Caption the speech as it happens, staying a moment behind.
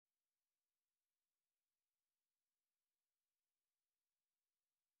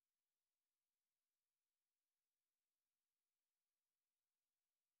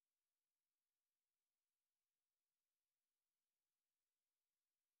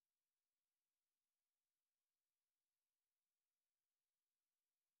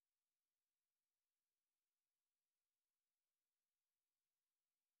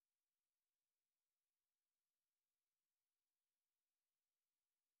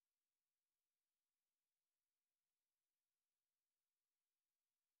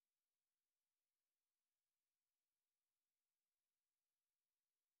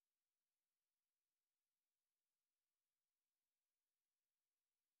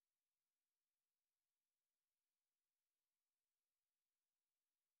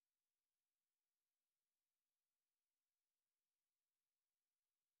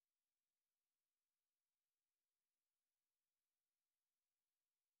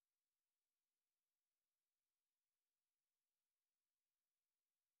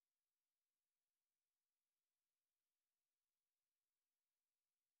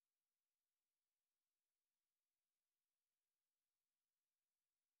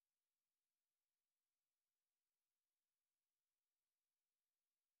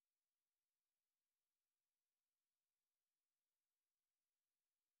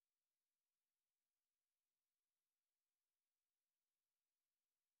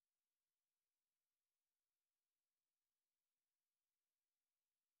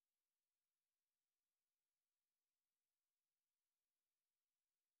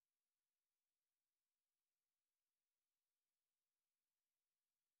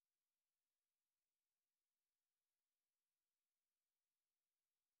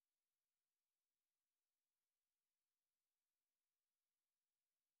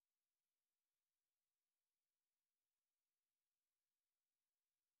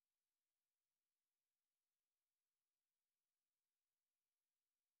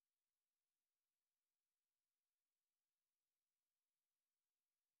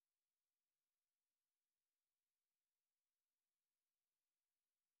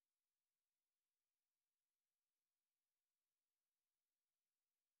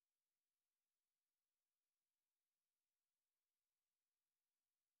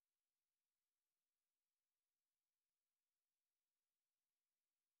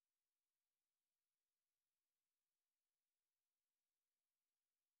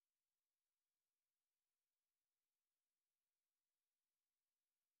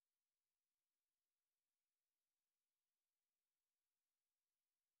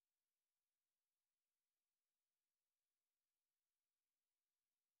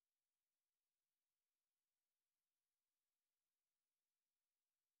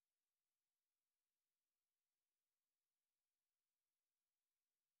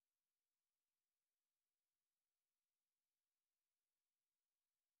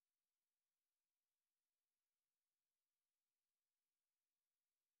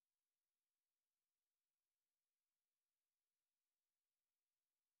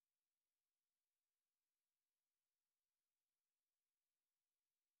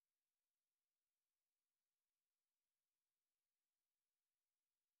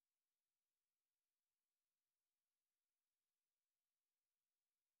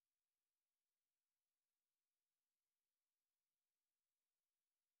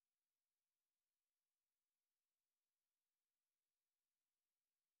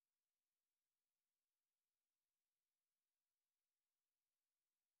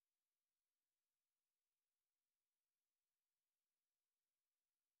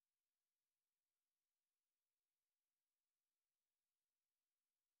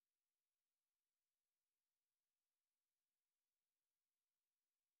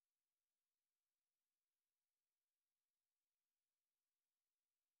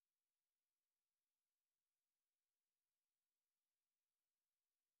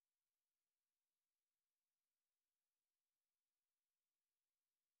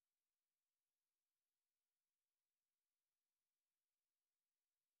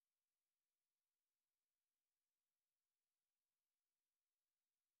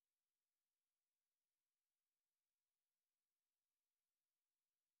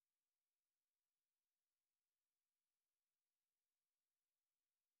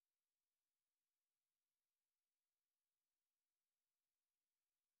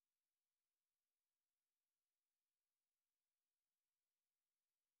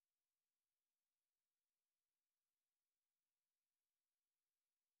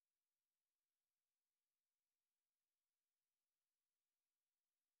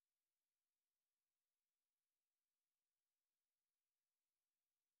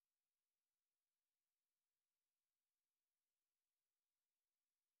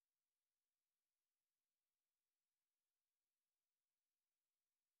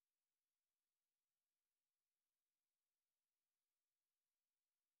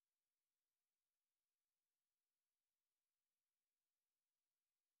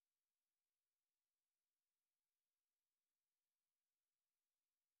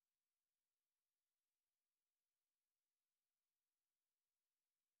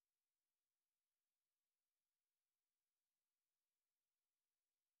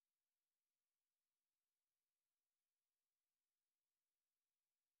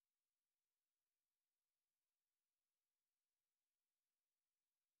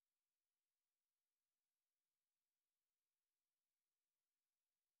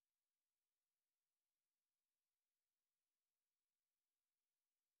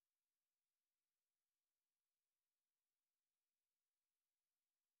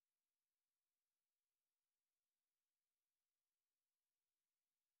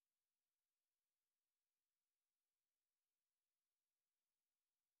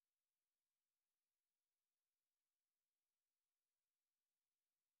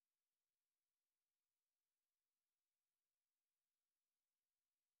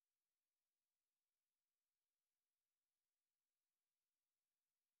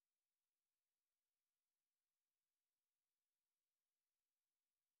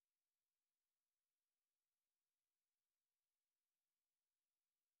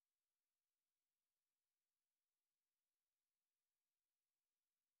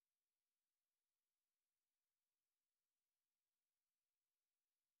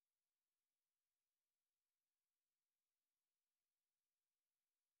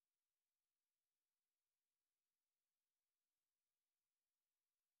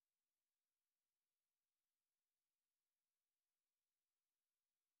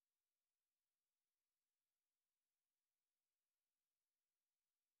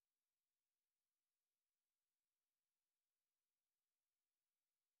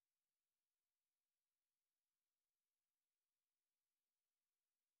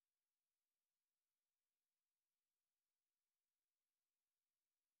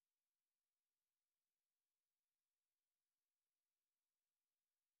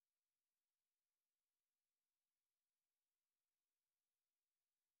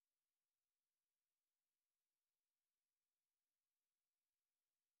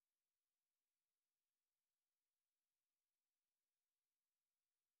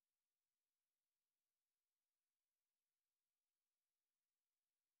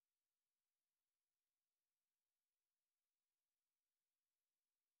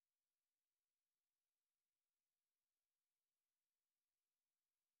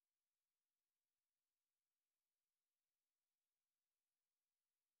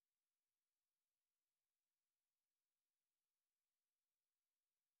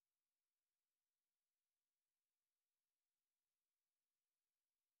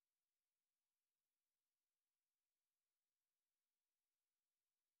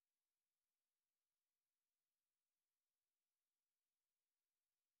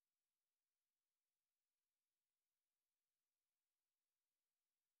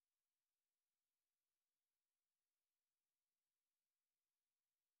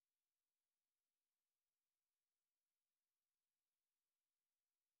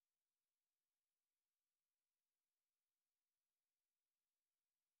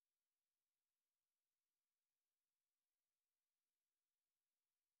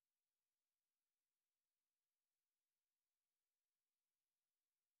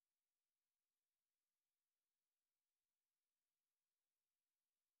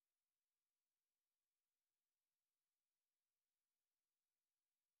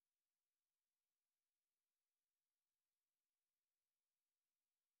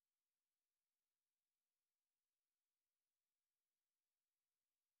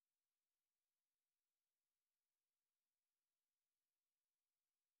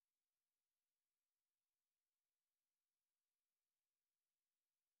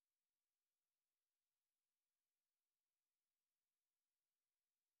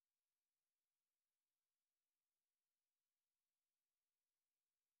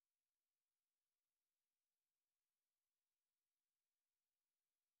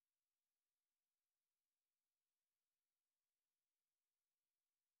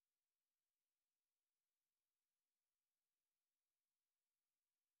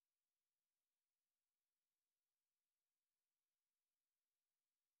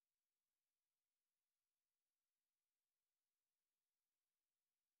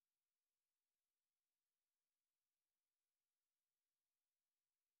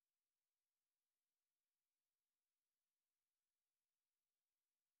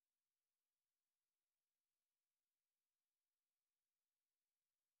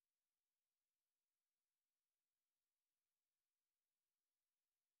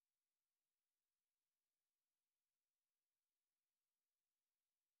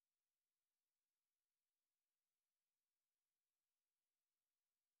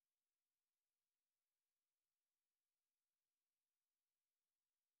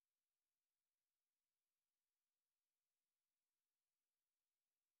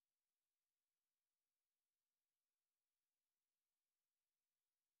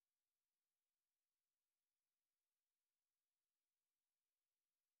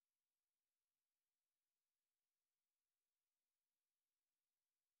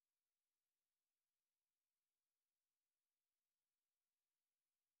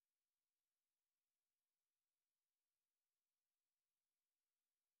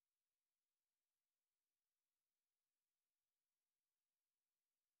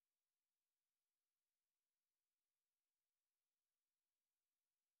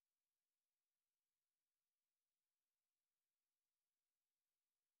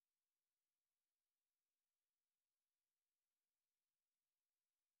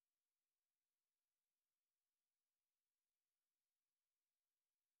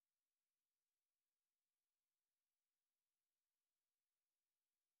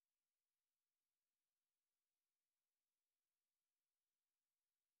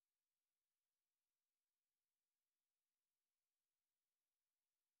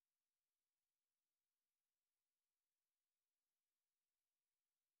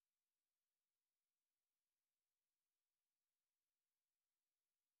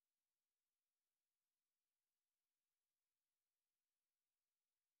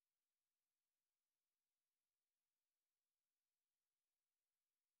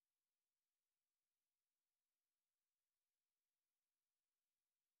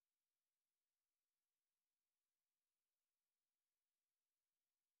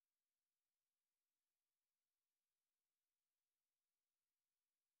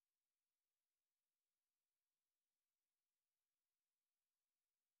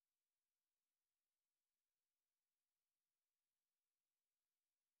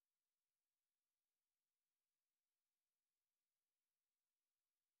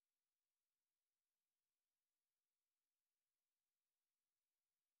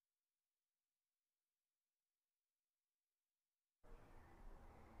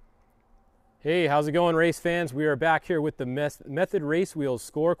Hey, how's it going, race fans? We are back here with the Method Race Wheels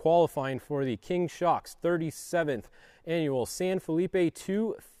score qualifying for the KingOffRoadShocks 37th Annual San Felipe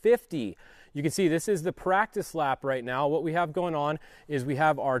 250. You can see this is the practice lap right now. What we have going on is we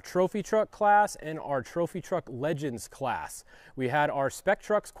have our trophy truck class and our trophy truck legends class. We had our spec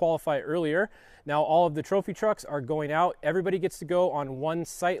trucks qualify earlier. Now all of the trophy trucks are going out. Everybody gets to go on one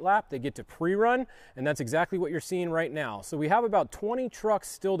sight lap. They get to pre-run, and that's exactly what you're seeing right now. So we have about 20 trucks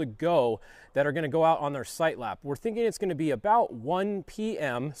still to go that are going to go out on their sight lap. We're thinking it's going to be about 1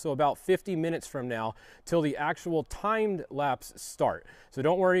 p.m., so about 50 minutes from now, till the actual timed laps start. So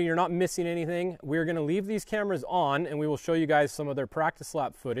don't worry, you're not missing anything. We're going to leave these cameras on, and we will show you guys some of their practice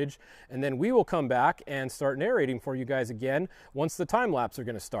lap footage, and then we will come back and start narrating for you guys again once the time laps are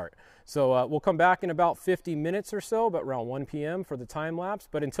going to start. So we'll come back in about 50 minutes or so, about around 1 p.m. for the time lapse.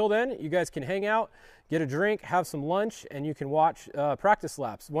 But until then, you guys can hang out, get a drink, have some lunch, and you can watch practice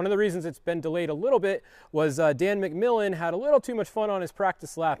laps. One of the reasons it's been delayed a little bit was Dan McMillan had a little too much fun on his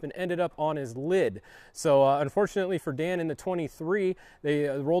practice lap and ended up on his lid. So unfortunately for Dan in the 23, they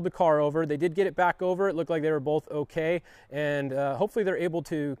rolled the car over. They did get it back over. It looked like they were both okay, and hopefully they're able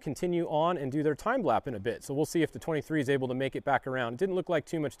to continue on and do their time lap in a bit. So we'll see if the 23 is able to make it back around. It didn't look like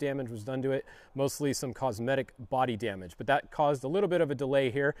too much damage was done to it, mostly some cosmetic body damage, but that caused a little bit of a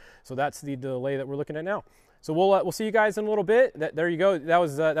delay here. So that's the delay that we're looking at now. So we'll see you guys in a little bit. There you go. That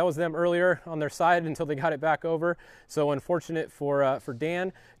was them earlier on their side until they got it back over. So unfortunate for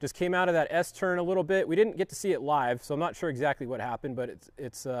Dan. Just came out of that S turn a little bit. We didn't get to see it live, so I'm not sure exactly what happened, but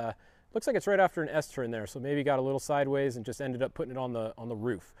it's looks like it's right after an S turn there. So maybe got a little sideways and just ended up putting it on the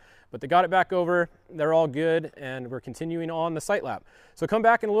roof. But they got it back over. They're all good, and we're continuing on the sight lap. So come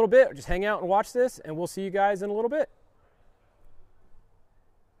back in a little bit, or just hang out and watch this, and we'll see you guys in a little bit.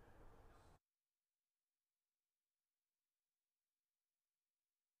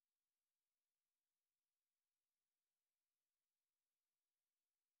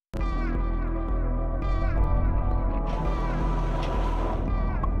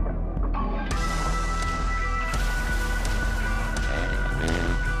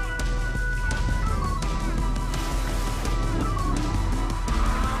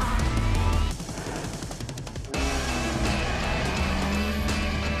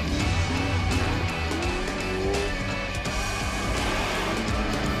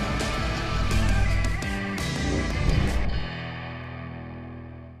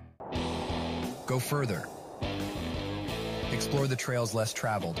 Go further. Explore the trails less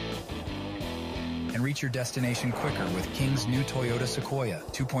traveled. And reach your destination quicker with King's new Toyota Sequoia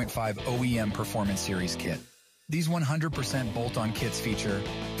 2.5 OEM Performance Series kit. These 100% bolt-on kits feature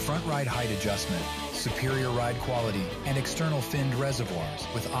front ride height adjustment, superior ride quality, and external finned reservoirs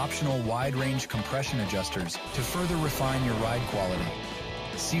with optional wide-range compression adjusters to further refine your ride quality.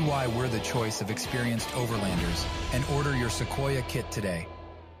 See why we're the choice of experienced overlanders and order your Sequoia kit today.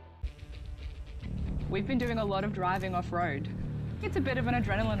 We've been doing a lot of driving off-road. It's a bit of an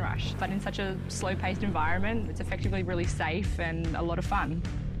adrenaline rush, but in such a slow-paced environment, it's effectively really safe and a lot of fun.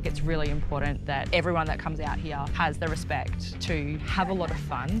 It's really important that everyone that comes out here has the respect to have a lot of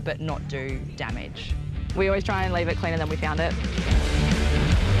fun, but not do damage. We always try and leave it cleaner than we found it.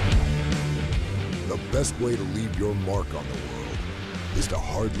 The best way to leave your mark on the world is to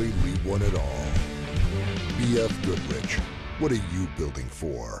hardly leave one at all. BF Goodrich, what are you building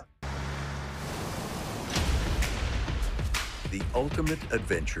for? The ultimate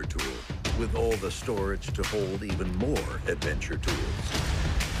adventure tool, with all the storage to hold even more adventure tools.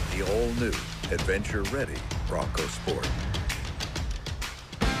 The all-new, adventure-ready Bronco Sport.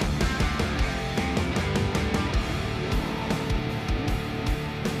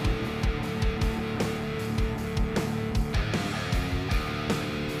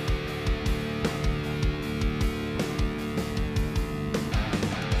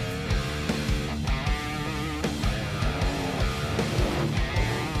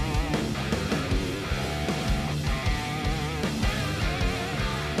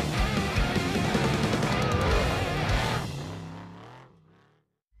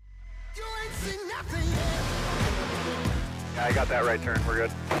 I got that right turn. We're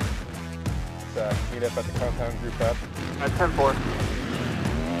good. Let's meet up at the compound group up. That's 10-4.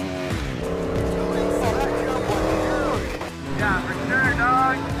 Yeah, for sure,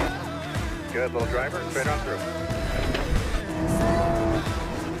 dog. Good, little driver, straight on through.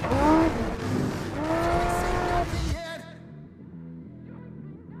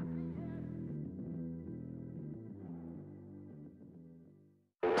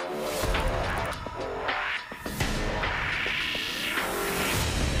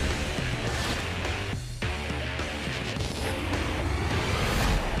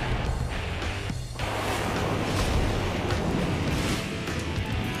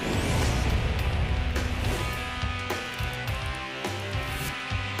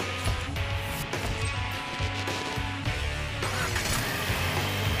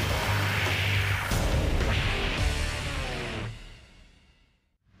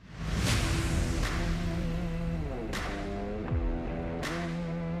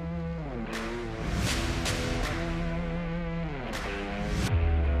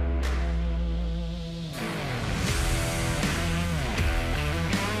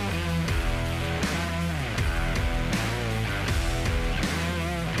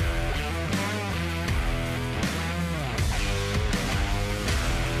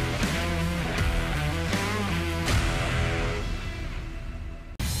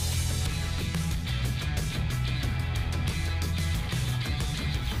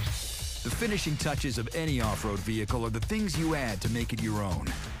 finishing touches of any off-road vehicle are the things you add to make it your own.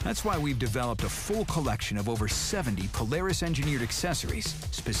 That's why we've developed a full collection of over 70 Polaris-engineered accessories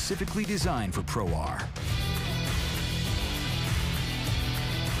specifically designed for Pro R.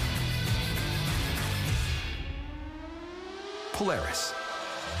 Polaris.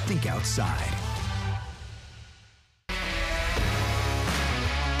 Think outside.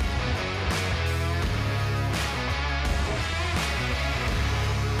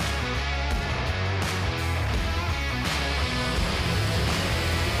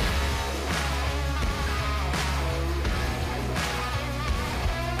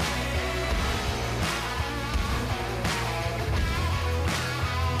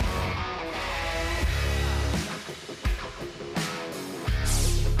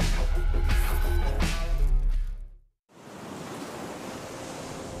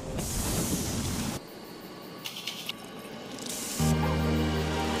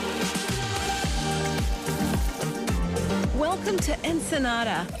 Welcome to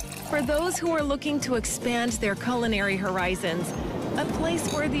Ensenada. For those who are looking to expand their culinary horizons, a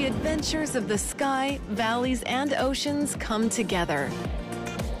place where the adventures of the sky, valleys, and oceans come together.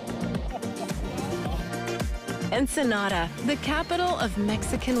 Ensenada, the capital of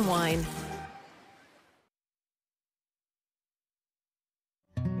Mexican wine.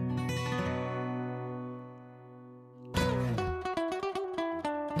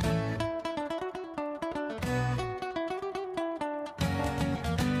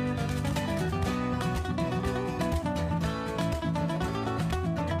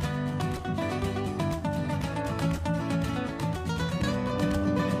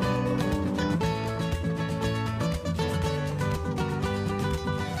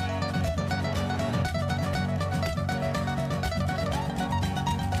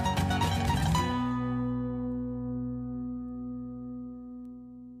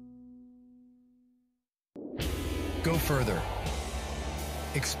 Go further.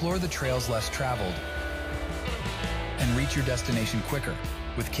 Explore the trails less traveled. And reach your destination quicker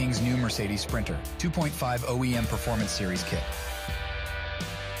with King's new Mercedes Sprinter 2.5 OEM Performance Series kit.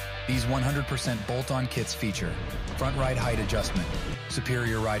 These 100% bolt-on kits feature front ride height adjustment,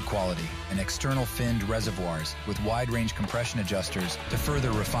 superior ride quality, and external finned reservoirs with wide-range compression adjusters to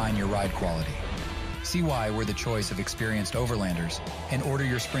further refine your ride quality. See why we're the choice of experienced overlanders and order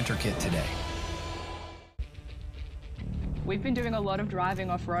your Sprinter kit today. We've been doing a lot of driving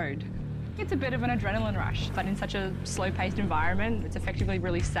off-road. It's a bit of an adrenaline rush, but in such a slow-paced environment, it's effectively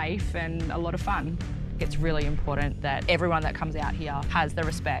really safe and a lot of fun. It's really important that everyone that comes out here has the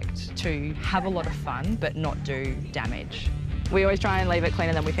respect to have a lot of fun, but not do damage. We always try and leave it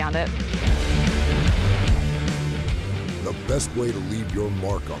cleaner than we found it. The best way to leave your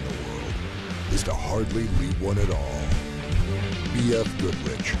mark on the world is to hardly leave one at all. BF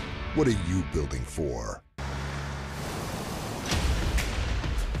Goodrich, what are you building for?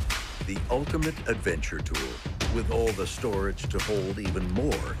 The ultimate adventure tool, with all the storage to hold even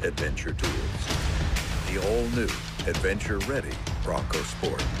more adventure tools. The all-new, adventure-ready Bronco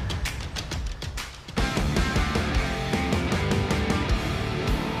Sport.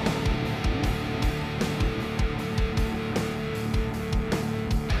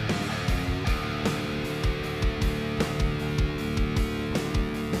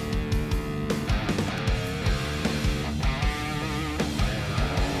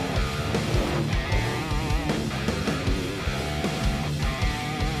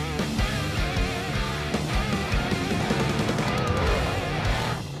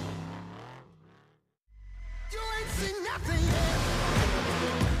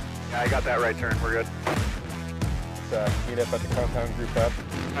 Yeah, I got that right turn. We're good. Let's meet up at the compound group up.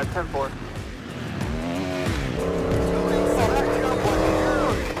 At 10-4.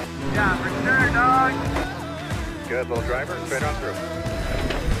 Yeah, return, dog. Good, little driver. Straight on through.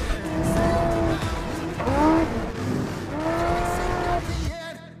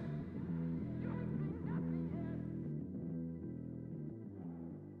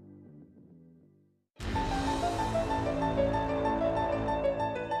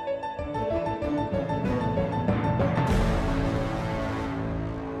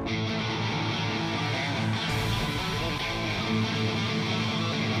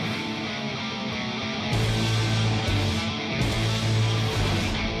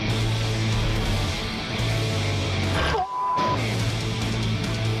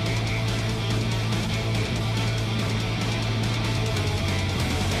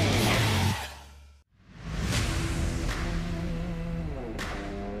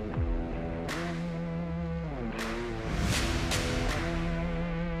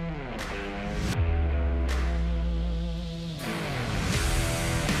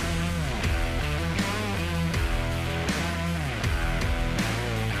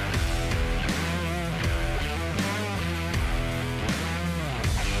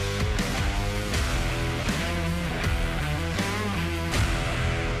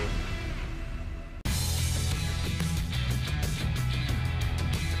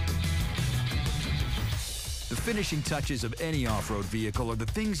 finishing touches of any off-road vehicle are the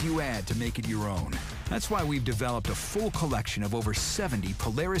things you add to make it your own. That's why we've developed a full collection of over 70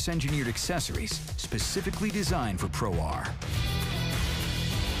 Polaris-engineered accessories specifically designed for Pro R.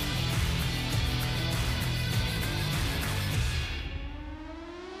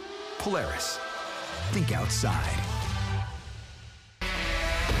 Polaris. Think outside.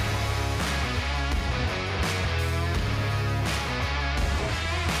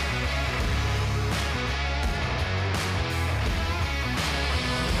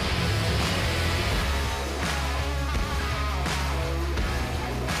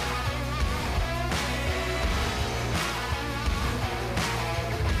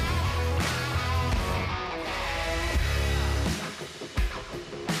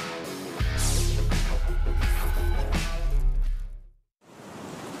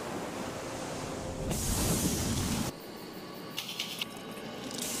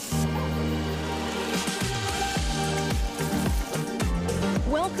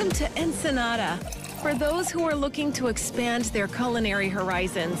 Welcome to Ensenada. For those who are looking to expand their culinary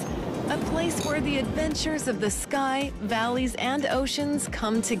horizons, a place where the adventures of the sky, valleys, and oceans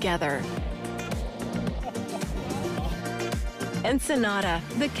come together. Ensenada,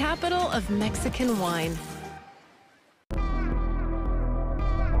 the capital of Mexican wine.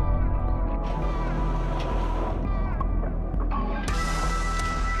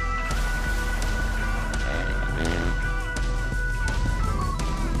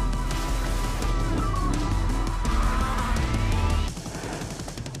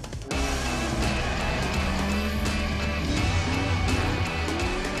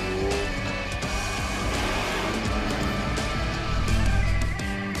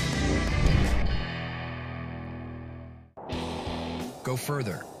 Go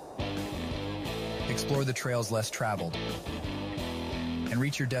further. Explore the trails less traveled. And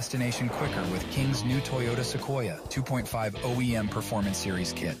reach your destination quicker with King's new Toyota Sequoia 2.5 OEM Performance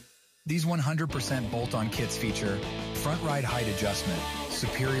Series kit. These 100% bolt-on kits feature front ride height adjustment,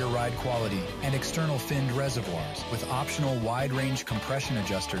 superior ride quality, and external finned reservoirs with optional wide-range compression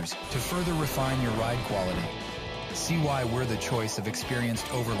adjusters to further refine your ride quality. See why we're the choice of experienced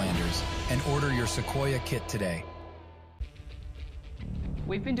overlanders and order your Sequoia kit today.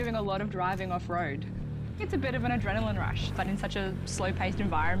 We've been doing a lot of driving off-road. It's a bit of an adrenaline rush, but in such a slow-paced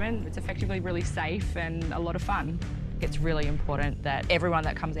environment, it's effectively really safe and a lot of fun. It's really important that everyone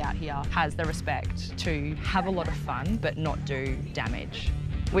that comes out here has the respect to have a lot of fun, but not do damage.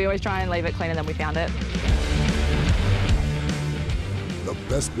 We always try and leave it cleaner than we found it. The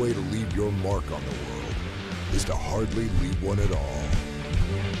best way to leave your mark on the world is to hardly leave one at all.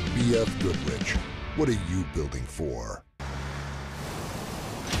 BF Goodrich, what are you building for?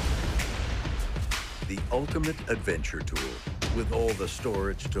 The ultimate adventure tool, with all the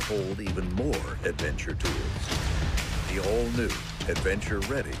storage to hold even more adventure tools. The all-new,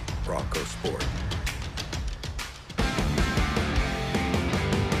 adventure-ready Bronco Sport.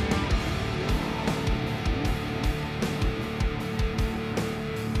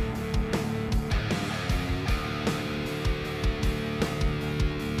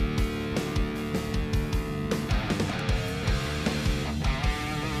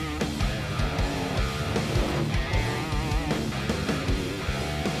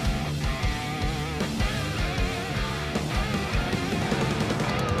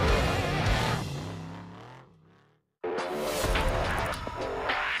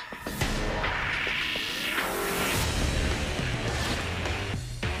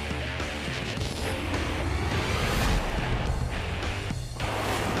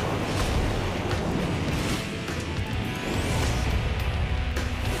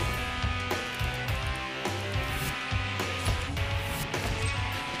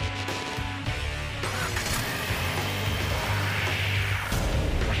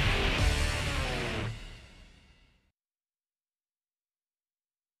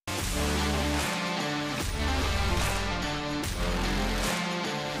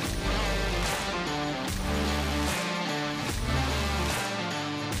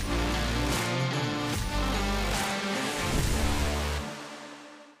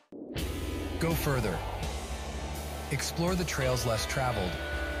 Go further. Explore the trails less traveled.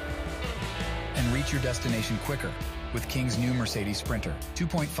 And reach your destination quicker with King's new Mercedes Sprinter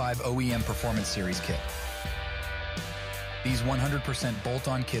 2.5 OEM Performance Series kit. These 100%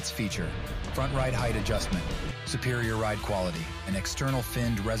 bolt-on kits feature front ride height adjustment, superior ride quality, and external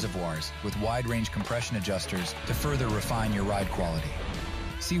finned reservoirs with wide-range compression adjusters to further refine your ride quality.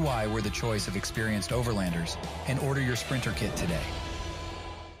 See why we're the choice of experienced overlanders and order your Sprinter kit today.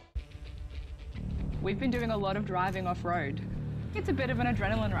 We've been doing a lot of driving off-road. It's a bit of an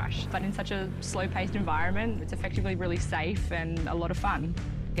adrenaline rush, but in such a slow-paced environment, it's effectively really safe and a lot of fun.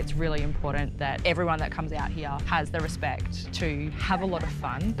 It's really important that everyone that comes out here has the respect to have a lot of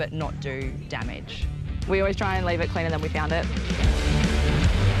fun, but not do damage. We always try and leave it cleaner than we found it.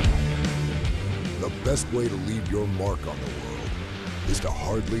 The best way to leave your mark on the world is to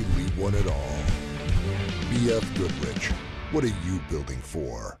hardly leave one at all. BF Goodrich, what are you building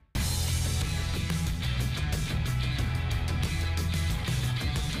for?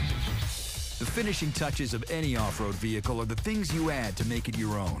 The finishing touches of any off-road vehicle are the things you add to make it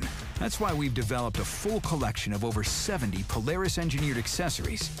your own. That's why we've developed a full collection of over 70 Polaris-engineered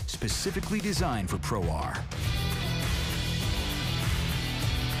accessories specifically designed for Pro R.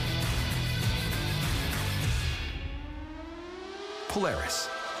 Polaris.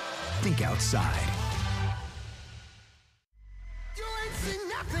 Think outside.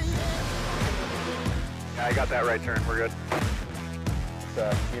 Yeah, I got that right turn. We're good.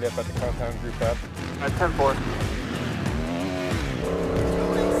 Meet up at the compound group up. At 10-4.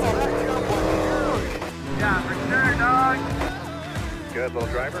 Yeah, for sure, dog. Good, little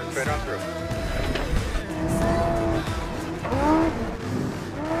driver. Straight on through.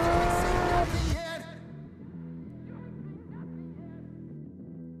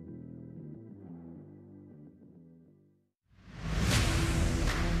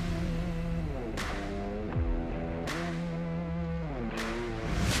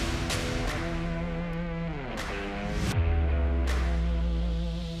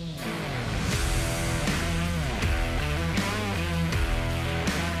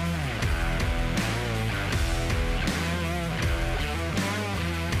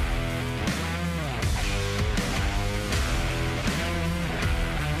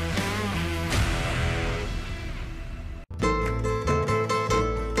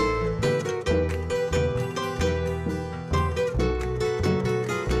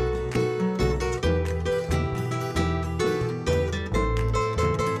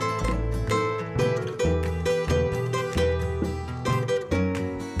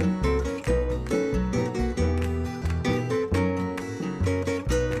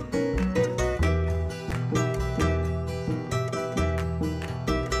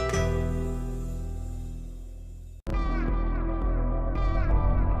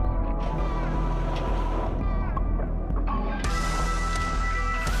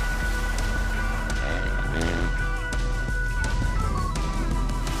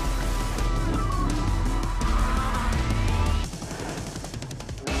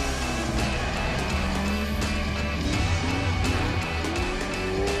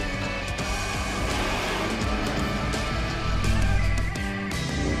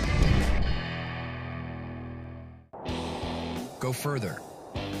 Go further.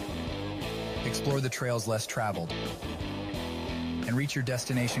 Explore the trails less traveled. And reach your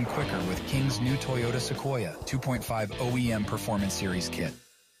destination quicker with King's new Toyota Sequoia 2.5 OEM Performance Series kit.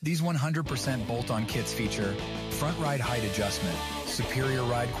 These 100% bolt-on kits feature front ride height adjustment, superior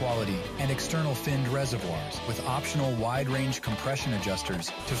ride quality, and external finned reservoirs with optional wide-range compression adjusters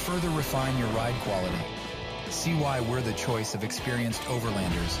to further refine your ride quality. See why we're the choice of experienced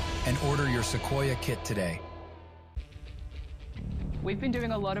overlanders and order your Sequoia kit today. We've been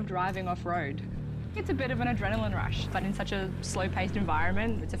doing a lot of driving off-road. It's a bit of an adrenaline rush, but in such a slow-paced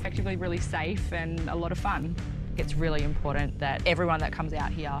environment, it's effectively really safe and a lot of fun. It's really important that everyone that comes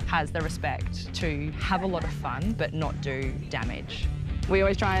out here has the respect to have a lot of fun, but not do damage. We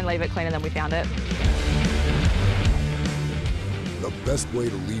always try and leave it cleaner than we found it. The best way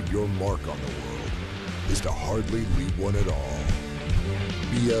to leave your mark on the world is to hardly leave one at all.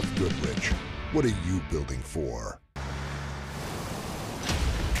 BF Goodrich, what are you building for?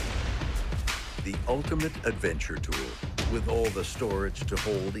 The ultimate adventure tool, with all the storage to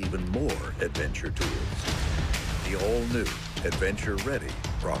hold even more adventure tools. The all-new, adventure-ready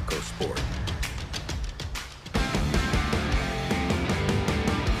Bronco Sport.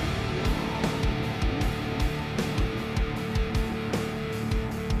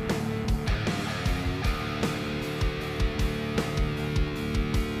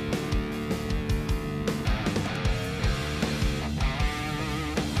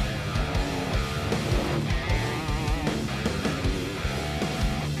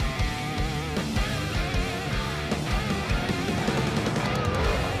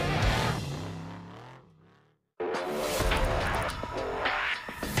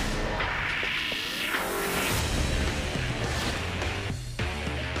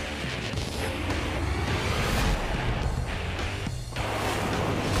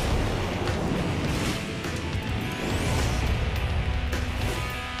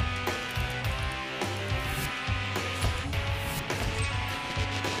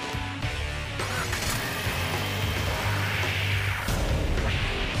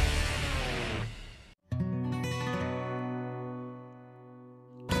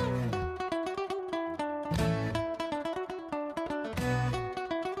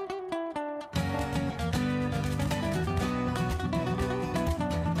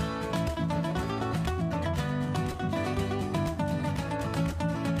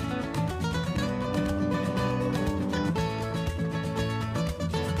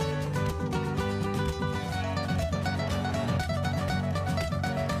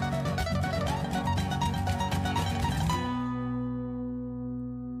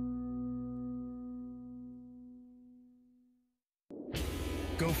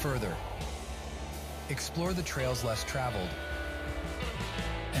 Go further. Explore the trails less traveled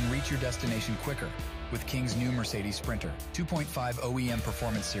and reach your destination quicker with King's new Mercedes Sprinter 2.5 OEM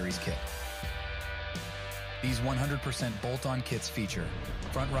Performance Series kit. These 100% bolt-on kits feature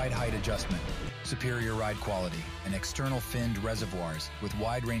front ride height adjustment, superior ride quality, and external finned reservoirs with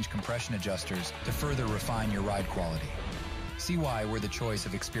wide-range compression adjusters to further refine your ride quality. See why we're the choice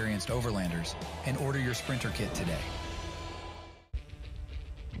of experienced overlanders and order your Sprinter kit today.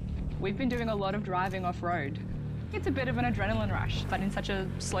 We've been doing a lot of driving off-road. It's a bit of an adrenaline rush, but in such a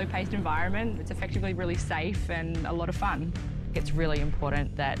slow-paced environment, it's effectively really safe and a lot of fun. It's really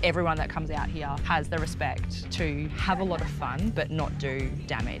important that everyone that comes out here has the respect to have a lot of fun, but not do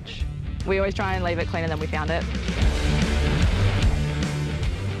damage. We always try and leave it cleaner than we found it.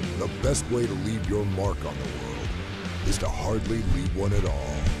 The best way to leave your mark on the world is to hardly leave one at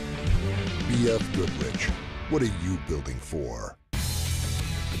all. BF Goodrich, what are you building for?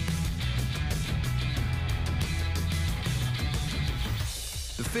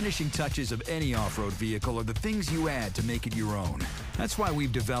 The finishing touches of any off-road vehicle are the things you add to make it your own. That's why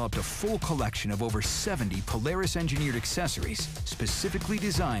we've developed a full collection of over 70 Polaris-engineered accessories specifically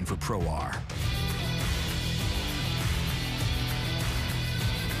designed for Pro R.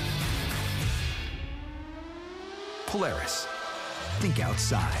 Polaris. Think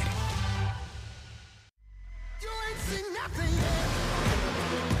outside.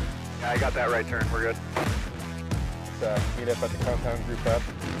 Yeah, I got that right turn. We're good. Meet up at the compound group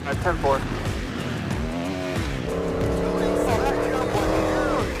F. At 10-4.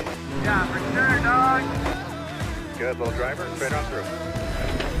 Yeah, for sure, dog. Good, little driver. Straight on through.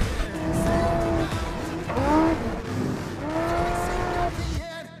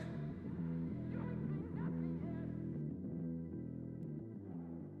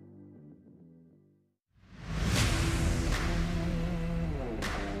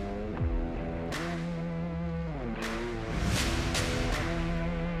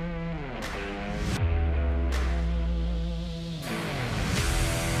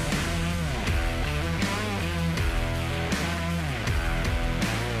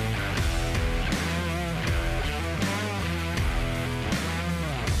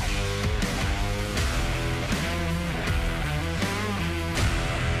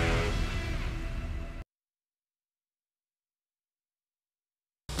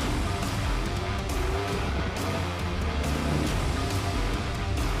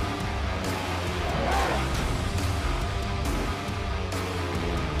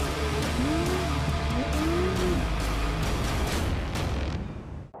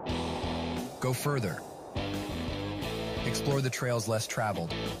 Go further. Explore the trails less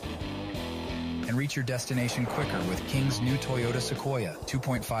traveled and reach your destination quicker with King's new Toyota Sequoia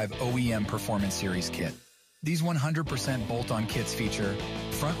 2.5 OEM Performance Series kit. These 100% bolt-on kits feature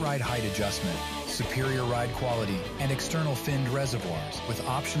front ride height adjustment, superior ride quality, and external finned reservoirs with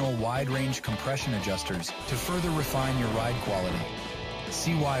optional wide-range compression adjusters to further refine your ride quality.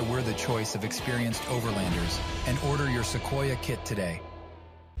 See why we're the choice of experienced overlanders and order your Sequoia kit today.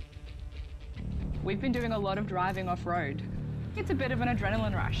 We've been doing a lot of driving off-road. It's a bit of an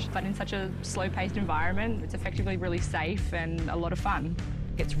adrenaline rush, but in such a slow-paced environment, it's effectively really safe and a lot of fun.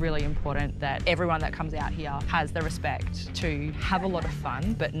 It's really important that everyone that comes out here has the respect to have a lot of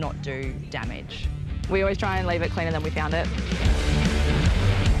fun, but not do damage. We always try and leave it cleaner than we found it.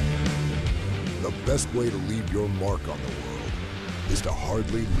 The best way to leave your mark on the world is to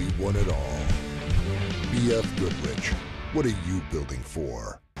hardly leave one at all. BF Goodrich, what are you building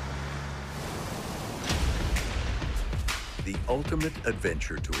for? The ultimate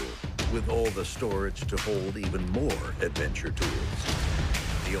adventure tool, with all the storage to hold even more adventure tools.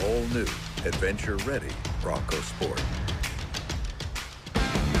 The all-new, adventure-ready Bronco Sport.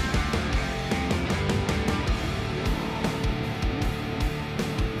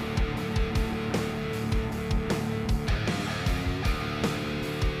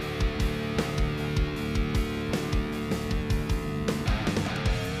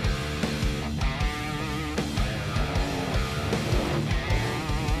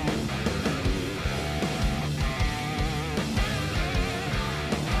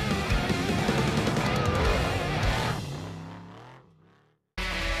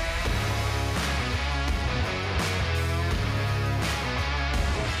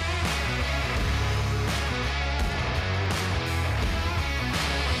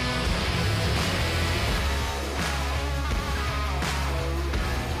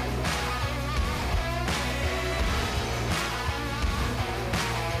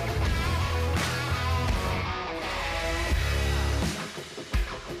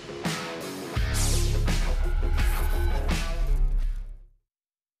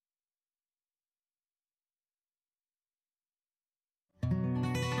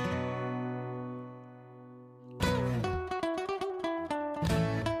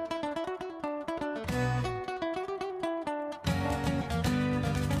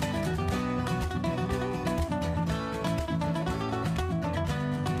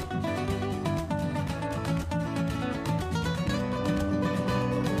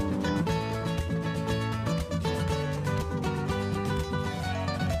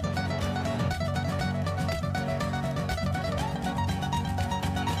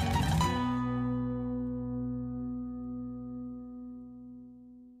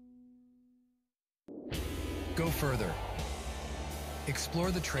 Go further.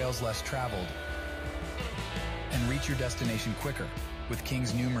 Explore the trails less traveled and reach your destination quicker with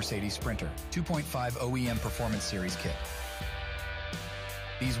King's new Mercedes Sprinter 2.5 OEM Performance Series kit.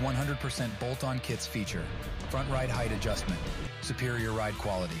 These 100% bolt-on kits feature front ride height adjustment, superior ride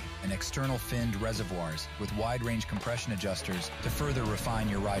quality, and external finned reservoirs with wide-range compression adjusters to further refine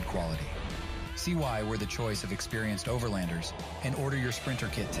your ride quality. See why we're the choice of experienced overlanders and order your Sprinter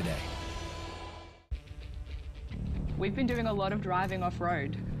kit today. We've been doing a lot of driving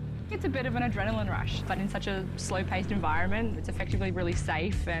off-road. It's a bit of an adrenaline rush, but in such a slow-paced environment, it's effectively really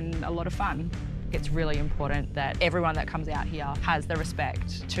safe and a lot of fun. It's really important that everyone that comes out here has the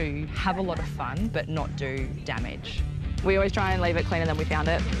respect to have a lot of fun, but not do damage. We always try and leave it cleaner than we found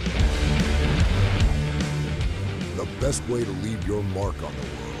it. The best way to leave your mark on the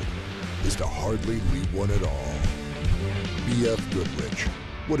world is to hardly leave one at all. BF Goodrich,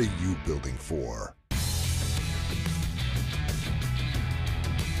 what are you building for?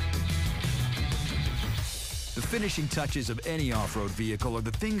 The finishing touches of any off-road vehicle are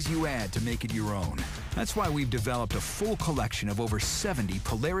the things you add to make it your own. That's why we've developed a full collection of over 70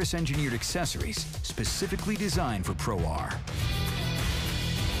 Polaris-engineered accessories specifically designed for Pro R.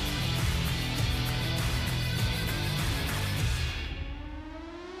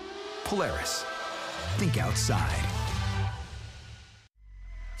 Polaris. Think outside.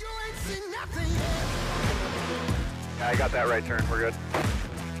 I got that right turn. We're good.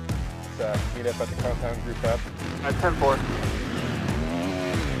 Meet up at the compound group up. At 10-4.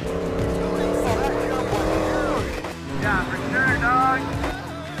 Yeah, for sure, dog.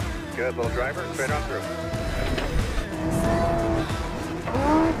 Good, little driver. Straight on through.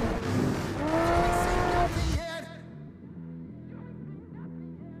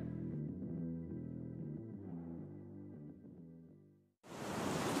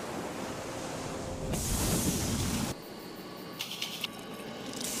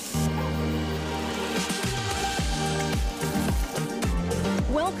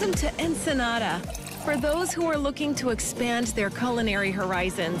 Welcome to Ensenada. For those who are looking to expand their culinary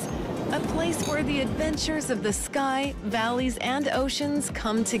horizons, a place where the adventures of the sky, valleys, and oceans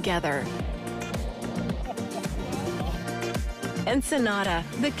come together. Ensenada,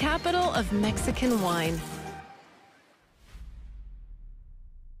 the capital of Mexican wine.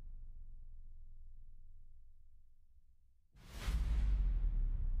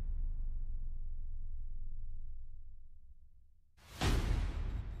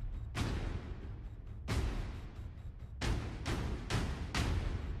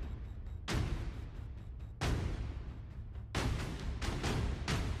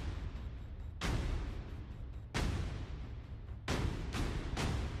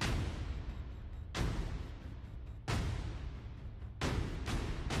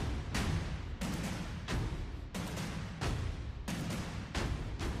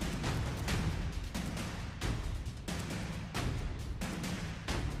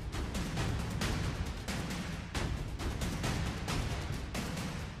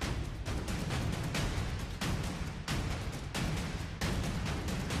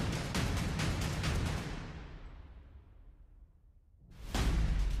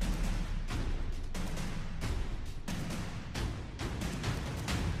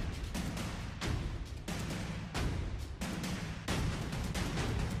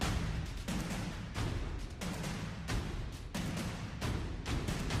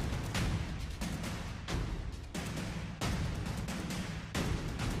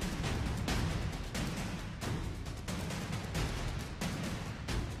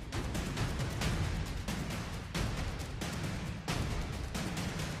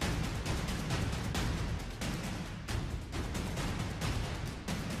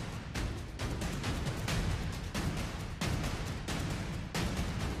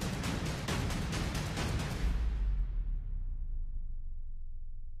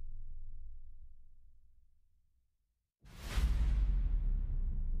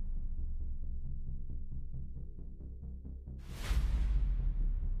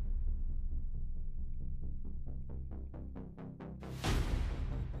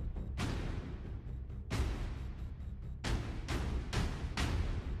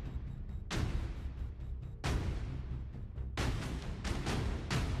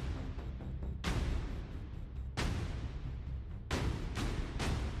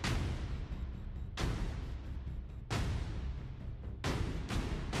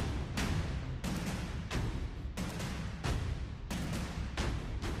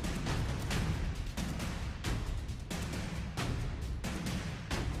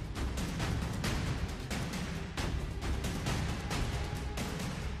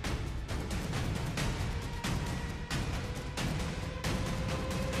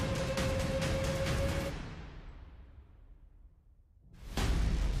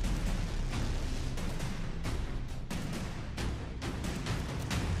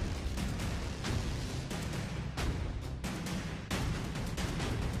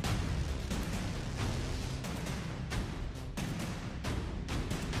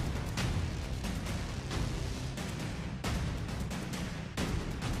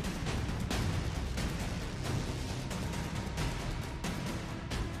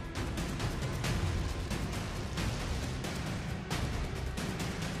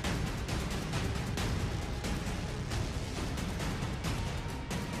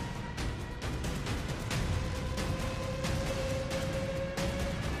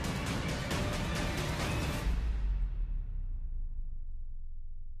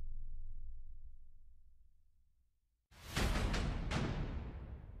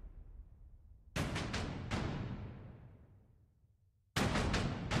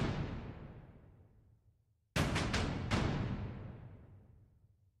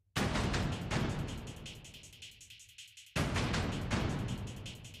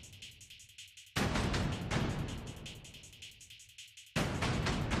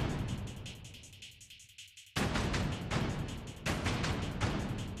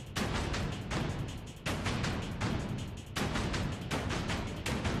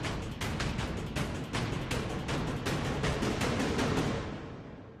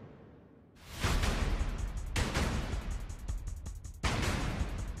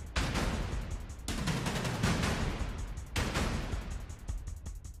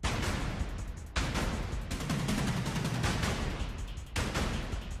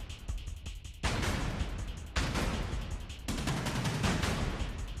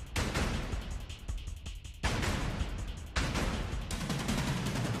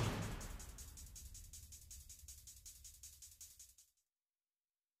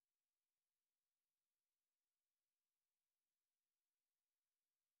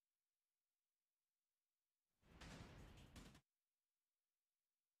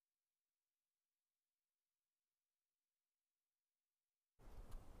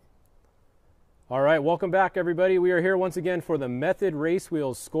 All right, welcome back, everybody. We are here once again for the Method Race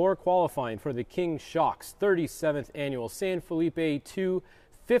Wheels score qualifying for the KingOffRoadShocks 37th Annual San Felipe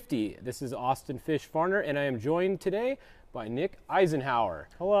 250. This is Austin Fish Farner, and I am joined today by Nick Eisenhower.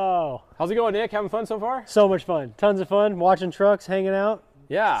 Hello. How's it going, Nick? Having fun so far? So much fun. Tons of fun. Watching trucks, hanging out.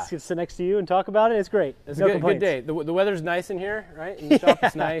 Yeah. Just sit next to you and talk about it. It's great. It's a good day. The weather's nice in here, right? In the shop,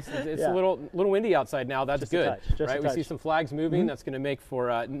 it's nice. It's a little windy outside now. That's just good, right? We see some flags moving. That's going to make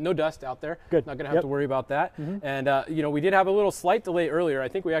for no dust out there. Good. Not going to have to worry about that. And you know, we did have a little slight delay earlier. I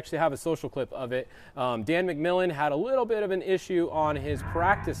think we actually have a social clip of it. Dan McMillan had a little bit of an issue on his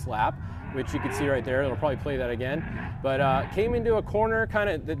practice lap, which you can see right there. It'll probably play that again. But came into a corner, kind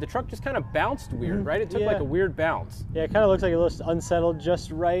of, the truck just kind of bounced weird, right? It took like a weird bounce. Yeah, it kind of looks like it was unsettled just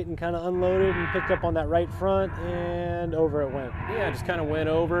right and kind of unloaded and picked up on that right front and over it went. Yeah, just kind of went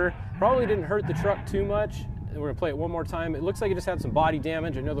over. Probably didn't hurt the truck too much. We're going to play it one more time. It looks like it just had some body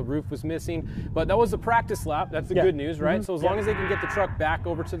damage. I know the roof was missing, but that was the practice lap. That's the good news, right? So as long as they can get the truck back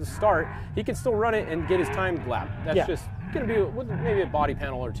over to the start, he can still run it and get his timed lap. That's just going to be with maybe a body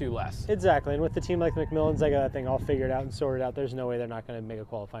panel or two less. Exactly, and with the team like McMillan's, they got that thing all figured out and sorted out. There's no way they're not going to make a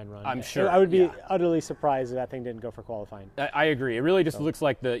qualifying run. I'm sure. I would be utterly surprised if that thing didn't go for qualifying. I agree. It really just looks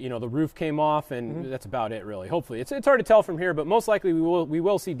like the roof came off, and that's about it, really. Hopefully, it's hard to tell from here, but most likely we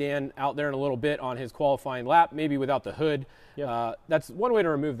will see Dan out there in a little bit on his qualifying lap, maybe without the hood. That's one way to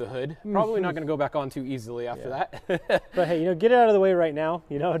remove the hood. Probably not going to go back on too easily after that. But hey, get it out of the way right now.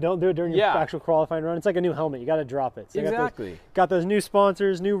 Don't do it during your actual qualifying run. It's like a new helmet. You got to drop it. So exactly. Got those new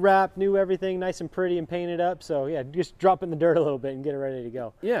sponsors, new wrap, new everything, nice and pretty and painted up. So yeah, just drop it in the dirt a little bit and get it ready to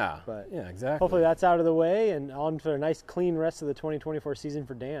go. Yeah. But yeah, exactly. Hopefully that's out of the way and on for a nice clean rest of the 2024 season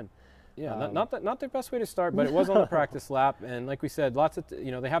for Dan. Yeah, not the best way to start, but it was on the practice lap, and like we said, lots of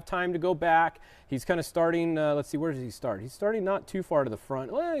they have time to go back. He's kind of starting. Let's see, where does he start? He's starting not too far to the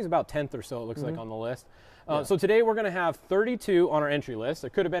front. Well, he's about 10th or so. It looks like on the list. So today we're going to have 32 on our entry list. There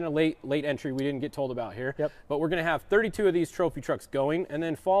could have been a late entry we didn't get told about here. But we're going to have 32 of these trophy trucks going, and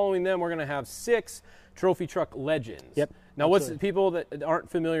then following them, we're going to have 6 trophy truck legends. Now, what's people that aren't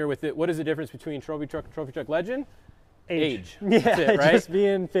familiar with it? What is the difference between trophy truck and trophy truck legend? Age. Yeah, that's it, right? Just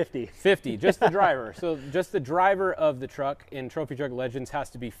being 50. 50, just the driver. So just the driver of the truck in Trophy Truck Legends has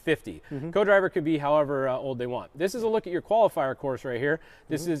to be 50. Co-driver could be however old they want. This is a look at your qualifier course right here.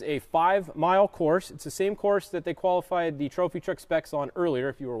 This is a 5-mile course. It's the same course that they qualified the Trophy Truck specs on earlier,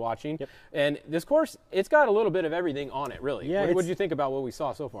 if you were watching. And this course, it's got a little bit of everything on it, really. What did you think about what we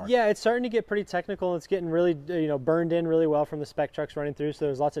saw so far? Yeah, it's starting to get pretty technical. It's getting really, burned in really well from the spec trucks running through. So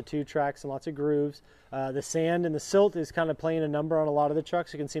there's lots of 2 tracks and lots of grooves. The sand and the silt is kind of playing a number on a lot of the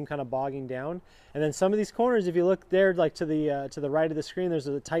trucks. You can see them kind of bogging down. And then some of these corners, if you look there, like to the right of the screen, there's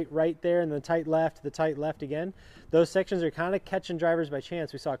a tight right there and the tight left again. Those sections are kind of catching drivers by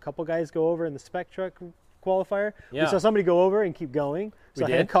chance. We saw a couple guys go over in the spec truck qualifier. We saw somebody go over and keep going. So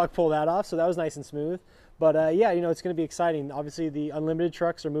Hancock pulled that off, so that was nice and smooth. But yeah, it's going to be exciting. Obviously, the unlimited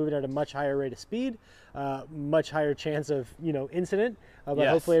trucks are moving at a much higher rate of speed, much higher chance of incident. But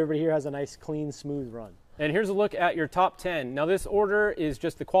hopefully, everybody here has a nice, clean, smooth run. And here's a look at your top 10. Now, this order is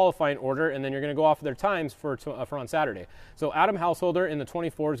just the qualifying order, and then you're going to go off of their times for on Saturday. So Adam Householder in the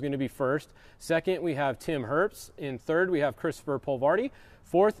 24 is going to be first. Second, we have Tim Herbst. In third, we have Christopher Polvardi.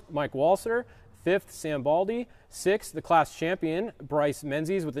 Fourth, Mike Walser. Fifth, Sam Baldy. Sixth, the class champion, Bryce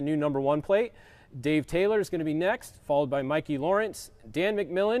Menzies with the new #1 plate. Dave Taylor is going to be next, followed by Mikey Lawrence, Dan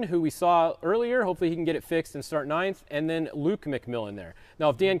McMillan, who we saw earlier. Hopefully he can get it fixed and start 9th, and then Luke McMillan there. Now,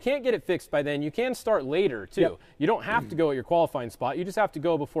 if Dan can't get it fixed by then, you can start later, too. You don't have to go at your qualifying spot. You just have to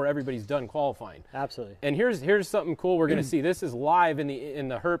go before everybody's done qualifying. Absolutely. And here's something cool we're going to see. This is live in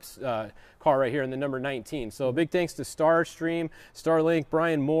the Herbst car right here in the number 19. So big thanks to Starstream, Starlink,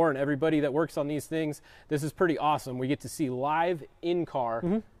 Brian Moore, and everybody that works on these things. This is pretty awesome. We get to see live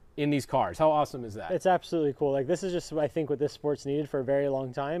in-car in these cars. How awesome is that? It's absolutely cool. Like, this is just, I think, what this sport's needed for a very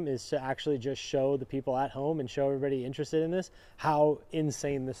long time, is to actually just show the people at home and show everybody interested in this how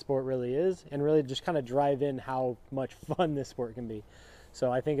insane this sport really is, and really just kind of drive in how much fun this sport can be. So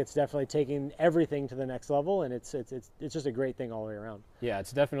I think it's definitely taking everything to the next level, and it's just a great thing all the way around. Yeah,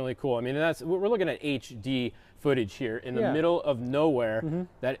 it's definitely cool. I mean, we're looking at HD footage here in the middle of nowhere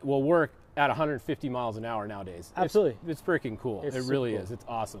that will work at 150 miles an hour nowadays. Absolutely. It's freaking cool. It so really cool. is. It's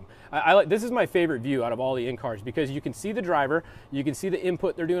awesome. I like, this is my favorite view out of all the in-cars, because you can see the driver, you can see the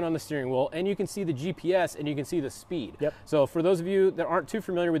input they're doing on the steering wheel, and you can see the GPS, and you can see the speed. So for those of you that aren't too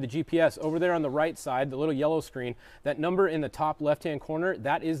familiar with the GPS, over there on the right side, the little yellow screen, that number in the top left-hand corner,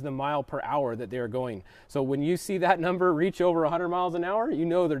 that is the mile per hour that they are going. So when you see that number reach over 100 miles an hour, you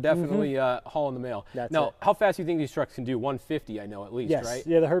know they're definitely hauling the mail. Now, how fast do you think these trucks can do? 150, I know, at least, right?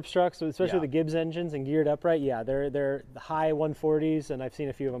 Yeah, the Herbst trucks. So especially the Gibbs engines and geared upright. Yeah, they're high 140s, and I've seen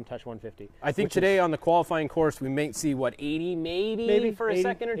a few of them touch 150. I think today on the qualifying course we might see, what, 80 maybe for 80, a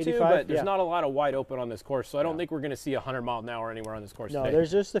second or 85, two, but there's not a lot of wide open on this course, so I don't think we're going to see 100 mile an hour anywhere on this course today.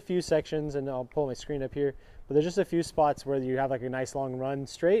 There's just a few sections, and I'll pull my screen up here, but there's just a few spots where you have like a nice long run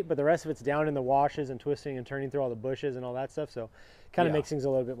straight, but the rest of it's down in the washes and twisting and turning through all the bushes and all that stuff, so kind of makes things a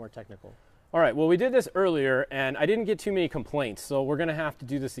little bit more technical. All right, well, we did this earlier, and I didn't get too many complaints, so we're going to have to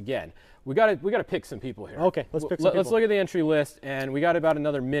do this again. We got to pick some people here. Okay, let's pick some people. Let's look at the entry list, and we got about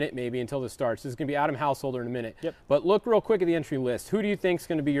another minute maybe until this starts. This is going to be Adam Householder in a minute. Yep. But look real quick at the entry list. Who do you think is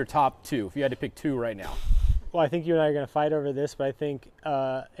going to be your top two, if you had to pick two right now? Well, I think you and I are going to fight over this, but I think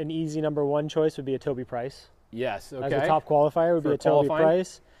an easy number one choice would be a Toby Price. Yes, okay. As a top qualifier would be a Toby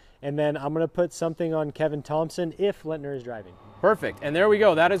Price. And then I'm going to put something on Kevin Thompson if Lentner is driving. Perfect, and there we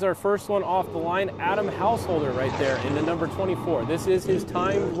go. That is our first one off the line. Adam Householder right there in the number 24. This is his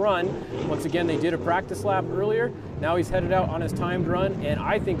timed run. Once again, they did a practice lap earlier. Now he's headed out on his timed run, and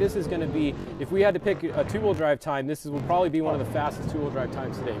I think this is going to be, if we had to pick a two-wheel drive time, this will probably be one of the fastest two-wheel drive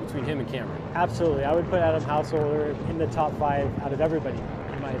times today between him and Cameron. Absolutely. I would put Adam Householder in the top 5 out of everybody,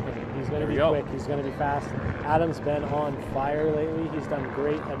 in my opinion. He's going to be quick. He's going to be fast. Adam's been on fire lately. He's done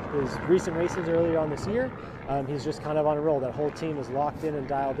great at his recent races earlier on this year. He's just kind of on a roll. That whole team is locked in and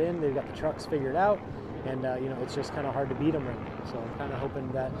dialed in. They've got the trucks figured out, and you know, it's just kind of hard to beat them right now. So I'm kind of hoping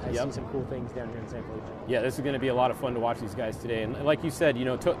that I see some cool things down here in San Felipe. Yeah, this is going to be a lot of fun to watch these guys today. And like you said, you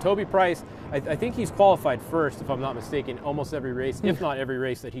know, Toby Price, I think he's qualified first, if I'm not mistaken, almost every race, if not every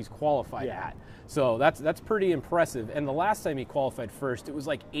race that he's qualified at. So that's pretty impressive. And the last time he qualified first, it was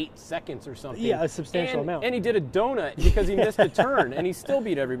like 8 seconds or something. Yeah, a substantial amount. And he did a donut because he missed a turn, and he still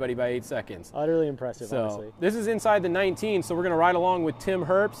beat everybody by 8 seconds. Utterly impressive, honestly. This is inside the 19, so we're going to ride along with Tim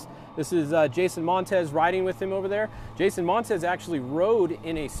Herbst. This is Jason Montez riding with him over there. Jason Montez actually rode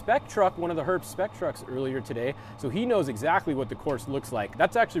in a spec truck, one of the Herbst spec trucks earlier today, so he knows exactly what the course looks like.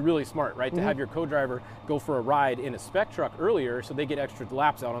 That's actually really smart, right, to have your co-driver go for a ride in a spec truck earlier so they get extra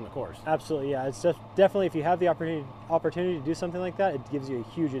laps out on the course. Absolutely, yeah. It's definitely, if you have the opportunity to do something like that, it gives you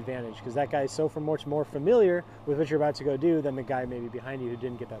a huge advantage because that guy is so much more familiar with what you're about to go do than the guy maybe behind you who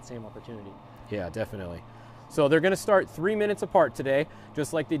didn't get that same opportunity. Yeah, definitely. So they're going to start 3 minutes apart today,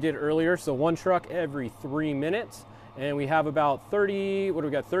 just like they did earlier. So one truck every 3 minutes. And we have about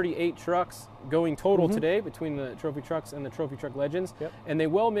 38 trucks going total today between the trophy trucks and the trophy truck legends. Yep. And they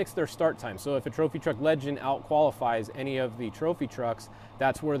will mix their start time. So if a trophy truck legend out-qualifies any of the trophy trucks,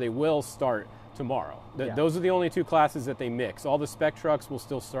 that's where they will start tomorrow. Those are the only two classes that they mix. All the spec trucks will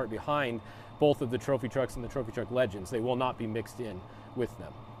still start behind both of the trophy trucks and the trophy truck legends. They will not be mixed in with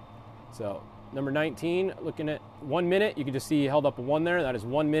them. So number 19, looking at 1 minute. You can just see he held up a 1 there. That is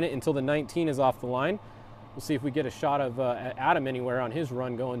 1 minute until the 19 is off the line. We'll see if we get a shot of Adam anywhere on his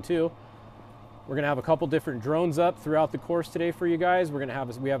run going too. We're going to have a couple different drones up throughout the course today for you guys.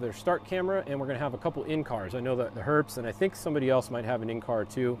 We have their start camera, and we're going to have a couple in-cars. I know that the Herbst, and I think somebody else might have an in-car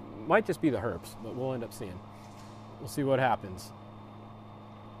too. Might just be the Herbst, but we'll end up seeing. We'll see what happens.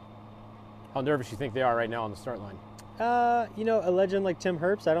 How nervous do you think they are right now on the start line? You know, a legend like Tim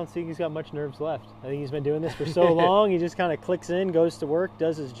Herbst, I don't think he's got much nerves left. I think he's been doing this for so long. He just kind of clicks in, goes to work,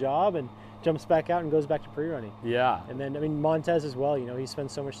 does his job, and jumps back out and goes back to pre-running. Yeah. And then, I mean, Montez as well, you know, he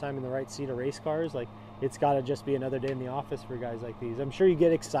spends so much time in the right seat of race cars. Like, it's got to just be another day in the office for guys like these. I'm sure you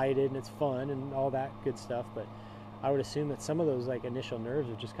get excited and it's fun and all that good stuff, but I would assume that some of those, like, initial nerves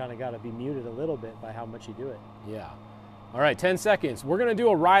have just kind of got to be muted a little bit by how much you do it. Yeah. All right, 10 seconds. We're going to do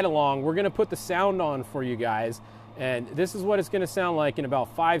a ride-along. We're going to put the sound on for you guys. And this is what it's going to sound like in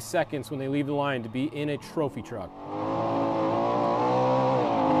about 5 seconds when they leave the line to be in a trophy truck.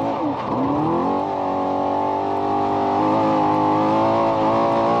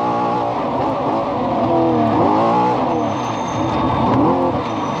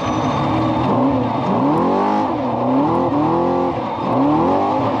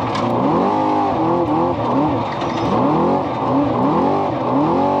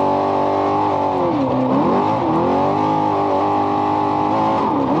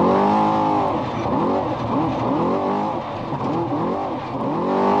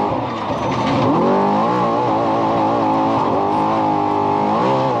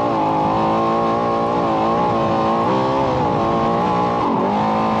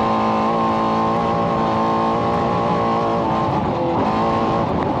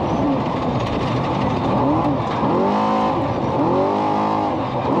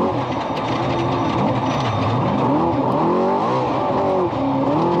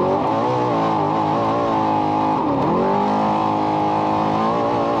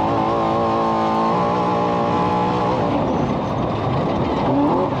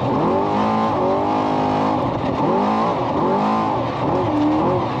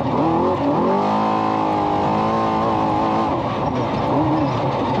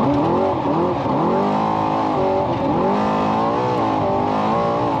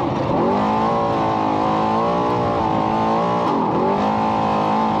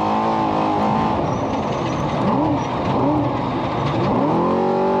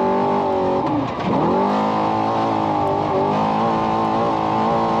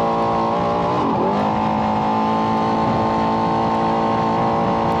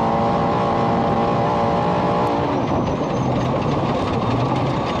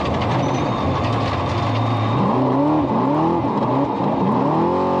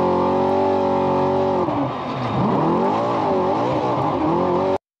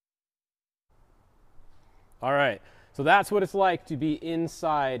 So that's what it's like to be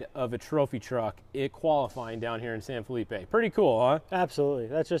inside of a trophy truck qualifying down here in San Felipe. Pretty cool, huh? Absolutely.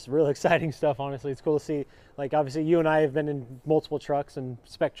 That's just real exciting stuff, honestly. It's cool to see. Like, obviously, you and I have been in multiple trucks and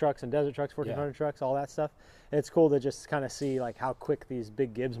spec trucks and desert trucks, 1400 trucks, all that stuff. And it's cool to just kind of see like how quick these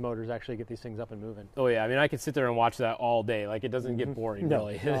big Gibbs motors actually get these things up and moving. Oh yeah, I mean, I could sit there and watch that all day. Like, it doesn't get boring,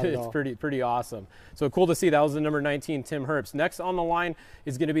 really. It's pretty awesome. So cool to see. That was the number 19, Tim Herbst. Next on the line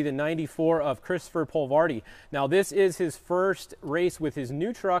is going to be the 94 of Christopher Polvardi. Now, this is his first race with his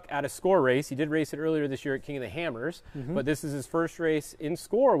new truck at a score race. He did race it earlier this year at King of the Hammers, but this is his first race in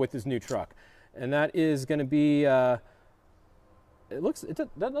score with his new truck. And that is going to be, that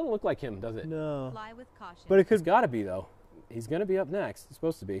doesn't look like him, does it? No. Fly with caution. But it's got to be, though. He's going to be up next. It's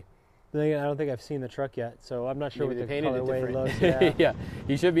supposed to be. I don't think I've seen the truck yet, so I'm not sure Maybe what they the painted colorway it looks. different. Yeah,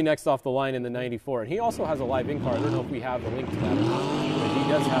 he should be next off the line in the 94. And he also has a live in car. I don't know if we have a link to that or not, but he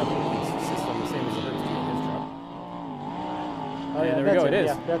does have a system the same as the Hertz in his truck. Oh yeah, there we go. It is.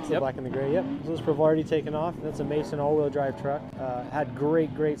 Yeah, that's the black and the gray. Yep. So this is Polvardi taking off. That's a Mason all-wheel drive truck. Had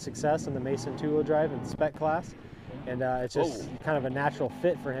great success in the Mason two-wheel drive in the spec class. And it's just kind of a natural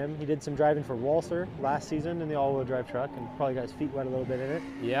fit for him. He did some driving for Walser last season in the all-wheel drive truck and probably got his feet wet a little bit in it.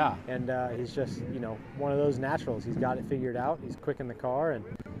 Yeah. And he's just, you know, one of those naturals. He's got it figured out. He's quick in the car and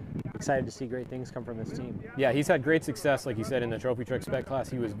excited to see great things come from this team. Yeah, he's had great success, like you said, in the trophy truck spec class.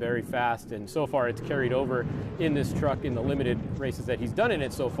 He was very fast, and so far it's carried over in this truck in the limited races that he's done in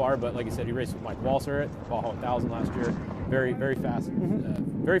it so far. But like I said, he raced with Mike Walser at Baja 1000 last year. Very fast,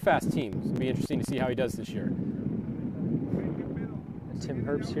 very fast team. It's going to be interesting to see how he does this year. Tim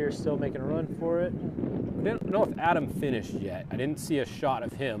Herbst here still making a run for it. I don't know if Adam finished yet. I didn't see a shot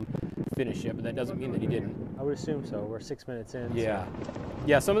of him finish yet, but that doesn't mean that he didn't. I would assume so. We're 6 minutes in. Yeah. So.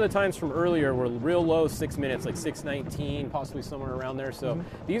 Yeah, some of the times from earlier were real low 6 minutes, like 6:19, possibly somewhere around there. So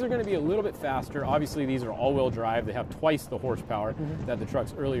these are going to be a little bit faster. Obviously, these are all-wheel drive. They have twice the horsepower that the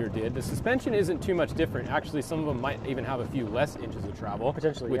trucks earlier did. The suspension isn't too much different. Actually, some of them might even have a few less inches of travel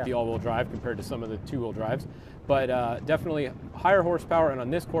with the all-wheel drive compared to some of the two-wheel drives. But definitely higher horsepower, and on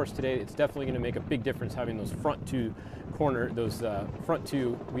this course today, it's definitely going to make a big difference having those front two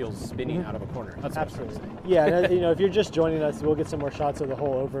wheels spinning out of a corner. That's absolutely. Yeah, you know, if you're just joining us, we'll get some more shots of the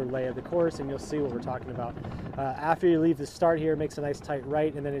whole overlay of the course, and you'll see what we're talking about. After you leave the start here, it makes a nice tight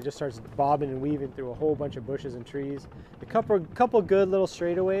right, and then it just starts bobbing and weaving through a whole bunch of bushes and trees. A couple good little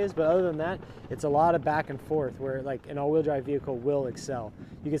straightaways, but other than that, it's a lot of back and forth where like an all-wheel drive vehicle will excel.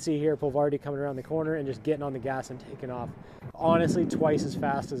 You can see here Polvardi coming around the corner and just getting on the gas and taking off. Honestly, twice as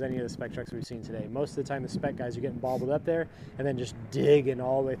fast as any of the spec trucks we've seen today. Most of the time the spec guys are getting bobbled up there and then just digging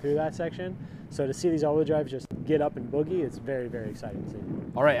all the way through that section. So to see these all-wheel drives just get up and boogie, it's very exciting to see.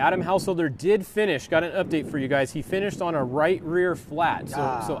 All right, Adam Householder did finish. Got an update for you guys. He finished on a right rear flat.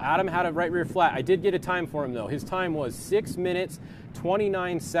 So Adam had a right rear flat. I did get a time for him though. His time was 6 minutes,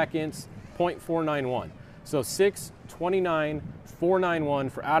 29 seconds, .491. So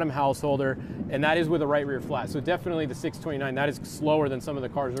 6:29.491 for Adam Householder, and that is with a right rear flat. So definitely the 6:29, that is slower than some of the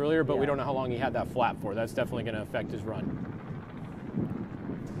cars earlier, but we don't know how long he had that flat for. That's definitely going to affect his run.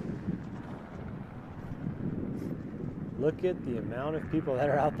 Look at the amount of people that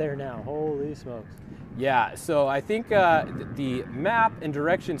are out there now. Holy smokes. Yeah, so I think the map and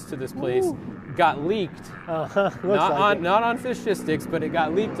directions to this place got leaked. Not on Fishistics, but it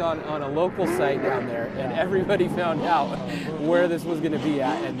got leaked on a local site down there, and everybody found out where this was going to be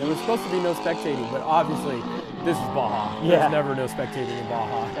at. And there was supposed to be no spectating, but obviously this is Baja. There's never no spectating in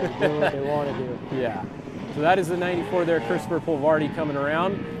Baja. They do what they want to do. Yeah. So that is the 94 there, Christopher Polvardi coming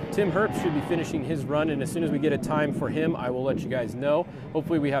around. Tim Herbst should be finishing his run, and as soon as we get a time for him, I will let you guys know.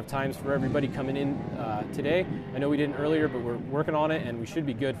 Hopefully we have times for everybody coming in today. I know we didn't earlier, but we're working on it, and we should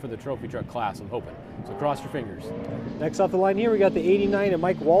be good for the trophy truck class, I'm hoping. So cross your fingers. Next off the line here, we got the 89 of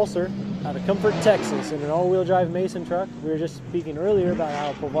Mike Walser out of Comfort, Texas, in an all-wheel drive Mason truck. We were just speaking earlier about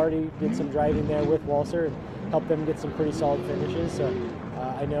how Polvardi did some driving there with Walser and helped them get some pretty solid finishes. So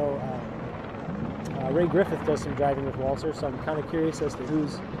I know Ray Griffith does some driving with Walser, so I'm kind of curious as to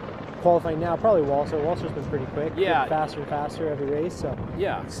who's qualifying now. Probably Walser. Walser's been pretty quick. Yeah. Faster and faster every race, so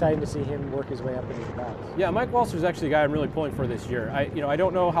exciting to see him work his way up into the class. Yeah, Mike Walser's actually the guy I'm really pulling for this year. I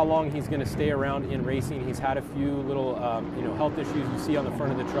don't know how long he's going to stay around in racing. He's had a few little health issues. You see on the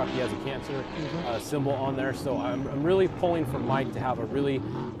front of the truck he has a cancer symbol on there. So I'm really pulling for Mike to have a really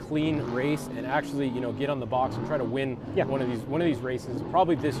clean race and actually get on the box and try to win one of these races.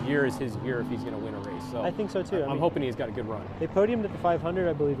 Probably this year is his year if he's going to win a race. So I think so too. I'm hoping he's got a good run. They podiumed at the 500,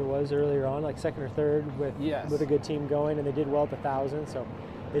 I believe it was, earlier on, like second or third with a good team going, and they did well at the 1,000. So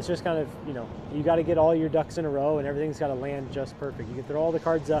it's just kind of, you know, you got to get all your ducks in a row and everything's got to land just perfect. You can throw all the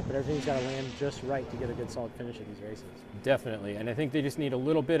cards up, but everything's got to land just right to get a good solid finish at these races. Definitely, and I think they just need a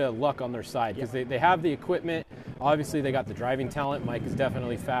little bit of luck on their side because they have the equipment. Obviously, they got the driving talent. Mike is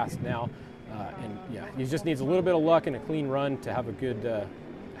definitely fast now, and yeah, he just needs a little bit of luck and a clean run to have a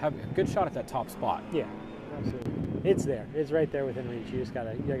good shot at that top spot. Yeah, absolutely. It's there. It's right there within reach. You just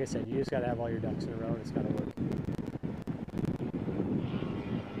gotta, like I said, you just gotta have all your ducks in a row, and it's gotta work.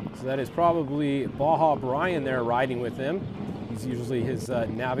 So that is probably Baja Brian there riding with him. He's usually his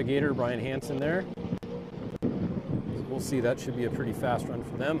navigator, Brian Hansen there. We'll see. That should be a pretty fast run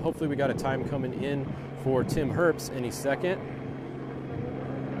for them. Hopefully we got a time coming in for Tim Herbst any second.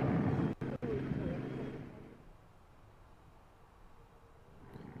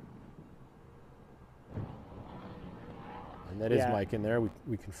 That is Mike in there.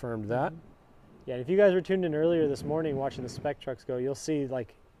 We confirmed that. Yeah, and if you guys were tuned in earlier this morning watching the spec trucks go, you'll see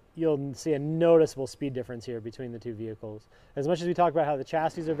a noticeable speed difference here between the two vehicles. As much as we talk about how the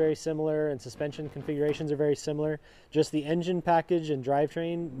chassis are very similar and suspension configurations are very similar, just the engine package and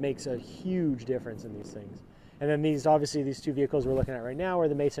drivetrain makes a huge difference in these things. And then these two vehicles we're looking at right now are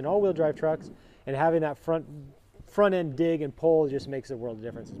the Mason all-wheel drive trucks, and having that front end dig and pull just makes a world of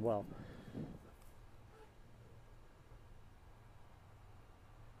difference as well.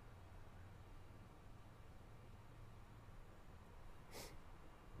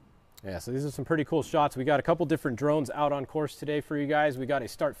 Yeah, so these are some pretty cool shots. We got a couple different drones out on course today for you guys. We got a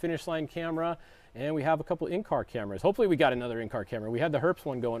start-finish line camera, and we have a couple in-car cameras. Hopefully we got another in-car camera. We had the Herbst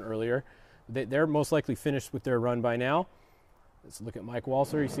one going earlier. They're most likely finished with their run by now. Let's look at Mike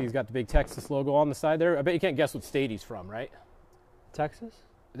Walser. You see he's got the big Texas logo on the side there. I bet you can't guess what state he's from, right? Texas?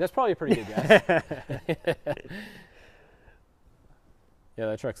 That's probably a pretty good guess. Yeah,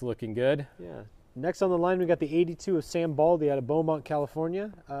 that truck's looking good. Yeah. Next on the line, we got the 82 of Sam Baldy out of Beaumont, California.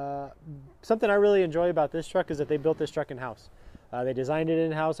 Something I really enjoy about this truck is that they built this truck in-house. They designed it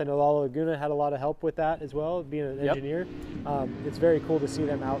in-house. I know Lala Laguna had a lot of help with that as well, being an engineer. It's very cool to see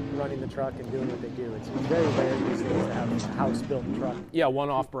them out running the truck and doing what they do. It's very rare these days to have a house-built truck. Yeah,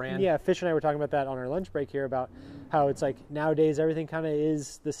 one-off brand. Yeah, Fish and I were talking about that on our lunch break here about how it's like nowadays everything kind of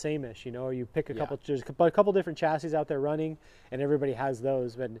is the same-ish, you know, you pick a couple, there's a couple different chassis out there running and everybody has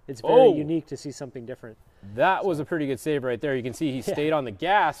those, but it's very unique to see something different. That was a pretty good save right there. You can see he stayed on the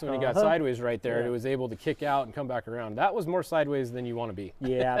gas when he got sideways right there and it was able to kick out and come back around. That was more sideways than you want to be.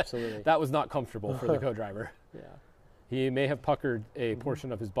 Yeah, absolutely. That was not comfortable for the co-driver. Yeah. He may have puckered a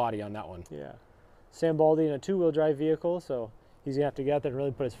portion of his body on that one. Yeah. Sam Baldy in a two-wheel drive vehicle, so he's going to have to get out there and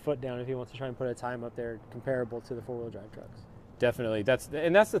really put his foot down if he wants to try and put a time up there comparable to the four-wheel drive trucks. Definitely. That's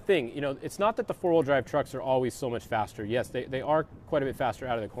the thing. You know, it's not that the four-wheel drive trucks are always so much faster. Yes, they are quite a bit faster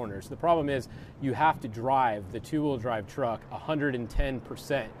out of the corners. The problem is you have to drive the two-wheel drive truck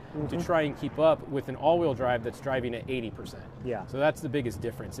 110% to try and keep up with an all-wheel drive that's driving at 80%. Yeah. So that's the biggest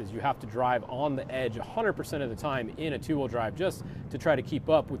difference is you have to drive on the edge 100% of the time in a two-wheel drive just to try to keep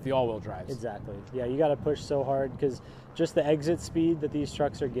up with the all-wheel drives. Exactly. Yeah, you got to push so hard because just the exit speed that these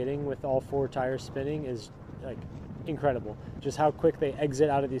trucks are getting with all four tires spinning is like incredible. Just how quick they exit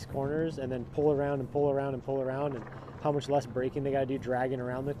out of these corners and then pull around and pull around and pull around, and how much less braking they got to do dragging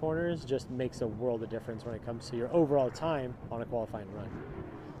around the corners just makes a world of difference when it comes to your overall time on a qualifying run.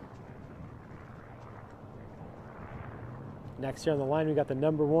 Next here on the line, we got the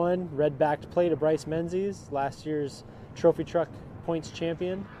 #1 red-backed plate of Bryce Menzies, last year's trophy truck points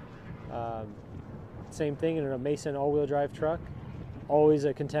champion. Same thing in a Mason all-wheel drive truck. Always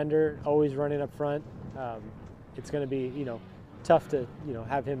a contender, always running up front. It's going to be, you know, tough to, you know,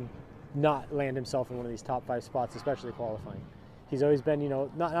 have him not land himself in one of these top 5 spots, especially qualifying. He's always been, you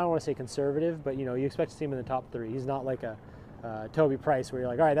know, I don't want to say conservative, but, you know, you expect to see him in the top 3. He's not like a Toby Price where you're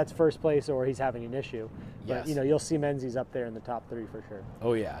like, all right, that's first place or he's having an issue. But, you know, you'll see Menzies up there in the top 3 for sure.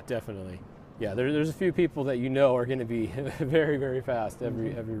 Oh, yeah, definitely. Yeah, there's a few people that you know are going to be very, very fast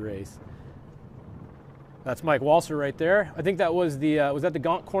every race. That's Mike Walser right there. I think that was was that the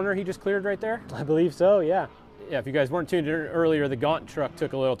Gaunt corner he just cleared right there? I believe so, yeah. Yeah, if you guys weren't tuned in earlier, the Gaunt truck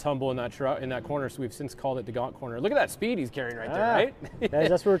took a little tumble in that corner, so we've since called it the Gaunt corner. Look at that speed he's carrying right there, right?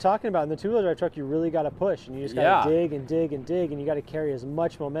 That's what we're talking about. In the two-wheel drive truck, you really got to push, and you just got to dig and dig and dig, and you got to carry as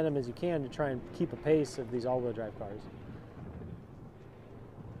much momentum as you can to try and keep a pace of these all-wheel drive cars.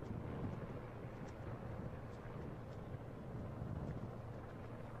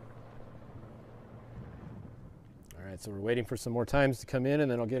 All right, so we're waiting for some more times to come in,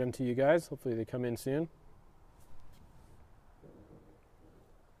 and then I'll get them to you guys. Hopefully they come in soon.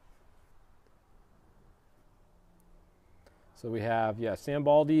 So we have, yeah, Sam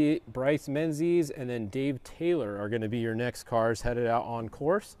Baldy, Bryce Menzies, and then Dave Taylor are going to be your next cars headed out on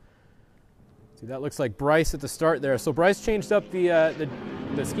course. See, that looks like Bryce at the start there. So Bryce changed up the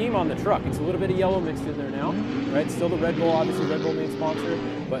scheme on the truck. It's a little bit of yellow mixed in there now, right? Still the Red Bull, obviously Red Bull main sponsor,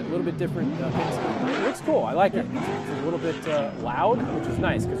 but a little bit different paint scheme. It looks cool. I like it. It's a little bit loud, which is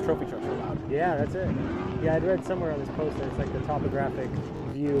nice because trophy trucks are loud. Yeah, that's it. Yeah, I'd read somewhere on this post that it's like the topographic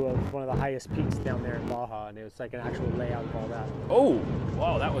view of one of the highest peaks down there in Baja, and it was like an actual layout of all that. Oh,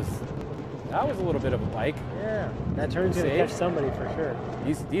 wow, that was a little bit of a bike. Yeah, that turn's gonna catch somebody for sure.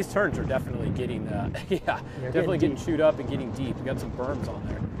 These turns are definitely getting, definitely getting chewed up and getting deep. We got some berms on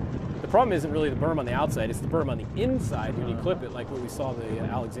there. The problem isn't really the berm on the outside; it's the berm on the inside when you clip it, like what we saw the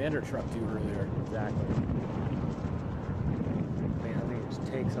Alexander truck do earlier. Exactly. Man, I think it just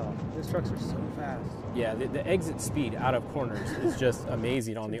takes off. These trucks are so fast. Yeah, the exit speed out of corners is just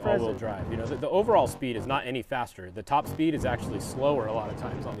amazing on the all-wheel drive. You know, the overall speed is not any faster. The top speed is actually slower a lot of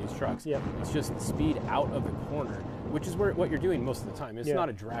times on these trucks. Yep. It's just the speed out of the corner, which is what you're doing most of the time. It's not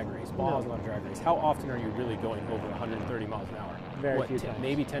a drag race. Baja's not a drag race. How often are you really going over 130 miles an hour? Very few times.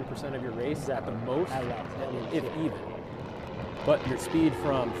 Maybe 10% of your race at the most, At least, if even. But your speed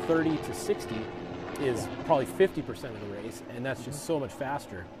from 30 to 60 is probably 50% of the race, and that's just so much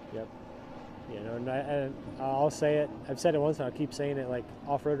faster. Yep. You know, and I'll say it. I've said it once, and I'll keep saying it. Like,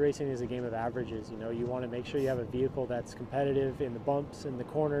 off-road racing is a game of averages. You know, you want to make sure you have a vehicle that's competitive in the bumps, in the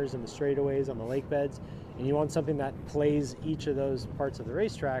corners, in the straightaways, on the lake beds, and you want something that plays each of those parts of the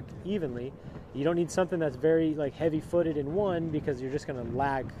racetrack evenly. You don't need something that's very like heavy-footed in one because you're just going to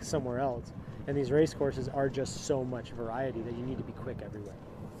lag somewhere else. And these race courses are just so much variety that you need to be quick everywhere.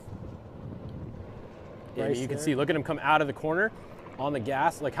 Yeah, you can see, look at him come out of the corner on the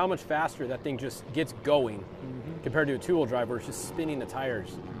gas, like how much faster that thing just gets going compared to a two-wheel drive where it's just spinning the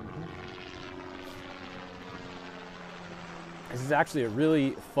tires. This is actually a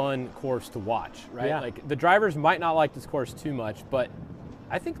really fun course to watch, right? Yeah. Like the drivers might not like this course too much, but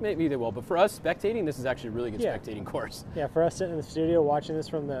I think maybe they will. But for us spectating, this is actually a really good spectating course. Yeah, for us sitting in the studio watching this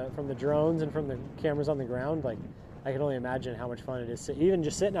from the drones and from the cameras on the ground, like I can only imagine how much fun it is. Even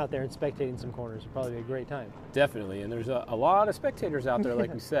just sitting out there and spectating some corners would probably be a great time. Definitely, and there's a lot of spectators out there,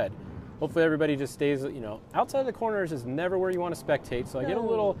 like we said. Hopefully everybody just stays, you know, outside the corners is never where you want to spectate, so I get a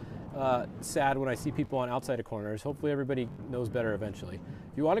little sad when I see people on outside of corners. Hopefully everybody knows better eventually.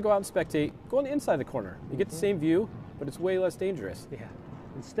 If you want to go out and spectate, go on the inside of the corner. You get the same view, but it's way less dangerous. Yeah,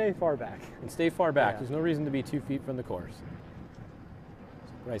 and stay far back. And stay far back. Yeah. There's no reason to be 2 feet from the course.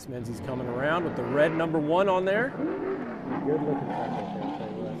 Bryce Menzies coming around with the red number 1 on there. Good looking truck right there, I'll tell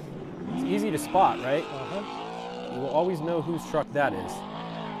you what. It's easy to spot, right? You will always know whose truck that is.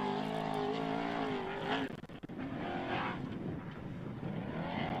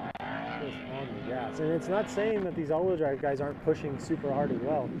 Just on the gas. And it's not saying that these all-wheel drive guys aren't pushing super hard as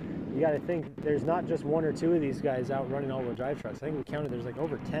well. You got to think there's not just 1 or 2 of these guys out running all-wheel drive trucks. I think we counted there's like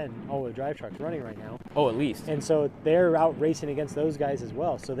over 10 all-wheel drive trucks running right now. Oh, at least. And so they're out racing against those guys as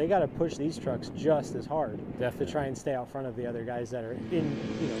well. So they got to push these trucks just as hard to try and stay out front of the other guys that are in,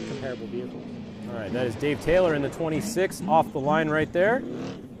 you know, comparable vehicles. All right, that is Dave Taylor in the 26 off the line right there.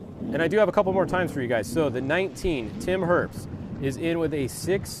 And I do have a couple more times for you guys. So the 19, Tim Herbst, is in with a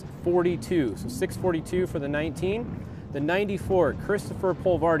 6:42. So 6:42 for the 19. The 94, Christopher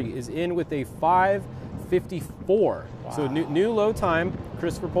Polvardi, is in with a 5:54. Wow. So new low time,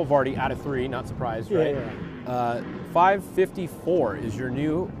 Christopher Polvardi out of 3, not surprised, right? Yeah. 5:54 is your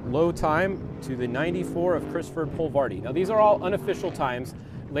new low time to the 94 of Christopher Polvardi. Now these are all unofficial times.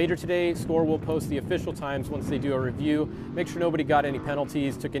 Later today, Score will post the official times once they do a review. Make sure nobody got any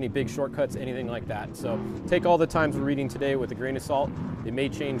penalties, took any big shortcuts, anything like that. So take all the times we're reading today with a grain of salt. They may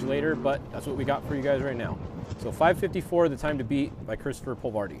change later, but that's what we got for you guys right now. So 5:54, the time to beat by Christopher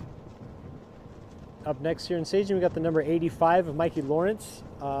Polvardi. Up next here in staging, we got the number 85 of Mikey Lawrence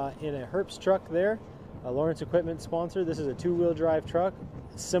in a Herbst truck there. A Lawrence Equipment sponsor. This is a 2-wheel drive truck,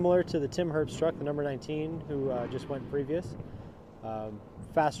 similar to the Tim Herbst truck, the number 19, who just went previous.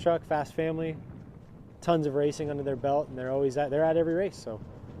 Fast truck, fast family, tons of racing under their belt, and they're at every race, so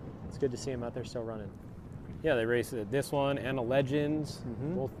it's good to see them out there still running. Yeah, they race at this one and a Legends,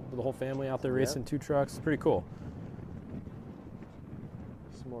 both the whole family out there racing 2 trucks. It's pretty cool.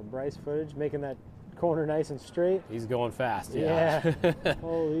 Some more Bryce footage, making that corner nice and straight. He's going fast, yeah.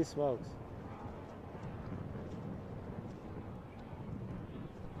 Holy smokes.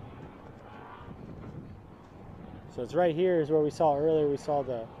 So it's right here is where we saw earlier. We saw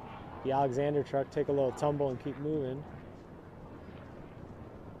the Alexander truck take a little tumble and keep moving.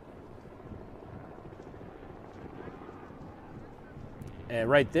 And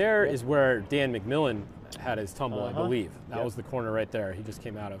right there is where Dan McMillan had his tumble, I believe. That was the corner right there. He just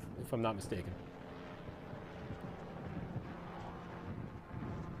came out of, if I'm not mistaken.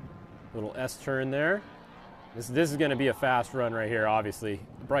 Little S turn there. This is going to be a fast run right here, obviously.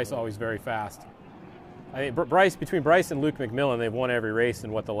 Bryce always very fast. I mean, between Bryce and Luke McMillan, they've won every race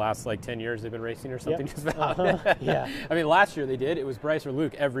in what, the last like 10 years they've been racing or something. Just about. Yeah. I mean, last year they did. It was Bryce or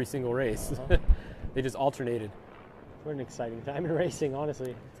Luke every single race. They just alternated. What an exciting time in racing,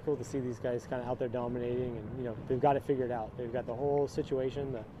 honestly. It's cool to see these guys kind of out there dominating, and you know, they've got it figured out. They've got the whole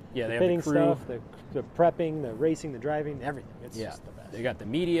situation, the pitting stuff, the prepping, the racing, the driving, everything. It's just the best. They got the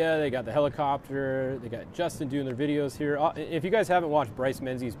media, they got the helicopter, they got Justin doing their videos here. If you guys haven't watched Bryce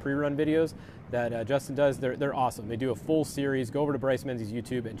Menzies pre-run videos that Justin does, they're awesome. They do a full series. Go over to Bryce Menzies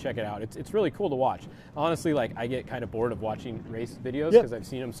YouTube and check it out. It's really cool to watch. Honestly, like, I get kind of bored of watching race videos because I've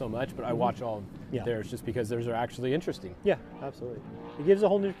seen them so much, but I watch all of theirs just because theirs are actually interesting. Yeah, absolutely. It gives a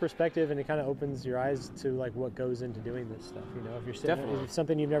whole new perspective, and it kind of opens your eyes to like what goes into doing this stuff. You know, if you're sitting, if it's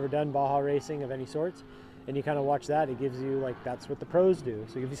something you've never done, Baja racing of any sorts, and you kind of watch that, it gives you like, that's what the pros do.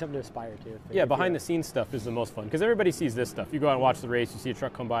 So it gives you something to aspire to. Yeah, behind the scenes stuff is the most fun because everybody sees this stuff. You go out and watch the race, you see a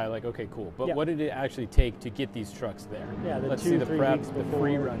truck come by, like, okay, cool. But what did it actually take to get these trucks there? Yeah, let's see the prep, the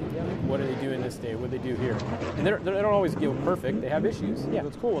pre-running. What are they doing this day? What do they do here? And they don't always go perfect. They have issues. Yeah,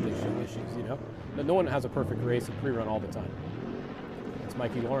 it's cool when they show issues. You know, but no one has a perfect race and pre-run all the time. It's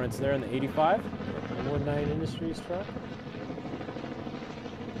Mikey Lawrence there in the 85. 19 Industries truck.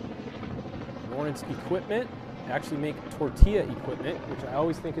 Lawrence Equipment actually make tortilla equipment, which I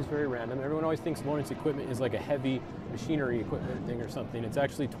always think is very random. Everyone always thinks Lawrence Equipment is like a heavy machinery equipment thing or something. It's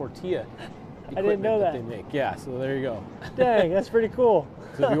actually tortilla equipment I didn't know that they make. Yeah, so there you go. Dang, that's pretty cool.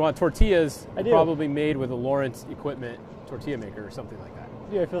 So if you want tortillas, probably made with a Lawrence Equipment tortilla maker or something like that.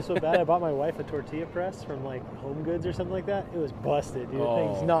 Dude, I feel so bad. I bought my wife a tortilla press from like Home Goods or something like that. It was busted, dude. The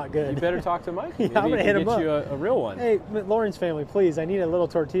thing's not good. You better talk to Mike. Yeah, I'm gonna hit him up. Get you a real one. Hey, Lawrence family, please. I need a little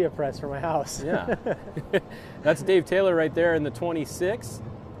tortilla press for my house. Yeah. That's Dave Taylor right there in the 26.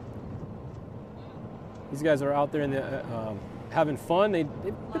 These guys are out there in the having fun. They've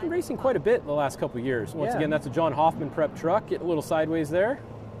been racing quite a bit the last couple of years. Once again, that's a John Hoffman prep truck. Get a little sideways there.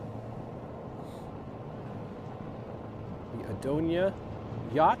 The Adonia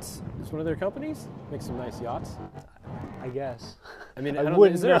Yachts is one of their companies. Make some nice yachts. I guess. I mean,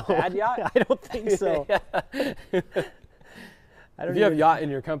 is there a bad yacht? I don't think so. If you have yacht in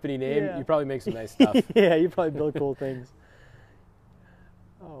your company name, you probably make some nice stuff. Yeah, you probably build cool things.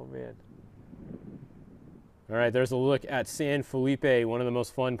 Oh, man. All right, there's a look at San Felipe, one of the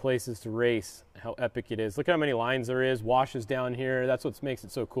most fun places to race. How epic it is. Look how many lines there is, washes down here. That's what makes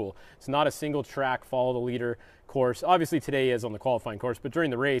it so cool. It's not a single track, follow the leader course. Obviously today is on the qualifying course, but during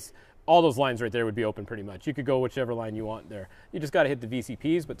the race, all those lines right there would be open pretty much. You could go whichever line you want there. You just got to hit the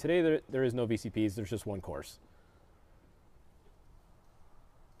VCPs, but today there is no VCPs. There's just one course.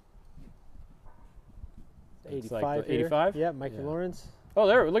 Like 85? Yeah, Mikey Lawrence. Oh,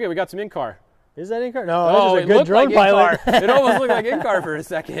 there, look at, we got some in-car. Is that in-car? No, this is a good drone pilot. It almost looked like in-car for a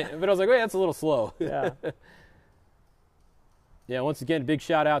second, but I was like, wait, that's a little slow. Yeah. Yeah, once again, big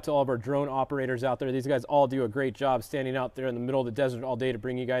shout out to all of our drone operators out there. These guys all do a great job standing out there in the middle of the desert all day to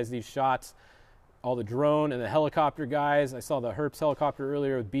bring you guys these shots. All the drone and the helicopter guys. I saw the Herps helicopter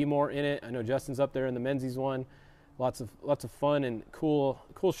earlier with B-More in it. I know Justin's up there in the Menzies one. Lots of fun and cool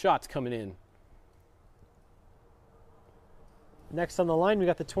shots coming in. Next on the line, we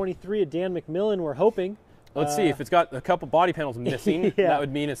got the 23 of Dan McMillan. We're hoping. Let's see if it's got a couple body panels missing. That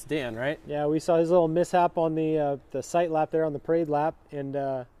would mean it's Dan, right? Yeah, we saw his little mishap on the sight lap there on the parade lap, and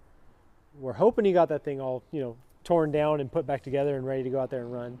we're hoping he got that thing all torn down and put back together and ready to go out there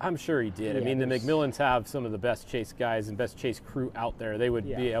and run. I'm sure he did. I mean, the McMillans have some of the best chase guys and best chase crew out there. They would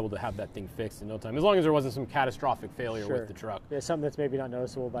be able to have that thing fixed in no time, as long as there wasn't some catastrophic failure with the truck. Yeah, something that's maybe not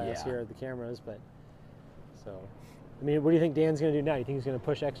noticeable by us here at the cameras, but so. I mean, what do you think Dan's going to do now? You think he's going to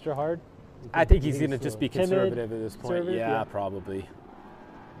push extra hard? I think he's going to just be conservative at this point. Yeah, probably.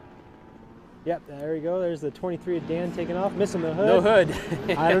 Yep, there we go. There's the 23 of Dan taking off, missing the hood. No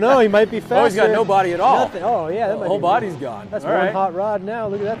hood. I don't know. He might be faster. Oh, he's got no body at all. Nothing. Oh, yeah. The whole body's gone. That's one hot rod now.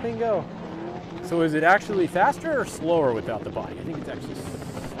 Look at that thing go. So is it actually faster or slower without the body? I think it's actually slower.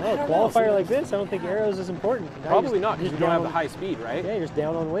 Oh, qualifier like this, I don't think arrows is important. Probably not, because you don't have the high speed, right? Yeah, you're just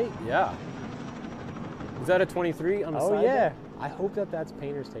down on weight. Yeah. Is that a 23 on the side? Oh, yeah. There? I hope that's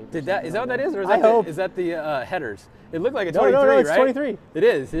painter's tape. Is that what that is? Or is that the headers? It looked like a 23, no, it's right? 23. It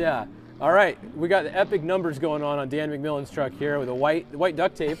is, yeah. All right, we got the epic numbers going on Dan McMillan's truck here with a white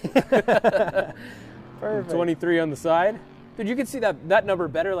duct tape. Perfect. 23 on the side. Dude, you can see that number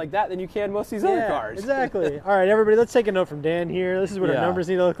better like that than you can most of these other cars. Exactly. All right, everybody, let's take a note from Dan here. This is what our numbers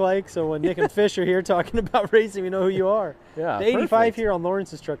need to look like. So when Nick and Fish are here talking about racing, we know who you are. Yeah, the 85 here on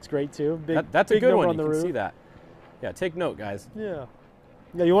Lawrence's truck's great too. That's a good one. You can see that. Yeah, take note, guys. Yeah.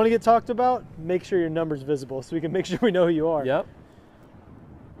 Yeah, you want to get talked about? Make sure your number's visible so we can make sure we know who you are. Yep.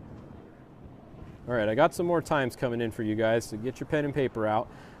 All right, I got some more times coming in for you guys, so get your pen and paper out.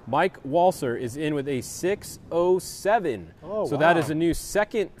 Mike Walser is in with a 6:07. Oh, so wow. that is a new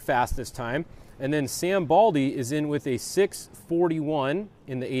second fastest time. And then Sam Baldy is in with a 6:41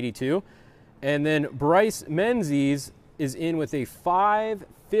 in the 82. And then Bryce Menzies is in with a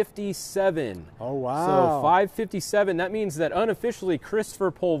 5:57. Oh, wow. So 5:57, that means that unofficially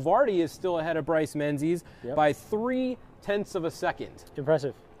Christopher Polvardi is still ahead of Bryce Menzies by 0.3 of a second.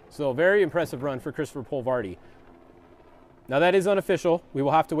 Impressive. So very impressive run for Christopher Polvardi. Now that is unofficial. We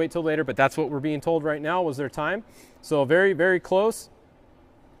will have to wait till later, but that's what we're being told right now was their time. So very, very close.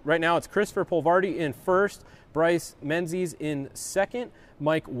 Right now it's Christopher Polvardi in first, Bryce Menzies in second,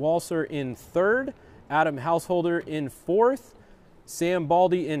 Mike Walser in third, Adam Householder in fourth, Sam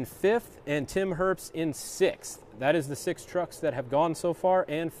Baldy in fifth, and Tim Herbst in sixth. That is the 6 trucks that have gone so far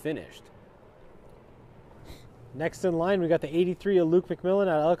and finished. Next in line, we got the 83 of Luke McMillan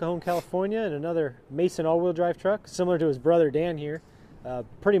out of El Cajon, California, and another Mason all-wheel drive truck, similar to his brother Dan here.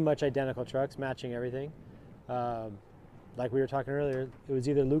 Pretty much identical trucks, matching everything. Like we were talking earlier, it was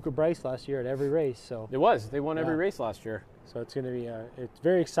either Luke or Bryce last year at every race. So it was. They won every race last year. So it's going to be it's a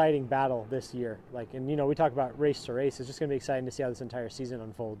very exciting battle this year. Like, and you know, we talk about race to race. It's just going to be exciting to see how this entire season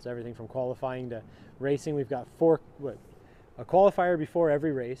unfolds. Everything from qualifying to racing. We've got a qualifier before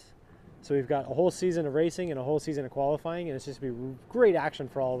every race. So we've got a whole season of racing and a whole season of qualifying, and it's just going to be great action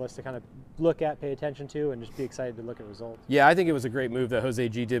for all of us to kind of look at, pay attention to, and just be excited to look at results. Yeah, I think it was a great move that Jose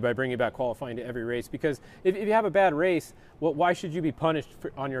G did by bringing back qualifying to every race, because if you have a bad race, well, why should you be punished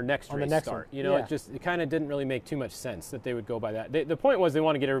on your next race start? You know, it kind of didn't really make too much sense that they would go by that. The point was they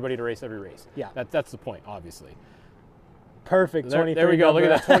want to get everybody to race every race. Yeah. That's the point, obviously. Perfect. 23 there we go. number. Look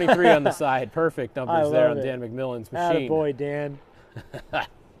at that 23 on the side. Perfect numbers there on Dan McMillan's machine. Attaboy, Dan.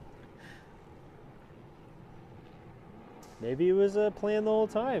 Maybe it was a plan the whole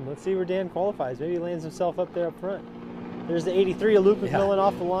time. Let's see where Dan qualifies. Maybe he lands himself up there up front. There's the 83 of Luke McMillan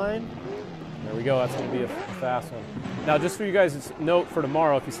off the line. There we go. That's going to be a fast one. Now, just for you guys' note for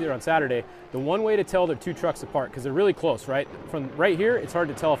tomorrow, if you see it on Saturday, the one way to tell the 2 trucks apart, because they're really close, right? From right here, it's hard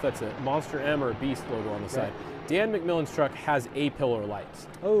to tell if that's a Monster M or a Beast logo on the side. Dan McMillan's truck has A-pillar lights.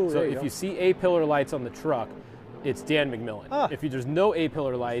 Oh, so if you see A-pillar lights on the truck, it's Dan McMillan. If there's no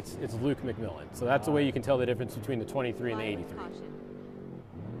A-pillar lights, it's Luke McMillan. So that's the way you can tell the difference between the 23 and the 83.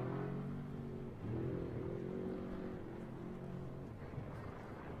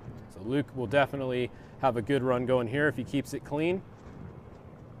 So Luke will definitely have a good run going here if he keeps it clean.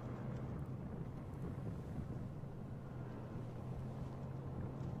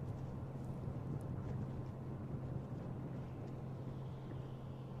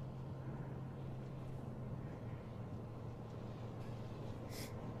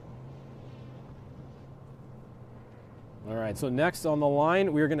 All right, so next on the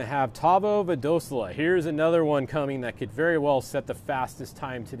line, we're going to have Tavo Vadosla. Here's another one coming that could very well set the fastest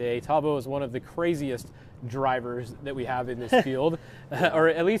time today. Tavo is one of the craziest drivers that we have in this field, or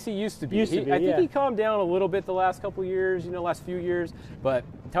at least he used to be. I think he calmed down a little bit the last couple years, last few years, but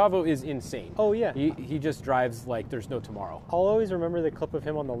Tavo is insane. Oh, yeah. He just drives like there's no tomorrow. I'll always remember the clip of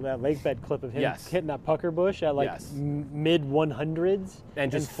him on the lake bed clip of him hitting that pucker bush at like mid 100s.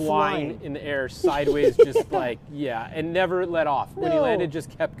 And just flying in the air sideways, just like, and never let off. When he landed,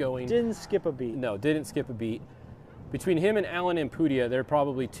 just kept going. Didn't skip a beat. No, didn't skip a beat. Between him and Alan Impudia, they're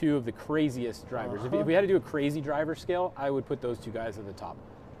probably 2 of the craziest drivers. If we had to do a crazy driver scale, I would put those 2 guys at the top.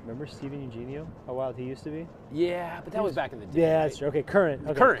 Remember Steven Eugenio? How wild he used to be? Yeah, but that was back in the day. Yeah, that's true. Okay,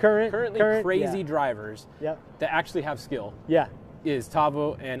 currently crazy drivers that actually have skill. Yeah. Is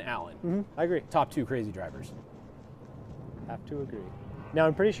Tavo and Alan. I agree. Top 2 crazy drivers. Have to agree. Now,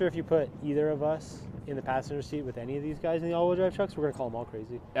 I'm pretty sure if you put either of us in the passenger seat with any of these guys in the all-wheel drive trucks, we're going to call them all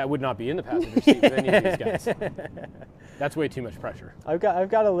crazy. I would not be in the passenger seat with any of these guys. That's way too much pressure. I've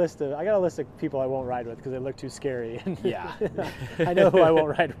got a list of people I won't ride with because they look too scary. Yeah. I know who I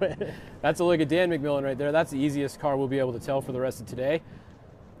won't ride with. That's a look at Dan McMillan right there. That's the easiest car we'll be able to tell for the rest of today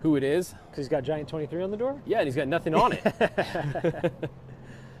who it is. Because he's got giant 23 on the door? Yeah, and he's got nothing on it.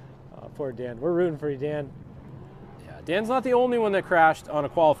 Oh, poor Dan. We're rooting for you, Dan. Dan's not the only one that crashed on a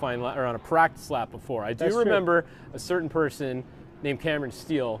qualifying lap or on a practice lap before. I do remember a certain person named Cameron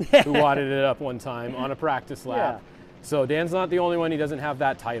Steele who wadded it up one time on a practice lap. So Dan's not the only one. He doesn't have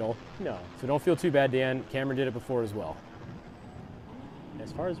that title. No. So don't feel too bad, Dan. Cameron did it before as well.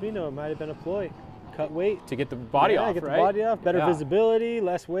 As far as we know, it might have been a ploy. Cut weight. To get the body off, get right? the body off. Better Yeah. visibility,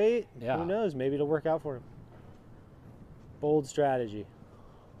 less weight. Yeah. Who knows? Maybe it'll work out for him. Bold strategy.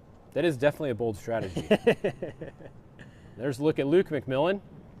 That is definitely a bold strategy. There's a look at Luke McMillan.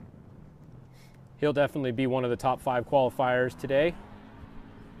 He'll definitely be one of the top 5 qualifiers today.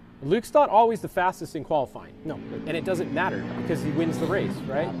 Luke's not always the fastest in qualifying. No. And it doesn't matter because he wins the race,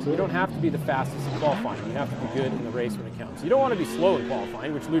 right? Absolutely. You don't have to be the fastest in qualifying. You have to be good in the race when it counts. You don't want to be slow in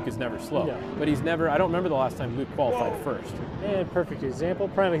qualifying, which Luke is never slow. No. But he's never, I don't remember the last time Luke qualified first. And perfect example,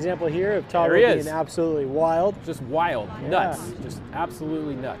 prime example here of Tavo There he being is. absolutely wild. Just wild, Yeah. nuts, just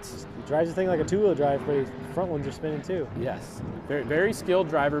absolutely nuts. He drives the thing like a 2-wheel drive, but his front ones are spinning too. Yes, very, very skilled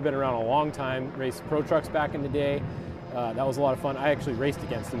driver, been around a long time, raced pro trucks back in the day. That was a lot of fun. I actually raced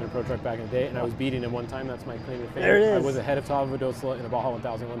against him in a pro truck back in the day, and I was beating him one time. That's my claim to fame. There it is. I was ahead of Tavo Vadosla in a Baja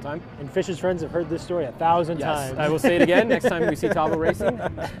 1000 one time. And Fish's friends have heard this story 1,000 times. I will say it again next time we see Tavo racing.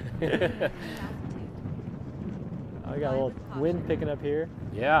 I got a little wind picking up here.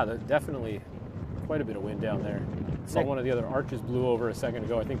 Yeah, definitely quite a bit of wind down there. Saw one of the other arches blew over a second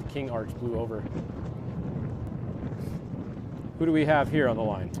ago. I think the King arch blew over. Who do we have here on the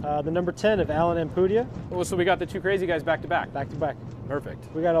line? The number 10 of Alan Ampudia. Oh, so we got the 2 crazy guys back to back. Back to back.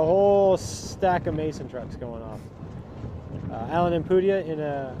 Perfect. We got a whole stack of Mason trucks going off. Alan Ampudia in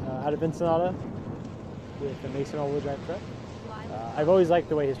out of Ensenada with the Mason all-wheel drive truck. I've always liked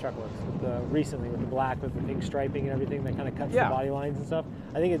the way his truck looks. Recently with the black, with the pink striping and everything that kind of cuts the body lines and stuff.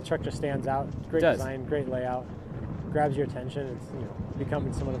 I think the truck just stands out. Great design, great layout, grabs your attention. It's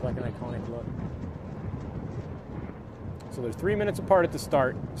becoming somewhat of like an iconic look. So there's 3 minutes apart at the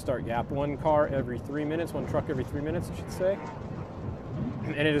start gap. 1 car every 3 minutes, 1 truck every 3 minutes, I should say.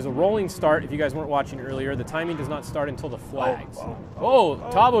 And it is a rolling start. If you guys weren't watching earlier, the timing does not start until the flags. Oh,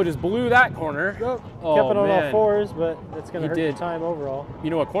 Tavo just blew that corner. Kept it Oh, on all man. 4s, but that's going to hurt your did. time overall. You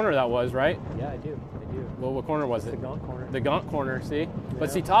know what corner that was, right? Yeah, I do. Well, what corner was it? The gaunt corner. The gaunt corner, see?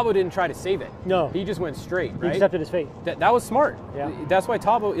 But see, Tavo didn't try to save it. No. He just went straight, He right? accepted his fate. That was smart. Yeah. That's why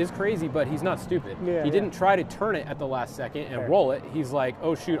Tavo is crazy, but he's not stupid. Yeah, he didn't try to turn it at the last second and roll it. He's like,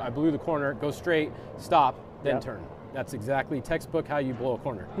 oh shoot, I blew the corner, go straight, stop, then turn. That's exactly textbook how you blow a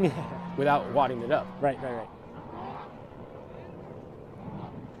corner without wadding it up. Right.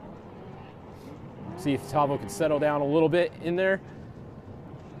 See if Tavo can settle down a little bit in there.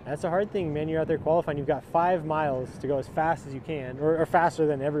 That's a hard thing, man. You're out there qualifying. You've got 5 miles to go as fast as you can, or faster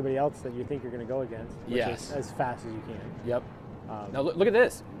than everybody else that you think you're going to go against. Which is as fast as you can. Yep. Now look at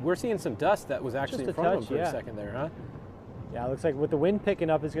this. We're seeing some dust that was actually in front of him for a second there, huh? Yeah, it looks like with the wind picking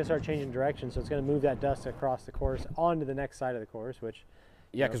up, it's going to start changing direction, so it's going to move that dust across the course onto the next side of the course, which...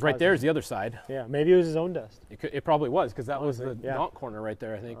 Yeah, because right there is the other side. Yeah, maybe it was his own dust. It probably was, because that was the gaunt corner right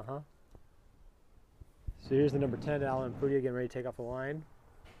there, I think. So here's the number 10, Alan Pudia, getting ready to take off the line.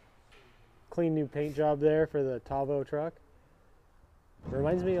 Clean new paint job there for the Tavo truck. It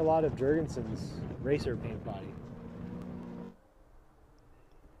reminds me a lot of Jurgensen's racer paint body.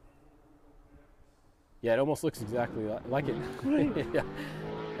 Yeah, it almost looks exactly like it. Yeah.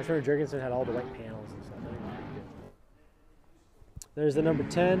 I remember Jurgensen had all the white panels and stuff. There's the number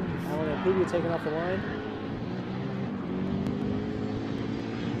 10, Alan Ampudia taking off the line.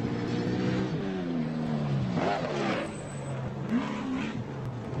 All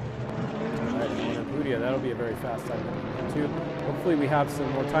right, Alan Ampudia, that'll be a very fast time too. Hopefully we have some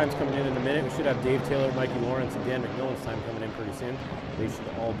more times coming in a minute. We should have Dave Taylor, Mikey Lawrence, and Dan McMillan's time coming in pretty soon. They should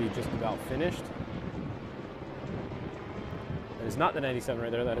all be just about finished. That is not the 97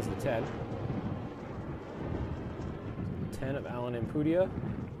 right there, that is the 10. 10 of Alan Ampudia.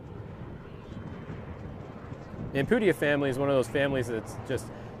 The Ampudia family is one of those families that's just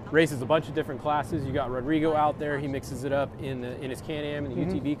races a bunch of different classes. You got Rodrigo out there, he mixes it up in his Can-Am in the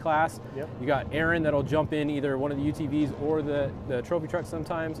UTV class. Yep. You got Aaron that'll jump in either one of the UTVs or the trophy truck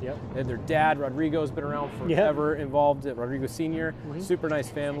sometimes. Yep. And their dad, Rodrigo's been around forever, involved at Rodrigo Sr. Super nice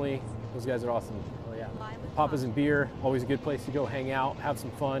family. Those guys are awesome. Oh yeah. Papa's and beer, always a good place to go hang out, have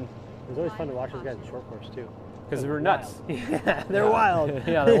some fun. It was always fun to watch those guys in short course too. Because they were nuts. Yeah, they're wild.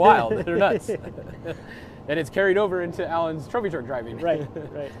 Yeah, they're wild. They're nuts. And it's carried over into Alan's trophy truck driving. Right.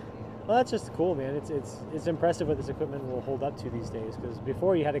 Well, that's just cool, man. It's impressive what this equipment will hold up to these days. Because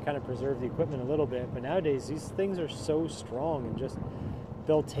before you had to kind of preserve the equipment a little bit, but nowadays these things are so strong and just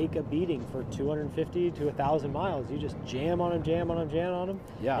they'll take a beating for 250 to 1,000 miles. You just jam on them.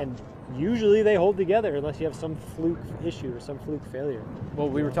 Yeah. And usually they hold together unless you have some fluke issue or some fluke failure. Well,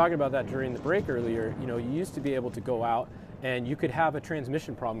 we were talking about that during the break earlier. You know, you used to be able to go out and you could have a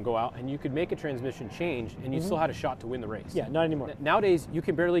transmission problem go out, and you could make a transmission change, and you still had a shot to win the race. Yeah, not anymore. Nowadays, you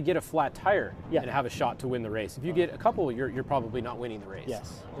can barely get a flat tire Yeah. and have a shot to win the race. If you get a couple, you're probably not winning the race.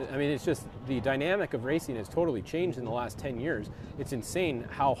 Yes. I mean, it's just the dynamic of racing has totally changed in the last 10 years. It's insane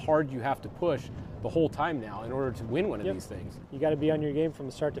how hard you have to push the whole time now in order to win one of these things. You got to be on your game from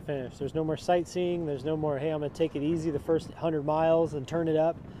the start to finish. There's no more sightseeing. There's no more, hey, I'm going to take it easy the first 100 miles and turn it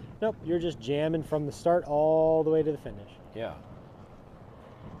up. Nope, you're just jamming from the start all the way to the finish. Yeah.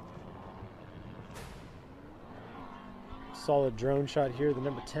 Solid drone shot here, the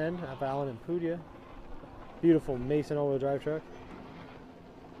number 10 of Alan and Pudia. Beautiful Mason all-wheel drive truck.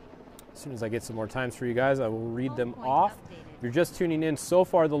 As soon as I get some more times for you guys, I will read them off. If you're just tuning in, so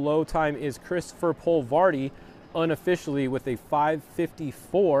far the low time is Christopher Polvardi, unofficially with a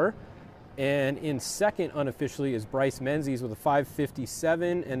 5:54. And in second, unofficially, is Bryce Menzies with a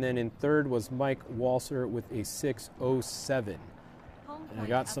 5:57. And then in third was Mike Walser with a 6:07. And I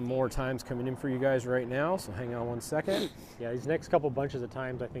got some more times coming in for you guys right now, so hang on one second. Yeah, these next couple bunches of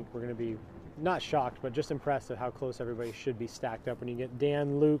times, I think we're going to be not shocked, but just impressed at how close everybody should be stacked up when you get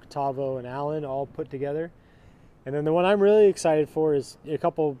Dan, Luke, Tavo, and Alan all put together. And then the one I'm really excited for is a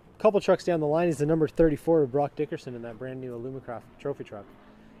couple trucks down the line is the number 34 of Brock Dickerson in that brand new Illumicraft trophy truck.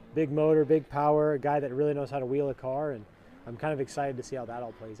 Big motor, big power, a guy that really knows how to wheel a car, and I'm kind of excited to see how that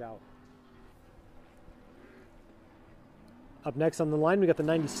all plays out. Up next on the line, we got the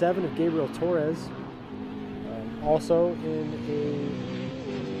 97 of Gabriel Torres, also in a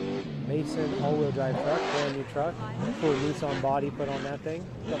Mason all-wheel drive truck, brand new truck, full Nissan body put on that thing,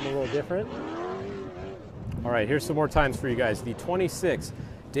 something a little different. All right, here's some more times for you guys. The 26,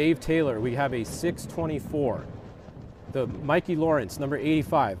 Dave Taylor, we have a 6:24. The Mikey Lawrence, number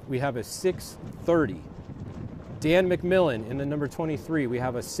 85, we have a 6:30. Dan McMillan in the number 23, we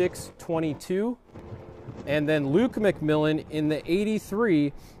have a 6:22. And then Luke McMillan in the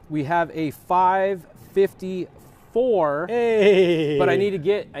 83, we have a 5:54. Hey! But I need to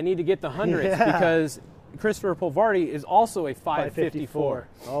get the hundredths because Christopher Polvardi is also a 5:54.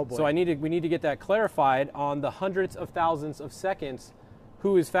 Oh boy! So we need to get that clarified on the hundredths of thousands of seconds.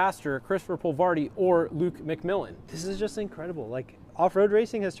 Who is faster, Christopher Polvardi or Luke McMillan? This is just incredible. Like, off-road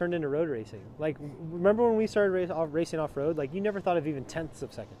racing has turned into road racing. Like, remember when we started racing off-road? Like, you never thought of even tenths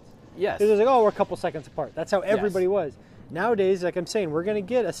of seconds. Yes. It was like, oh, we're a couple seconds apart. That's how everybody was. Nowadays, like I'm saying, we're going to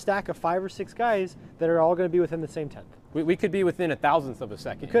get a stack of 5 or 6 guys that are all going to be within the same tenth. We could be within a thousandth of a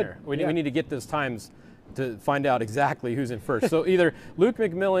second here. We need to get those times to find out exactly who's in first. So either Luke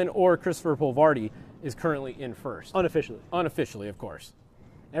McMillan or Christopher Polvardi is currently in first. Unofficially. Unofficially, of course.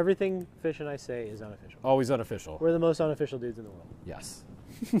 Everything Fish and I say is unofficial. Always unofficial. We're the most unofficial dudes in the world. Yes.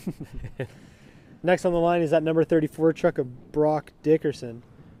 Next on the line is that number 34 truck of Brock Dickerson.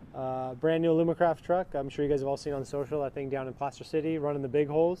 Brand new Illumicraft truck. I'm sure you guys have all seen on social that thing down in Plaster City running the big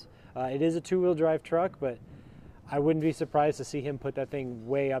holes. It is a 2-wheel drive truck, but I wouldn't be surprised to see him put that thing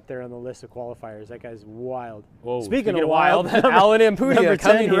way up there on the list of qualifiers. That guy's wild. Whoa, speaking of wild, Alan Ampudia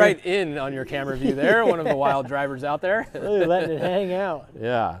coming right in on your camera view there. One of the wild drivers out there. Really letting it hang out.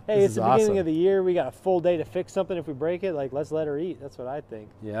 Yeah. Hey, it's the beginning of the year. We got a full day to fix something. If we break it, like, let's let her eat. That's what I think.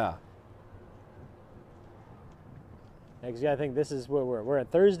 Yeah. Because I think this is where we're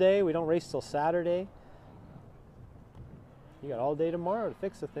at Thursday. We don't race till Saturday. You got all day tomorrow to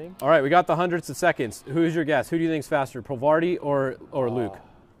fix the thing. All right, we got the hundredths of seconds. Who's your guess? Who do you think's faster, Polvardi or Luke?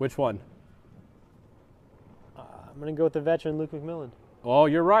 Which one? I'm going to go with the veteran, Luke McMillan. Oh,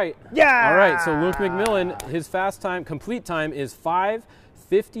 you're right. Yeah! All right, so Luke McMillan, his complete time is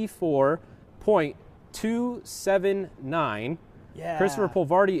 5:54.279. Yeah. Christopher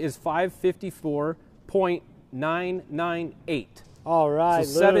Polvardi is 5:54.998. All right,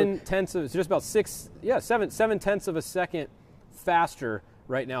 so just about 7 tenths of a second faster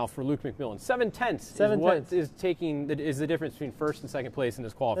right now for Luke McMillan. 7 tenths is the difference between first and second place in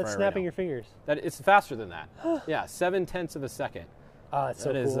this qualifier. That's snapping right your fingers. It's faster than that. Yeah, 7 tenths of a second. That's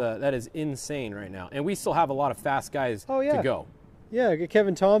so cool. That is insane right now, and we still have a lot of fast guys to go. Yeah, we got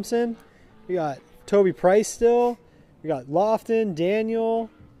Kevin Thompson, we got Toby Price still, we got Lofton, Daniel,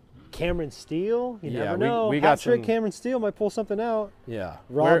 Cameron Steele. You never know. We got Hat-trick Cameron Steele might pull something out. Yeah.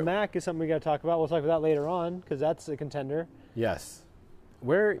 Rob Mack is something we got to talk about. We'll talk about that later on because that's a contender. Yes.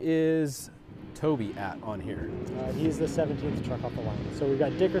 Where is Toby at on here? He's the 17th truck off the line. So we've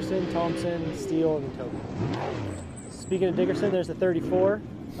got Dickerson, Thompson, Steele, and Toby. Speaking of Dickerson, there's the 34.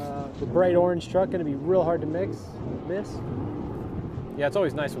 The bright orange truck, going to be real hard to miss. Yeah, it's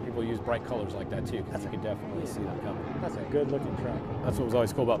always nice when people use bright colors like that too, because you can definitely see that coming. That's a good looking truck. That's what was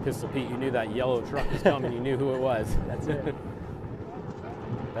always cool about Pistol Pete. You knew that yellow truck was coming. You knew who it was. That's it.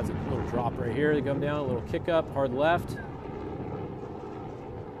 That's a little drop right here. They come down, a little kick up, hard left.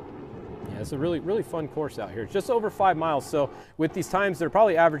 it's a really fun course out here. It's just over 5 miles. So with these times, they're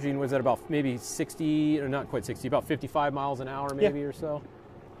probably averaging, was that about maybe 60, or not quite 60, about 55 miles an hour maybe or so.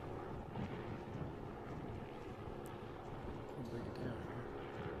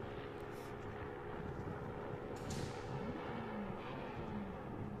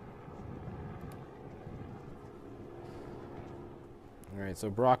 All right, so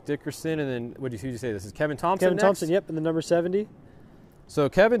Brock Dickerson, and then who did you say this is? Kevin Thompson. Kevin next? Thompson, yep, in the number 70. So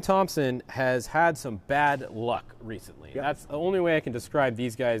Kevin Thompson has had some bad luck recently. Yep. That's the only way I can describe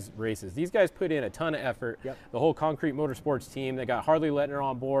these guys' races. These guys put in a ton of effort. Yep. The whole Concrete Motorsports team, they got Harley Lettner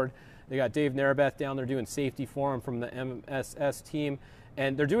on board. They got Dave Narabeth down there doing safety for him from the MSS team.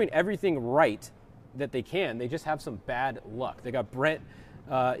 And they're doing everything right that they can. They just have some bad luck. They got Brent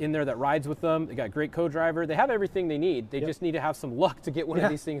in there that rides with them. They got a great co-driver. They have everything they need. They just need to have some luck to get one of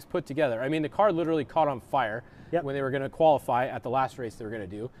these things put together. I mean, the car literally caught on fire when they were going to qualify at the last race they were going to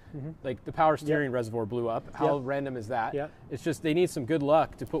do. Like the power steering reservoir blew up. How random is that? It's just they need some good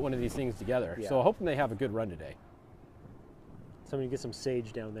luck to put one of these things together. So I'm hoping they have a good run today. Somebody get some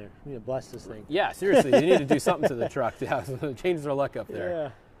sage down there. We need to bless this thing. Yeah, seriously, they need to do something to the truck to change their luck up there. Yeah.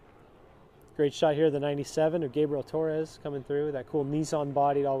 Great shot here, the 97 of Gabriel Torres coming through with that cool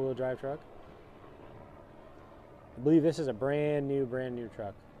Nissan-bodied all-wheel drive truck. I believe this is a brand new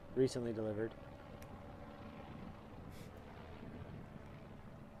truck, recently delivered.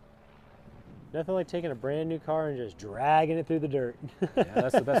 Nothing like taking a brand new car and just dragging it through the dirt. Yeah,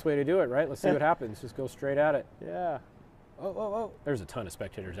 that's the best way to do it, right? Let's see what happens. Just go straight at it. Yeah. Oh. There's a ton of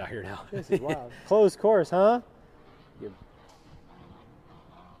spectators out here now. This is wild. Closed course, huh? There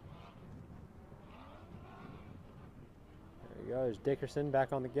you go. There's Dickerson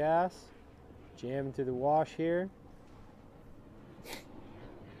back on the gas. Jamming through the wash here.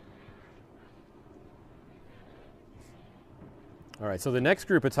 All right, so the next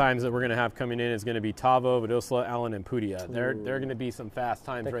group of times that we're going to have coming in is going to be Tavo, Vidosla, Allen, and Pudia. They're going to be some fast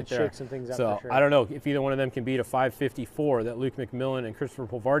times They right can there. shake some things up So for sure. I don't know if either one of them can beat a 5:54 that Luke McMillan and Christopher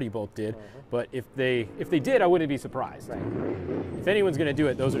Polvardi both did. But if they did, I wouldn't be surprised. Right. If anyone's going to do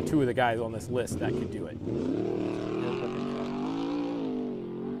it, those are two of the guys on this list that could do it.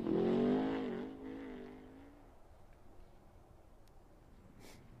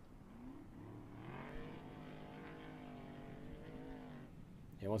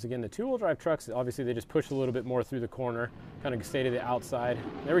 Once again, the two-wheel drive trucks, obviously they just push a little bit more through the corner, kind of stay to the outside.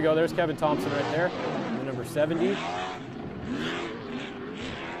 There we go, there's Kevin Thompson right there, the number 70. I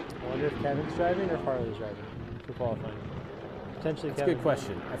wonder if Kevin's driving or Harley's driving for qualifying. Potentially That's Kevin. a good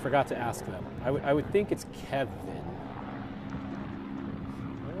question. I forgot to ask them. I would think it's Kevin.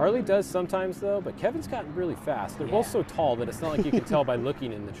 Harley does sometimes though, but Kevin's gotten really fast. They're both so tall that it's not like you can tell by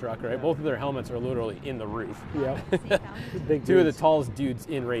looking in the truck, right? Both of their helmets are literally in the roof. Yeah. Big Two of the tallest dudes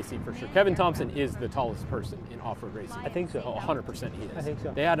in racing for sure. Kevin Thompson is the tallest person in off-road racing. I think so. Oh, 100% he is. I think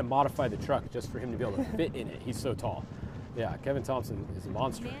so. They had to modify the truck just for him to be able to fit in it. He's so tall. Yeah, Kevin Thompson is a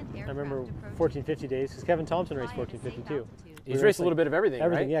monster. I remember 1450 days because Kevin Thompson raced 1450 too. He's raced a little bit of everything,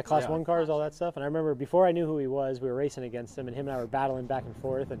 Everything, right? yeah, Class 1 cars, all that stuff. And I remember before I knew who he was, we were racing against him, and him and I were battling back and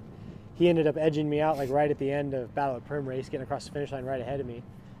forth. And he ended up edging me out like right at the end of Battle at Prim race, getting across the finish line right ahead of me.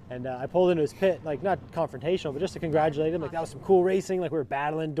 And I pulled into his pit, like not confrontational, but just to congratulate him. Like that was some cool racing, like we were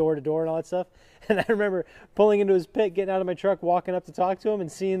battling door to door and all that stuff. And I remember pulling into his pit, getting out of my truck, walking up to talk to him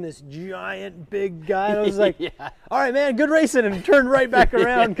and seeing this giant big guy. And I was like, all right, man, good racing. And turned right back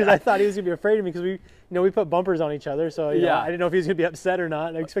around because I thought he was going to be afraid of me because we, we put bumpers on each other. So you know, I didn't know if he was going to be upset or not.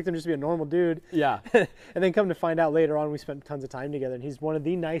 And I expect him just to be a normal dude. Yeah. And then come to find out later on, we spent tons of time together. And he's one of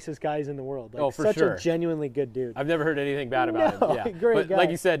the nicest guys in the world. Like, for such sure. a genuonely good dude. I've never heard anything bad about him. Yeah. Great guy.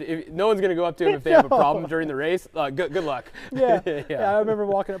 Like you said, no one's going to go up to him if they have a problem during the race. Good luck. Yeah. I remember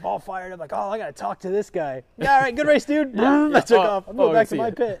walking up all fired up, like, oh, I got to talk to this guy. Yeah, all right, good race, dude. I took off. I'm going back to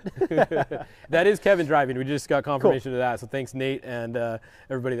my pit. That is Kevin driving. We just got confirmation of that. So thanks, Nate, and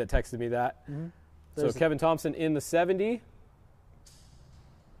everybody that texted me that. So Kevin Thompson in the 70.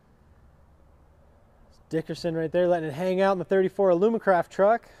 Dickerson right there letting it hang out in the 34 Illumicraft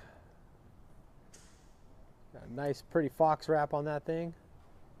truck. Got a nice, pretty Fox wrap on that thing.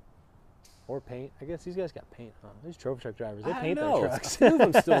 Or paint. I guess these guys got paint, huh? These trophy truck drivers, they paint their trucks. A few of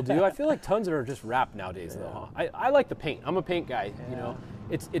them still do. I feel like tons of them are just wrapped nowadays, though. Huh? I like the paint. I'm a paint guy. You know,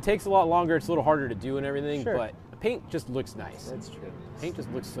 it takes a lot longer. It's a little harder to do and everything, but the paint just looks nice. That's true. Paint just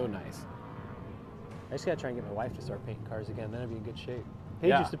looks so nice. I just gotta try and get my wife to start painting cars again. Then I'd be in good shape.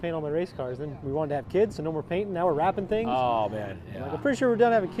 Paige used to paint all my race cars. Then we wanted to have kids, so no more painting. Now we're wrapping things. Oh man, Like, I'm pretty sure we're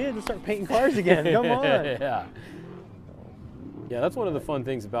done having kids. Let's start painting cars again. Come on. Yeah. Yeah, that's one of the fun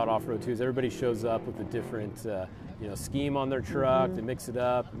things about off-road too. Is everybody shows up with a different, you know, scheme on their truck. They mix it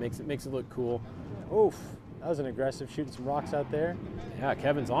up, makes it look cool. Oof, that was an aggressive shooting some rocks out there. Yeah,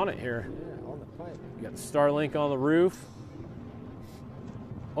 Kevin's on it here. Yeah, on the pipe. You got the Starlink on the roof.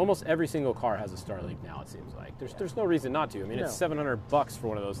 Almost every single car has a Starlink now. It seems like there's no reason not to. I mean, it's $700 for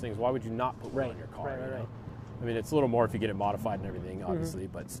one of those things. Why would you not put one on your car? Right. I mean, it's a little more if you get it modified and everything, obviously,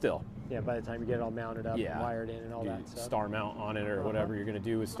 but still. Yeah, by the time you get it all mounted up and wired in and all that stuff. Star mount on it or whatever you're going to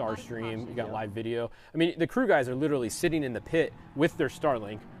do with Starstream. You got live video. I mean, the crew guys are literally sitting in the pit with their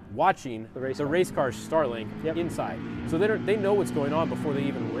Starlink, watching the race car's Starlink inside. So they know what's going on before they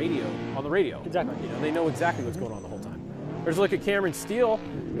even radio on the radio. Exactly. You know, they know exactly what's going on the whole time. There's a look at Cameron Steele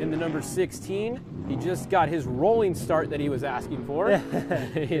in the number 16. He just got his rolling start that he was asking for.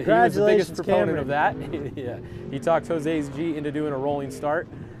 He was the biggest proponent of that. Yeah. He talked Jose's G into doing a rolling start.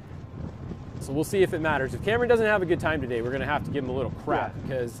 So we'll see if it matters. If Cameron doesn't have a good time today, we're going to have to give him a little crap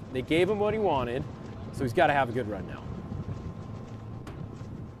because they gave him what he wanted, so he's got to have a good run now.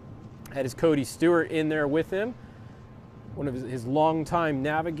 Had his Cody Stewart in there with him, one of his longtime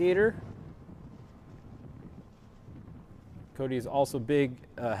navigator. Cody is also big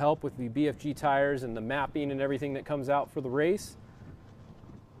help with the BFG tires and the mapping and everything that comes out for the race.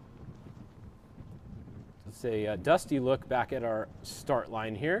 It's a dusty look back at our start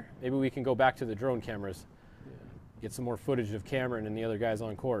line here. Maybe we can go back to the drone cameras, get some more footage of Cameron and the other guys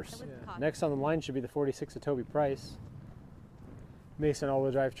on course. Yeah. Next on the line should be the 46 of Toby Price. Mason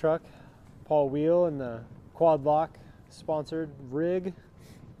all-wheel drive truck. Paul Wheel and the quad lock sponsored rig.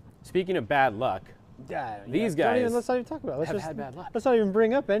 Speaking of bad luck, these guys let's not even talk about it. have had bad luck. Let's not even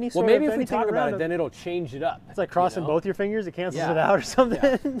bring up any sort of maybe of if we talk about it, then it'll change it up. It's like crossing both your fingers, it cancels it out or something.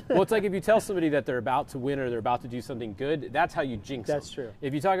 Yeah. Well, it's like if you tell somebody that they're about to win or they're about to do something good, that's how you jinx them. That's true.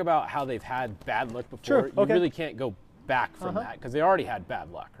 If you talk about how they've had bad luck before, you really can't go back from that because they already had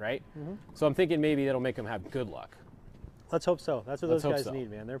bad luck, right? So I'm thinking maybe that'll make them have good luck. Let's hope so. That's what those guys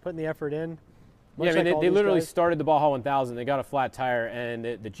need, man. They're putting the effort in. Yeah, I mean, they literally started the Baja 1000. They got a flat tire, and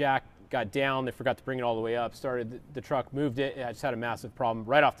the jack got down. They forgot to bring it all the way up. Started the truck, moved it. It just had a massive problem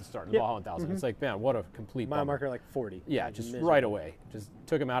right off the start of the Baja 1000. It's like, man, what a complete mile bummer. Marker like 40. Yeah, just right away. Just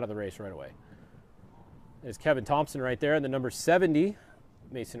took him out of the race right away. There's Kevin Thompson right there in the number 70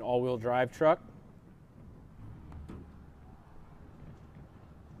 Mason all-wheel drive truck.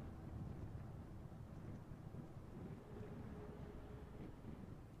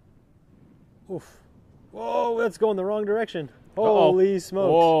 Oof. Whoa, that's going the wrong direction. Holy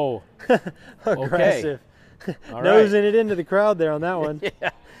smokes. Whoa. Aggressive. Nosing it into the crowd there on that one.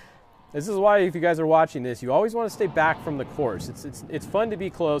 Yeah. This is why, if you guys are watching this, you always want to stay back from the course. It's fun to be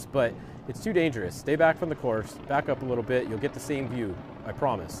close, but it's too dangerous. Stay back from the course. Back up a little bit. You'll get the same view. I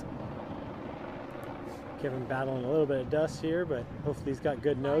promise. Kevin battling a little bit of dust here, but hopefully he's got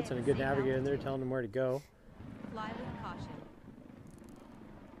good notes and a good navigator in there telling him where to go. Fly with caution.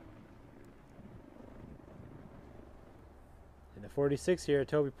 And the 46 here,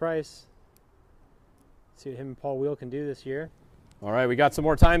 Toby Price. See what him and Paul Wheel can do this year. All right, we got some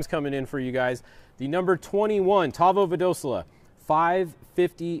more times coming in for you guys. The number 21, Tavo Vidosla,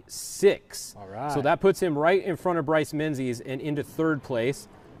 5:56. All right. So that puts him right in front of Bryce Menzies and into third place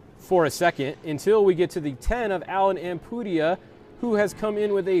for a second until we get to the 10 of Alan Ampudia, who has come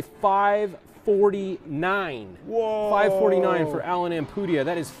in with a 5:49. Whoa. 5:49 for Alan Ampudia.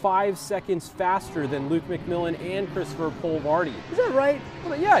 That is 5 seconds faster than Luke McMillan and Christopher Polvardi. Is that right?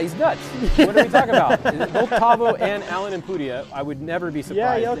 Well, yeah, he's nuts. What are we talking about? Both Tavo and Alan Ampudia, I would never be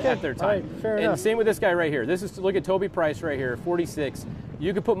surprised at their time. Right, fair enough. Same with this guy right here. This is, look at Toby Price right here, 46.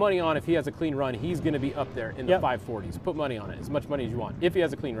 You could put money on if he has a clean run, he's going to be up there in the 540s. Put money on it, as much money as you want, if he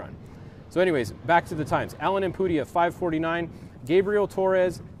has a clean run. So anyways, back to the times. Alan Ampudia, 5:49. Gabriel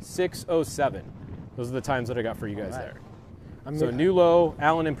Torres, 6:07. Those are the times that I got for you guys there. So new low,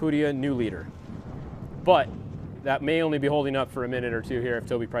 Alan Ampudia, new leader. But that may only be holding up for a minute or two here if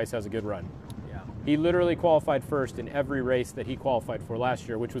Toby Price has a good run. Yeah. He literally qualified first in every race that he qualified for last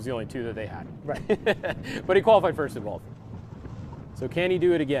year, which was the only two that they had. Right. But he qualified first in both. So can he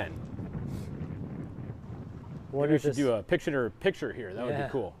do it again? Maybe we should do a picture here. That would be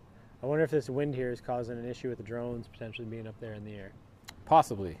cool. I wonder if this wind here is causing an issue with the drones potentially being up there in the air.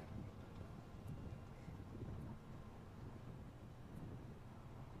 Possibly.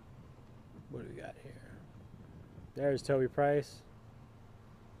 What do we got here? There's Toby Price.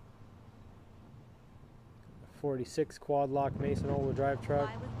 46 quad lock Mason all-wheel drive truck.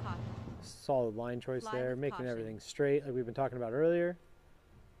 Solid line choice there, making everything straight like we've been talking about earlier.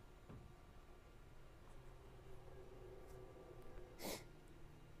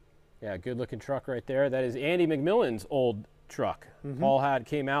 Yeah, good looking truck right there. That is Andy McMillan's old truck. Paul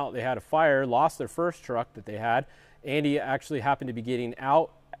came out, they had a fire, lost their first truck that they had. Andy actually happened to be getting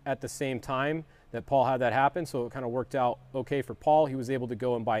out at the same time that Paul had that happen, so it kind of worked out okay for Paul. He was able to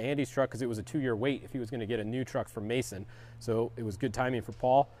go and buy Andy's truck because it was a 2-year wait if he was going to get a new truck from Mason. So it was good timing for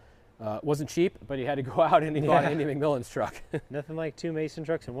Paul. It wasn't cheap, but he had to go out and he bought Andy McMillan's truck. Nothing like 2 Mason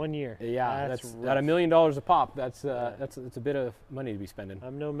trucks in 1 year. Yeah, that's at $1 million a pop. That's a bit of money to be spending.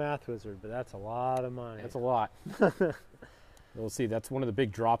 I'm no math wizard, but that's a lot of money. That's a lot. We'll see. That's one of the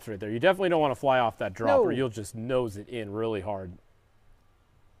big drops right there. You definitely don't want to fly off that drop, or you'll just nose it in really hard.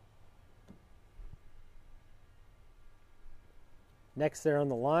 Next there on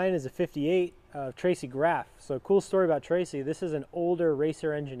the line is a 58 of Tracy Graff. So cool story about Tracy. This is an older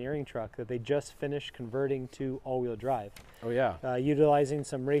racer engineering truck that they just finished converting to all-wheel drive. Oh yeah. Utilizing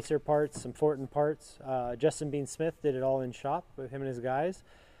some racer parts, some Fortin parts. Justin Bean Smith did it all in shop with him and his guys.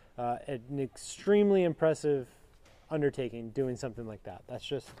 An extremely impressive undertaking doing something like that. That's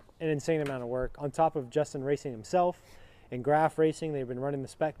just an insane amount of work. On top of Justin racing himself and Graff Racing, they've been running the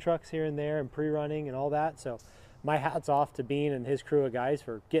spec trucks here and there and pre-running and all that. So my hat's off to Bean and his crew of guys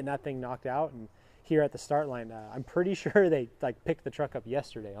for getting that thing knocked out. And here at the start line, I'm pretty sure they picked the truck up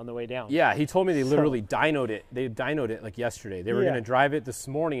yesterday on the way down. Yeah, he told me they literally dynoed it. They dynoed it like yesterday. They were going to drive it this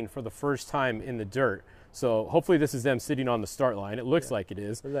morning for the first time in the dirt. So hopefully this is them sitting on the start line. It looks like it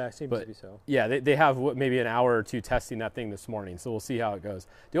is. That seems to be so. Yeah, they have maybe an hour or two testing that thing this morning. So we'll see how it goes.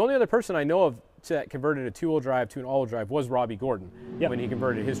 The only other person I know of that converted a 2-wheel drive to an all-wheel drive was Robbie Gordon. When he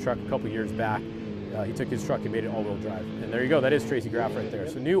converted his truck a couple years back. He took his truck and made it all-wheel drive. And there you go. That is Tracy Graff right there.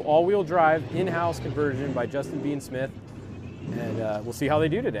 So new all-wheel drive in-house conversion by Justin Bean Smith. And we'll see how they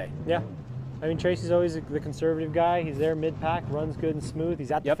do today. Yeah. I mean, Tracy's always the conservative guy. He's there mid-pack, runs good and smooth.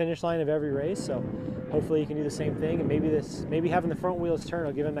 He's at the finish line of every race, so hopefully he can do the same thing. And maybe having the front wheels turn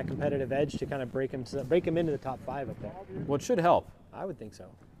will give him that competitive edge to kind of break him into the top 5 up there. Well, it should help. I would think so.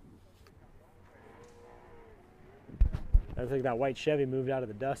 I think that white Chevy moved out of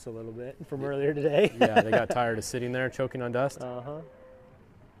the dust a little bit from earlier today. Yeah, they got tired of sitting there choking on dust. Uh-huh.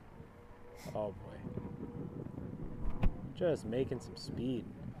 Oh, boy. Just making some speed.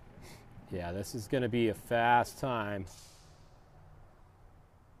 Yeah, this is going to be a fast time.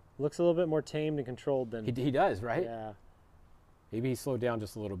 Looks a little bit more tamed and controlled than... He does, right? Yeah. Maybe he slowed down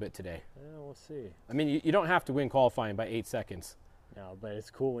just a little bit today. Yeah, we'll see. I mean, you don't have to win qualifying by 8 seconds. No, but it's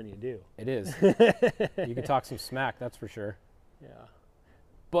cool when you do. It is. You can talk some smack, that's for sure. Yeah.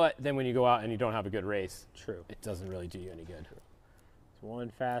 But then when you go out and you don't have a good race, true, it doesn't really do you any good. It's one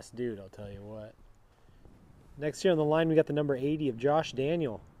fast dude, I'll tell you what. Next here on the line, we got the number 80 of Josh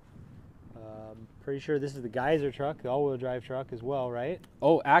Daniel. Pretty sure this is the Geyser truck, the all-wheel drive truck as well, right?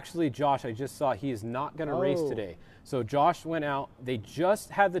 Oh, actually, Josh, I just saw he is not going to race today. So Josh went out. They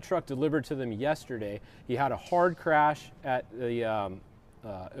just had the truck delivered to them yesterday. He had a hard crash at the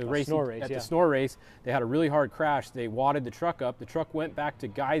the snore race. They had a really hard crash. They wadded the truck up. The truck went back to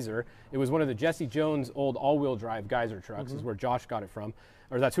Geyser. It was one of the Jesse Jones old all-wheel drive Geyser trucks, is where Josh got it from.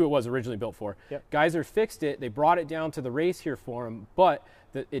 Or that's who it was originally built for. Yep. Geyser fixed it. They brought it down to the race here for him, but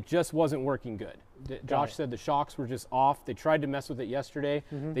it just wasn't working good. Josh said the shocks were just off. They tried to mess with it yesterday.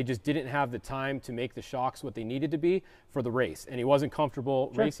 They just didn't have the time to make the shocks what they needed to be for the race, and he wasn't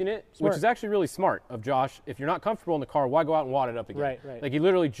comfortable racing it, which is actually really smart of Josh. If you're not comfortable in the car, why go out and wad it up again? Right. Like he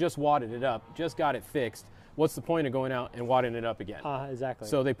literally just wadded it up, just got it fixed. What's the point of going out and wadding it up again? Exactly.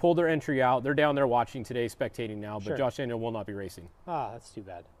 So they pulled their entry out. They're down there watching today, spectating now, but Josh Daniel will not be racing. That's too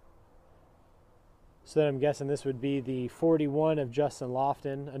bad. So then I'm guessing this would be the 41 of Justin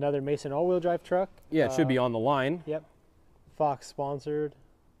Lofton, another Mason all-wheel drive truck. Yeah, it should be on the line. Yep. Fox sponsored.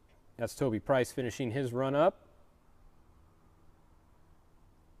 That's Toby Price finishing his run up.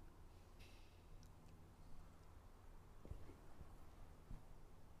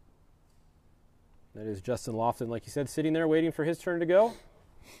 That is Justin Lofton, like you said, sitting there waiting for his turn to go.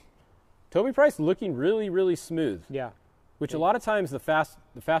 Toby Price looking really, really smooth. Yeah. Which a lot of times the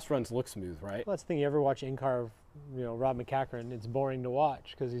fast runs look smooth, right? Well, that's the thing. You ever watch in-car, Rob McCachran? It's boring to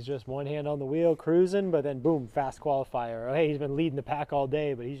watch because he's just one hand on the wheel cruising, but then boom, fast qualifier. Or, hey, he's been leading the pack all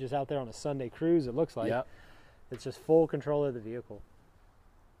day, but he's just out there on a Sunday cruise. It looks like. Yep. It's just full control of the vehicle.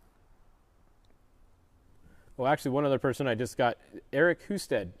 Well, actually, one other person I just got, Eric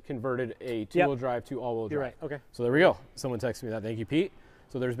Husted, converted a two-wheel drive to all-wheel drive. You're right. Okay. So there we go. Someone texted me that. Thank you, Pete.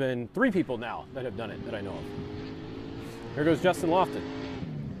 So there's been 3 people now that have done it that I know of. Here goes Justin Lofton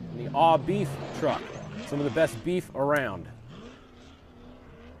in the Aw Beef truck. Some of the best beef around.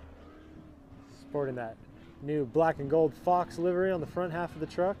 Sporting that new black and gold Fox livery on the front half of the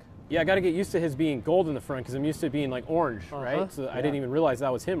truck. Yeah, I got to get used to his being gold in the front because I'm used to it being like orange, right? So I didn't even realize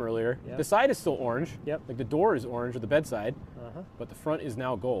that was him earlier. Yep. The side is still orange. Yep. Like the door is orange or the bedside, but the front is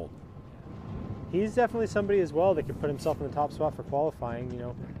now gold. He's definitely somebody as well that can put himself in the top spot for qualifying. You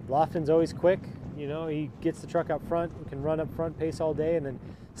know, Lofton's always quick. You know, he gets the truck up front, can run up front, pace all day, and then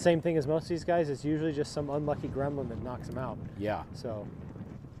same thing as most of these guys. It's usually just some unlucky gremlin that knocks him out. Yeah. So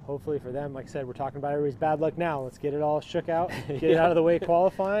hopefully for them, like I said, we're talking about everybody's bad luck now. Let's get it all shook out, get it out of the way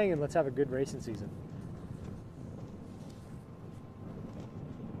qualifying, and let's have a good racing season.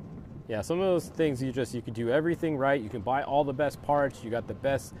 Yeah, some of those things you could do everything right. You can buy all the best parts. You got the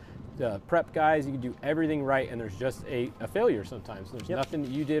best prep guys. You can do everything right, and there's just a failure sometimes. There's nothing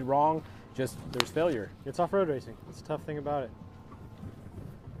that you did wrong. Just there's failure. It's off-road racing. It's a tough thing about it.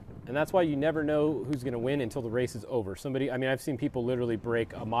 And that's why you never know who's going to win until the race is over. Somebody, I mean, I've seen people literally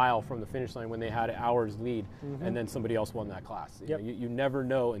break a mile from the finish line when they had an hour's lead, and then somebody else won that class. You never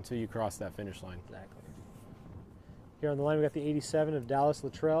know until you cross that finish line. Exactly. Here on the line, we got the 87 of Dallas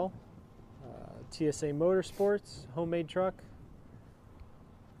Luttrell, TSA Motorsports, homemade truck.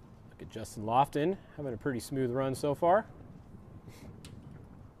 Look at Justin Lofton having a pretty smooth run so far.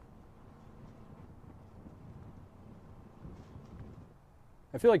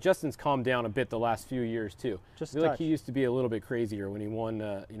 I feel like Justin's calmed down a bit the last few years too. I feel like he used to be a little bit crazier when he won,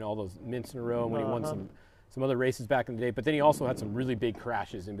 you know, all those mints in a row, and when he won some other races back in the day. But then he also had some really big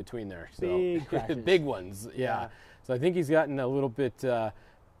crashes in between there. So. Big crashes. Big ones, yeah. So I think he's gotten a little bit,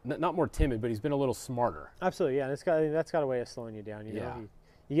 not more timid, but he's been a little smarter. Absolutely, yeah. And that's got a way of slowing you down. You know,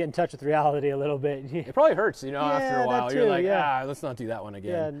 you get in touch with reality a little bit. It probably hurts, you know, after a while. Too, you're like, let's not do that one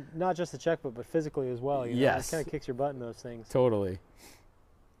again. Yeah, not just the checkbook, but physically as well. You know? Yes. It kind of kicks your butt in those things. Totally.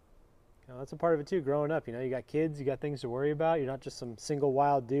 You know, that's a part of it too, growing up. You know, you got kids, you got things to worry about. You're not just some single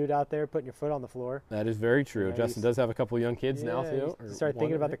wild dude out there putting your foot on the floor. That is very true. You know, Justin does have a couple of young kids now too. You start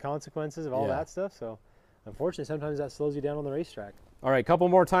thinking about the consequences of all that stuff. So unfortunately, sometimes that slows you down on the racetrack. All right, couple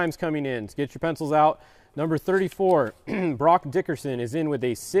more times coming in. Get your pencils out. Number 34, Brock Dickerson is in with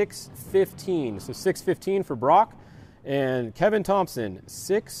a 6:15. So 6:15 for Brock. And Kevin Thompson,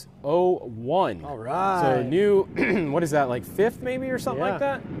 6:01. All right. So new, what is that, like fifth maybe or something like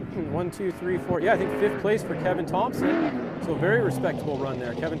that? 1, 2, 3, 4. Yeah, I think fifth place for Kevin Thompson. So very respectable run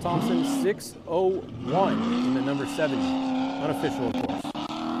there. Kevin Thompson, 6:01 in the number 70. Unofficial, of course.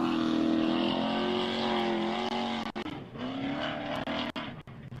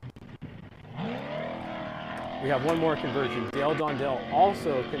 We have one more conversion. Dale Dondell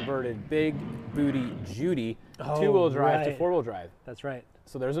also converted Big Booty Judy two-wheel drive to four-wheel drive. That's right.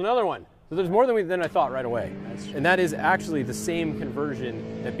 So there's another one. So there's more than I thought right away. That's true. And that is actually the same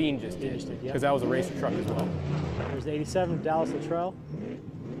conversion that Bean just did, because that was a racer truck as well. There's the 87 of Dallas Luttrell.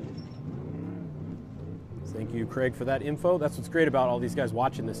 Thank you, Craig, for that info. That's what's great about all these guys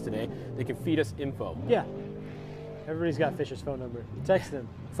watching this today. They can feed us info. Yeah. Everybody's got Fisher's phone number. Text them.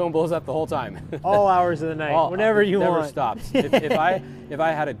 Phone blows up the whole time. All hours of the night, whenever you want. Never stops. if I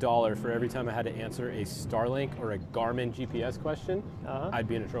had $1 for every time I had to answer a Starlink or a Garmin GPS question, I'd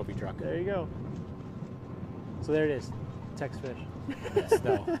be in a trophy truck. There you go. So there it is. Text Fish. Yes,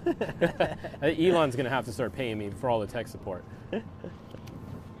 no. Elon's going to have to start paying me for all the tech support.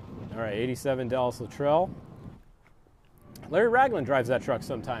 All right, 87 Dallas Luttrell. Larry Ragland drives that truck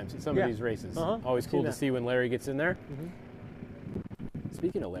sometimes at some of these races. Always cool to see when Larry gets in there.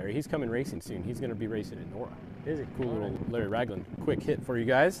 Speaking of Larry, he's coming racing soon. He's going to be racing at Nora. Is it? Cool little Larry Ragland. Quick hit for you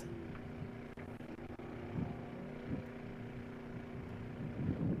guys.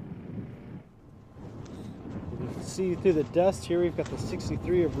 You can see through the dust here, we've got the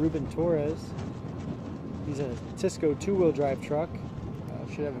 63 of Ruben Torres. He's a Tisco two-wheel drive truck.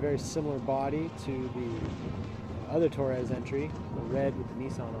 Should have a very similar body to the other Torres entry, the red with the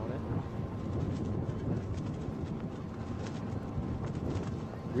Nissan on it.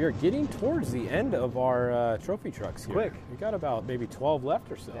 We are getting towards the end of our trophy trucks here. Quick. We got about maybe 12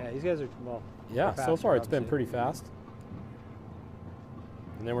 left or so. Yeah, these guys are, well, yeah, so far it's been pretty fast.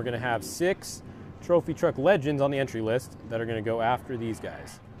 And then we're going to have 6 trophy truck legends on the entry list that are going to go after these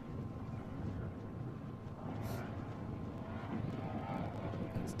guys.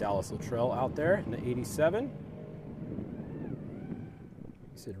 It's Dallas Luttrell out there in the 87.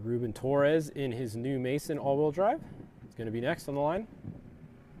 Said Ruben Torres in his new Mason all-wheel drive. It's going to be next on the line.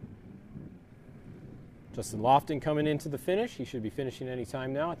 Justin Lofton coming into the finish. He should be finishing any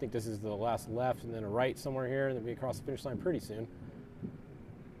time now. I think this is the last left and then a right somewhere here, and then we'll be across the finish line pretty soon.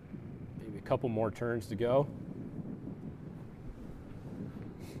 Maybe a couple more turns to go.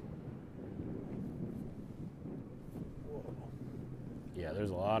 Yeah, there's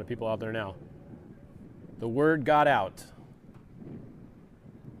a lot of people out there now. The word got out.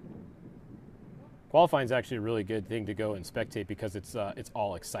 Qualifying is actually a really good thing to go and spectate because it's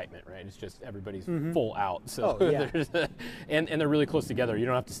all excitement, right? It's just everybody's full out. So and they're really close together. You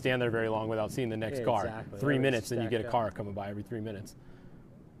don't have to stand there very long without seeing the next car. Exactly. 3 minutes, and you get a car coming by every 3 minutes.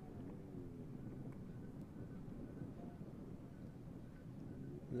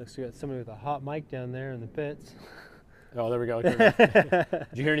 Looks like somebody with a hot mic down there in the pits. Oh, there we go. Did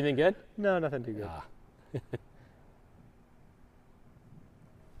you hear anything good? No, nothing too good.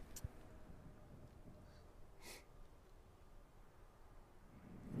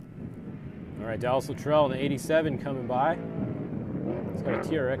 All right, Dallas Luttrell in the 87 coming by. It's got a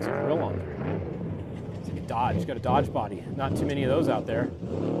TRX grill on there. It's like a Dodge. It's got a Dodge body. Not too many of those out there.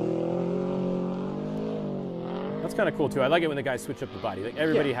 That's kind of cool too. I like it when the guys switch up the body. Like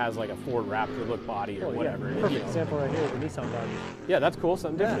everybody has like a Ford Raptor look body or whatever. Perfect example right here, the Nissan body. Yeah, that's cool.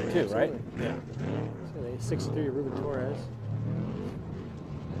 Something different too, right? Yeah. So the 63 Ruben Torres.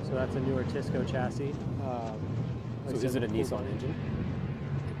 So that's a newer Tisco chassis. So is it a Nissan engine?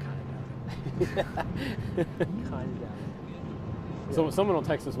 Kind of. So someone will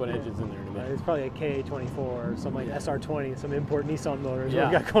text us what engine's in there in a minute. It's probably a KA24 or something like SR20, some import Nissan motors. What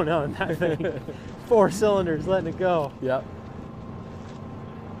we got going on in that thing. 4 cylinders, letting it go. Yep.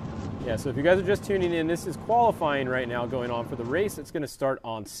 Yeah, so if you guys are just tuning in, this is qualifying right now going on for the race that's going to start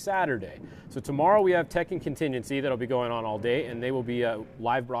on Saturday. So tomorrow we have Tech and Contingency that'll be going on all day, and they will be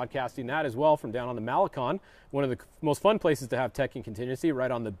live broadcasting that as well from down on the Malecon, one of the most fun places to have Tech and Contingency,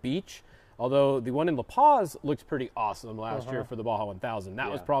 right on the beach. Although the one in La Paz looked pretty awesome last year for the Baja 1000.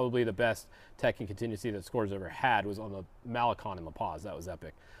 That was probably the best Tech and Contingency that Scores ever had, was on the Malecon in La Paz. That was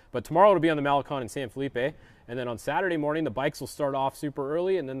epic. But tomorrow it'll be on the Malecon in San Felipe. And then on Saturday morning, the bikes will start off super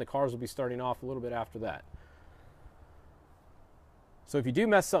early, and then the cars will be starting off a little bit after that. So if you do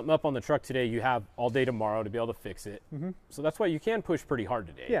mess something up on the truck today, you have all day tomorrow to be able to fix it. So that's why you can push pretty hard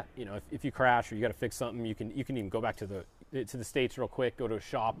today. Yeah. You know, if you crash or you got to fix something, you can even go back to the States real quick, go to a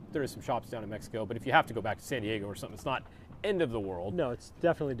shop. There is some shops down in Mexico, but if you have to go back to San Diego or something, it's not end of the world. No, it's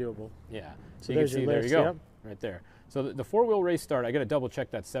definitely doable. Yeah. So you can there's see, your there list, you go, yep. right there. So the four-wheel race start, I got to double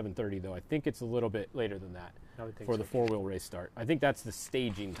check that 7:30 though. I think it's a little bit later than that for the four-wheel race start. I think that's the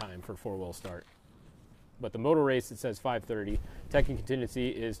staging time for four-wheel start. But the motor race, it says 5:30. Tech and Contingency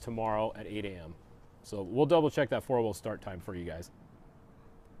is tomorrow at 8 a.m. So we'll double check that four-wheel start time for you guys.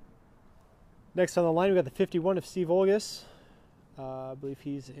 Next on the line, we got the 51 of Steve Olgas. I believe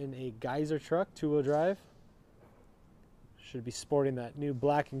he's in a Geyser truck, two-wheel drive. Should be sporting that new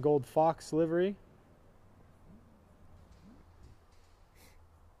black and gold Fox livery.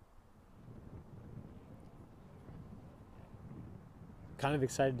 Kind of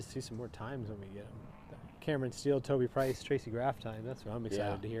excited to see some more times when we get them. Cameron Steele, Toby Price, Tracy Graff time. That's what I'm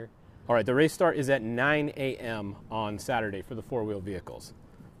excited to hear. All right, the race start is at 9 a.m. on Saturday for the four-wheel vehicles.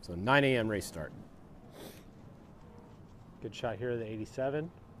 So 9 a.m. race start. Good shot here of the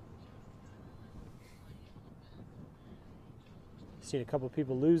 87. Seen a couple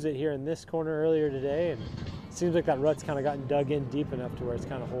people lose it here in this corner earlier today, and it seems like that rut's kind of gotten dug in deep enough to where it's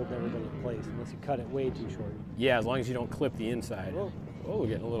kind of holding everybody in place, unless you cut it way too short. Yeah, as long as you don't clip the inside. Oh, we're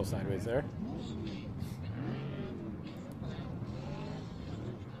getting a little sideways there.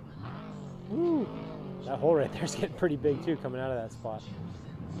 Woo. That hole right there is getting pretty big too, coming out of that spot.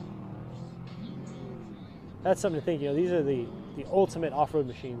 That's something to think. You know, these are the ultimate off-road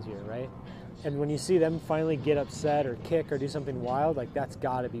machines here, right? And when you see them finally get upset or kick or do something wild, like that's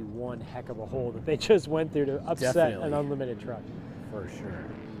got to be one heck of a hole that they just went through to upset an unlimited truck. For sure.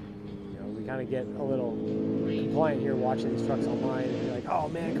 You know, we kind of get a little compliant here watching these trucks online and you're like, oh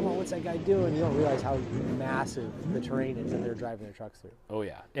man, come on, what's that guy doing? You don't realize how massive the terrain is that they're driving their trucks through. Oh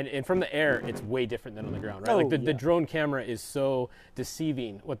yeah, and from the air, it's way different than on the ground, right? Like the drone camera is so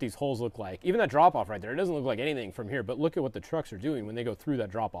deceiving what these holes look like. Even that drop off right there, it doesn't look like anything from here, but look at what the trucks are doing when they go through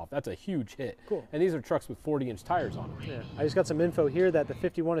that drop off. That's a huge hit. Cool. And these are trucks with 40-inch tires on them. Yeah. I just got some info here that the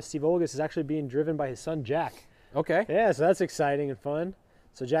 51 of Steve Olgas is actually being driven by his son Jack. Okay. Yeah, so that's exciting and fun.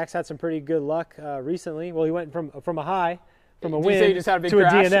 So Jack's had some pretty good luck recently. Well, he went from a high, from a win you just had a big to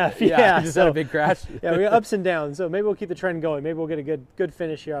crash? a DNF. Yeah, he just had a big crash. Yeah, we got ups and downs. So maybe we'll keep the trend going. Maybe we'll get a good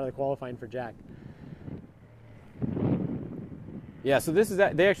finish here out of the qualifying for Jack. Yeah, so this is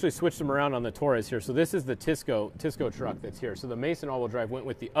that. They actually switched them around on the Torres here. So this is the Tisco truck that's here. So the Mason all-wheel drive went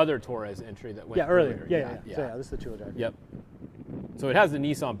with the other Torres entry that went earlier. Yeah. So yeah, this is the two-wheel drive. Yep. So it has the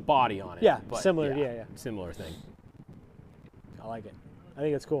Nissan body on it. Yeah, but similar. Similar thing. I like it. I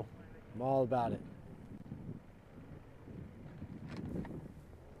think it's cool. I'm all about it.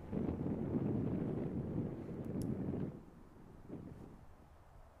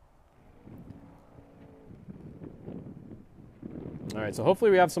 All right, so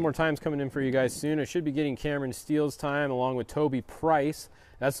hopefully we have some more times coming in for you guys soon. I should be getting Cameron Steele's time along with Toby Price.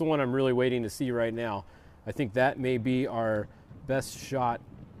 That's the one I'm really waiting to see right now. I think that may be our best shot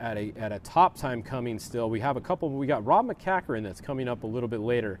at a top time coming still. We have a couple. We got Rob McCackeren that's coming up a little bit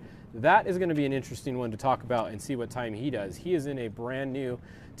later. That is going to be an interesting one to talk about and see what time he does. He is in a brand new,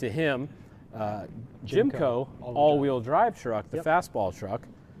 to him, Jimco all-wheel drive truck, the fastball truck.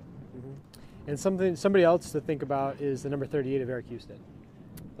 And somebody else to think about is the number 38 of Eric Houston.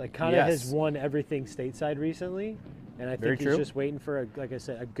 Like, kind of has won everything stateside recently, and I think he's just waiting for, like I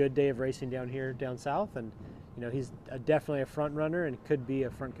said, a good day of racing down here, down south, and you know, he's definitely a front runner and could be a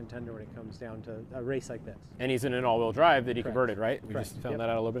front contender when it comes down to a race like this. And he's in an all-wheel drive that he converted, right? We just found that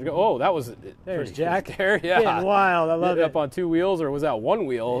out a little bit ago. Oh, that was there's Jack. There, yeah. Getting wild. I love it. Up on two wheels, or was that one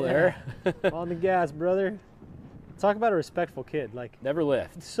wheel there? On the gas, brother. Talk about a respectful kid. Like, never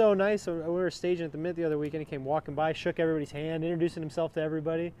lift. It's so nice. We were staging at the Mint the other weekend. He came walking by, shook everybody's hand, introducing himself to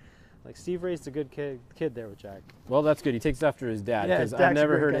everybody. Like, Steve raised a good kid there with Jack. Well, that's good. He takes after his dad, because I've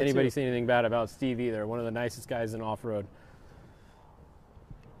never heard anybody say anything bad about Steve either. One of the nicest guys in off-road.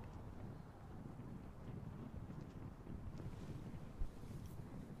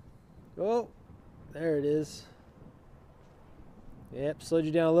 Oh, there it is. Yep, slowed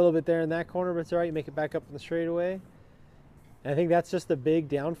you down a little bit there in that corner, but it's all right. You make it back up on the straightaway. And I think that's just the big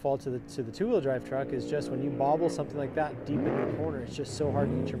downfall to the two-wheel drive truck, is just when you bobble something like that deep in the corner, it's just so hard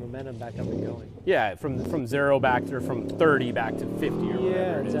to get your momentum back up and going. Yeah, from 0 back to, from 30 back to 50 or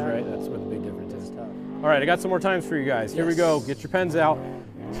whatever it is, right? That's where the big difference is. Tough. All right, I got some more times for you guys. Here we go. Get your pens out.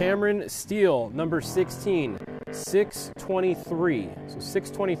 Cameron Steele, number 16, 6:23. So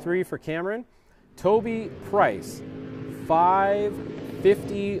 6:23 for Cameron. Toby Price,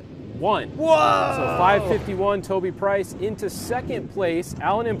 5:51. Whoa! So 5:51, Toby Price into second place.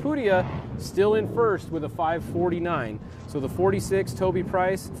 Alan Impudia still in first with a 5:49. So the 46, Toby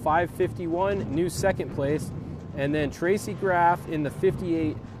Price, 5:51, new second place. And then Tracy Graff in the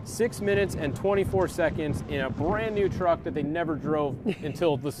 58, 6 minutes and 24 seconds in a brand new truck that they never drove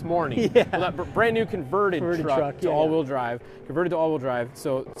until this morning. Well, that brand new converted truck to all-wheel drive, converted to all-wheel drive.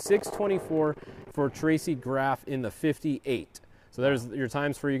 So 6:24 for Tracy Graff in the 58. So there's your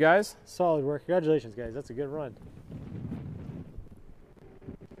times for you guys. Solid work. Congratulations, guys. That's a good run.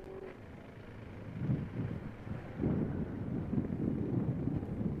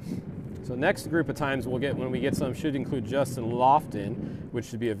 So next group of times we'll get, when we get some, should include Justin Lofton, which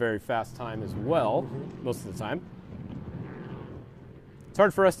should be a very fast time as well, most of the time. It's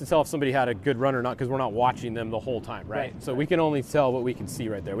hard for us to tell if somebody had a good run or not, because we're not watching them the whole time, right? So we can only tell what we can see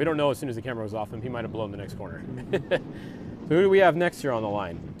right there. We don't know as soon as the camera was off him, he might have blown the next corner. So who do we have next here on the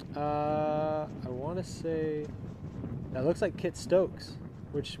line? I want to say that looks like Kit Stokes,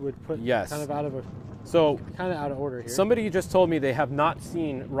 which would put kind of out of order here. Somebody just told me they have not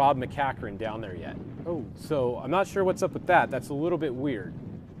seen Rob McCackeren down there yet. Oh, so I'm not sure what's up with that. That's a little bit weird,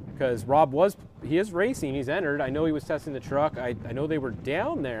 because Rob he is racing. He's entered. I know he was testing the truck. I know they were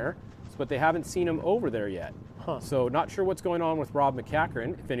down there, but they haven't seen him over there yet. So not sure what's going on with Rob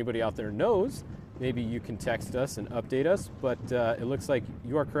McCackeren. If anybody out there knows, maybe you can text us and update us, but it looks like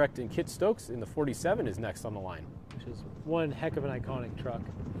you are correct, and Kit Stokes in the 47 is next on the line. Which is one heck of an iconic truck.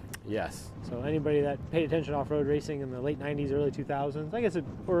 Yes. So anybody that paid attention off-road racing in the late 90s, early 2000s, I guess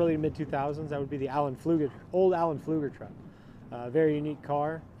early to mid-2000s, that would be the old Alan Pfluger truck. Very unique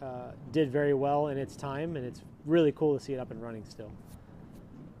car, did very well in its time, and it's really cool to see it up and running still.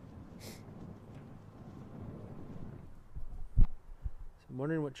 I'm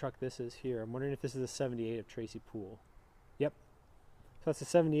wondering what truck this is here. I'm wondering if this is a 78 of Tracy Poole. Yep. So that's a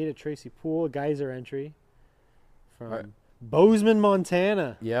 78 of Tracy Poole, a geyser entry from Bozeman,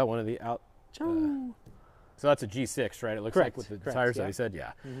 Montana. Yeah, one of the out. So that's a G6, right? It looks like with the tires that he said,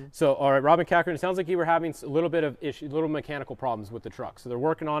 yeah. So, all right, Rob McCackeren, it sounds like you were having a little bit of little mechanical problems with the truck. So they're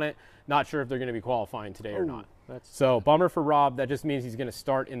working on it. Not sure if they're going to be qualifying today or not. So bummer for Rob. That just means he's going to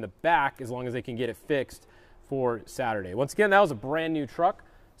start in the back as long as they can get it fixed for Saturday. Once again, that was a brand new truck,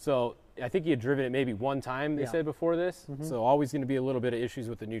 so I think he had driven it maybe one time, they said before this, so always going to be a little bit of issues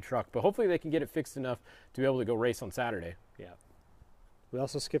with the new truck, but hopefully they can get it fixed enough to be able to go race on Saturday. Yeah. We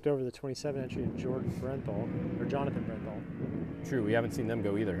also skipped over the 27 entry of Jonathan Brenthal. True, we haven't seen them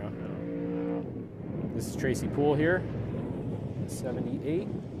go either, huh? No. This is Tracy Poole here, 78.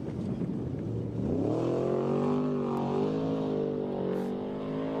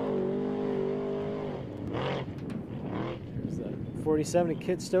 47 and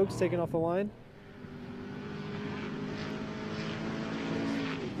Kit Stokes taking off the line.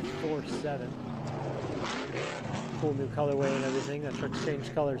 4.7. cool new colorway and everything. That truck's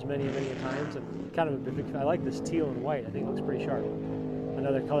changed colors many times, and kind of a big, I like this teal and white. I think it looks pretty sharp.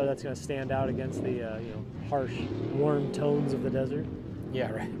 Another color that's going to stand out against the harsh, warm tones of the desert.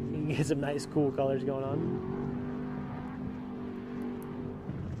 Yeah, right. You can get some nice, cool colors going on.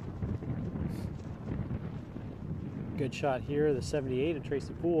 Good shot here, the 78 of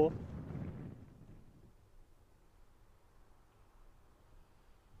Tracy Poole.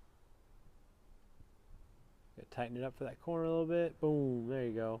 Tighten it up for that corner a little bit. Boom, there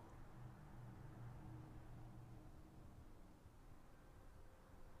you go.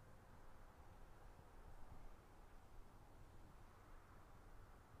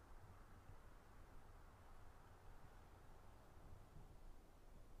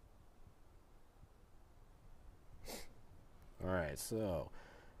 All right, so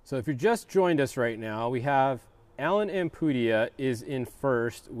if you just joined us right now, we have Alan Ampudia is in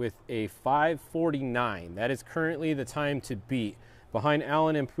first with a 5:49. That is currently the time to beat. Behind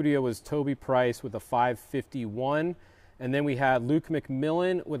Alan Ampudia was Toby Price with a 5:51. And then we had Luke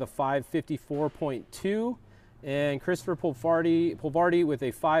McMillan with a 5:54.2. And Christopher Polvardi with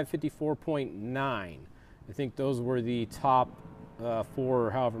a 5:54.9. I think those were the top 4, or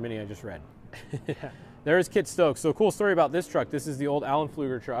however many I just read. There's Kit Stokes. So cool story about this truck. This is the old Alan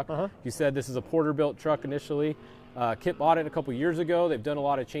Pfluger truck. You said this is a Porter-built truck initially. Kit bought it a couple years ago. They've done a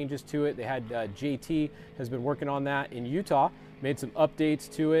lot of changes to it. They had JT has been working on that in Utah, made some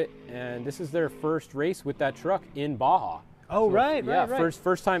updates to it, and this is their first race with that truck in Baja. Oh, so, right.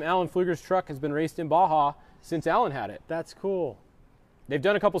 First time Alan Pfluger's truck has been raced in Baja since Alan had it. That's cool. They've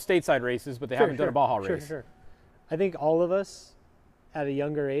done a couple stateside races, but they haven't done a Baja race. Sure. I think all of us at a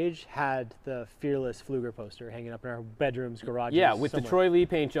younger age had the Fearless Pfluger poster hanging up in our bedrooms, garages. Yeah, with the Troy Lee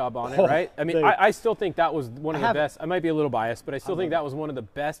paint job on it, right? I mean, I still think that was one of the best. I might be a little biased, but I still think that was one of the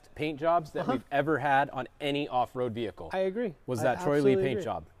best paint jobs that we've ever had on any off-road vehicle. I agree. Was that Troy Lee paint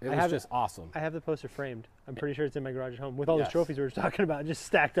job. It was just awesome. I have the poster framed. I'm pretty sure it's in my garage at home with all those trophies we were talking about, just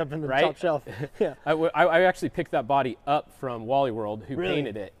stacked up in the top shelf. Yeah. I actually picked that body up from Wally World, who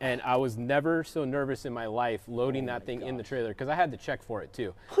painted it, and I was never so nervous in my life loading that thing in the trailer, because I had to check for it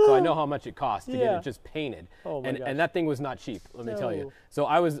too. So I know how much it cost to get it just painted. And that thing was not cheap, let me tell you. So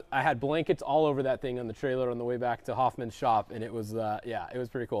I had blankets all over that thing on the trailer on the way back to Hoffman's shop, and it was it was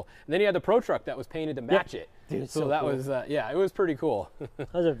pretty cool. And then you had the Pro Truck that was painted to match it. Dude, so that cool. was it was pretty cool.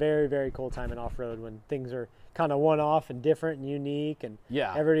 That was a very, very cool time in off-road when things are kind of one-off and different and unique, and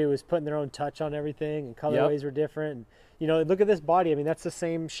everybody was putting their own touch on everything, and colorways were different. And, you know, look at this body. I mean, that's the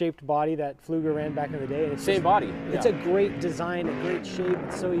same shaped body that Pfluger ran back in the day. And it's same body. It's a great design, a great shape.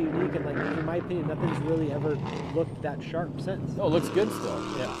 It's so unique, and like in my opinion, nothing's really ever looked that sharp since. Oh, it looks good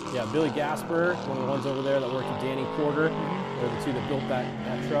still. Yeah. Billy Gasper, one of the ones over there that worked with Danny Porter. They're the two that built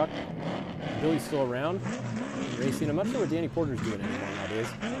that truck. Billy's still around racing. I'm not sure what Danny Porter's doing anymore nowadays.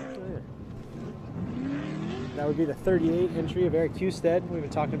 That would be the 38 entry of Eric Husted. We've been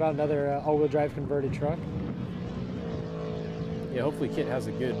talking about another all-wheel drive converted truck. Yeah, hopefully Kit has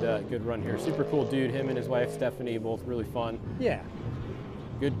a good run here. Super cool dude. Him and his wife Stephanie, both really fun. Yeah.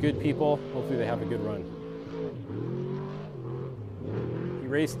 Good people. Hopefully they have a good run. He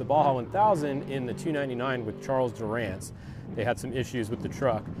raced the Baja 1000 in the 299 with Charles Durance. They had some issues with the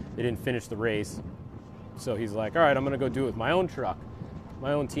truck. They didn't finish the race. So he's like, all right, I'm going to go do it with my own truck,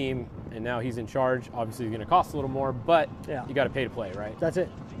 my own team, and now he's in charge. Obviously, it's going to cost a little more, but you got to pay to play, right? That's it.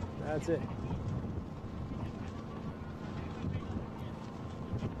 That's it.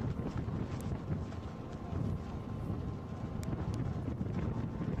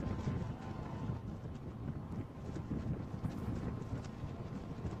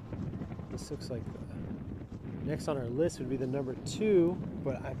 This looks like next on our list would be the number 2,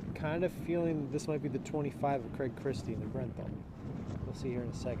 but I'm kind of feeling this might be the 25 of Craig Christie in the Brenthal. We'll see here in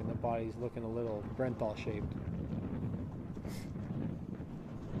a second. The body's looking a little Brenthal shaped.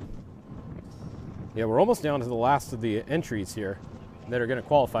 Yeah, we're almost down to the last of the entries here that are going to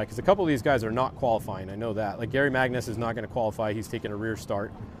qualify, because a couple of these guys are not qualifying. I know that. Like Gary Magnus is not going to qualify. He's taking a rear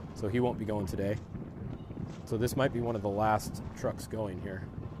start, so he won't be going today. So this might be one of the last trucks going here.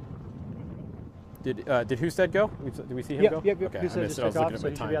 Did Husted go? Did we see him go? Yep. Okay, Husted just took off, so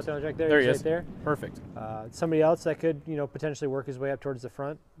he should be out there on the track. There he is. Right there. Perfect. Somebody else that could, potentially work his way up towards the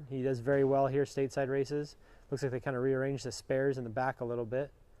front. He does very well here, stateside races. Looks like they kind of rearranged the spares in the back a little bit.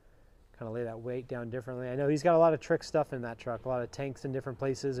 Kind of lay that weight down differently. I know he's got a lot of trick stuff in that truck, a lot of tanks in different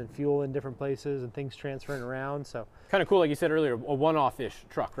places and fuel in different places and things transferring around. So kind of cool, like you said earlier, a one-off-ish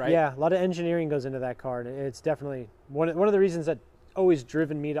truck, right? Yeah, a lot of engineering goes into that car, and it's definitely one of the reasons that always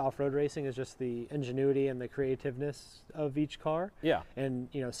driven me to off-road racing is just the ingenuity and the creativeness of each car. Yeah. And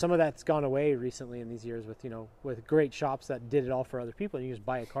some of that's gone away recently in these years with with great shops that did it all for other people, and you just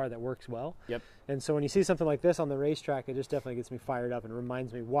buy a car that works well. Yep. And so when you see something like this on the racetrack, it just definitely gets me fired up and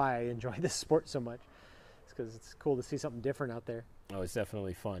reminds me why I enjoy this sport so much. It's because it's cool to see something different out there. Oh, it's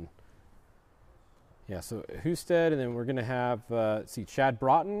definitely fun. Yeah, so Husted, and then we're going to have, see, Chad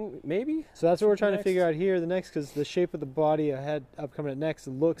Broughton, maybe? So that's what we're trying to figure out here. The next, because the shape of the body ahead, upcoming next,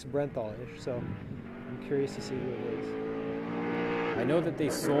 looks Brenthal-ish. So I'm curious to see who it is. I know that they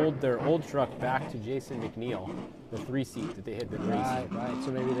sold their old truck back to Jason McNeil, the 3-seat that they had been racing. Right.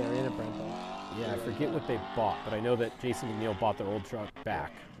 So maybe they're in a Brenthal. Yeah, I forget what they bought, but I know that Jason McNeil bought their old truck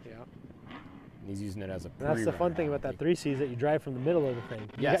back. Yeah. And he's using it as a That's the fun thing about that 3C is that you drive from the middle of the thing.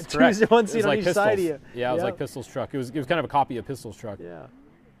 Yes, you correct. got one seat on like each side of you. Yeah, it was like Pistol's truck. It was kind of a copy of Pistol's truck. Yeah.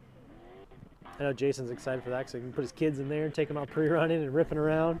 I know Jason's excited for that because he can put his kids in there and take them out pre-running and ripping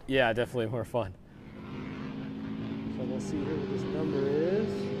around. Yeah, definitely more fun. So we'll see here what this number is.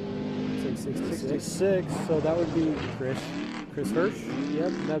 66. So that would be Chris Hirsch.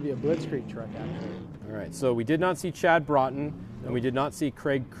 Yep, that'd be a Blitzkrieg truck actually. All right, so we did not see Chad Broughton, and we did not see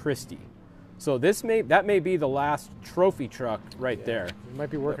Craig Christie. So that may be the last trophy truck right there. We might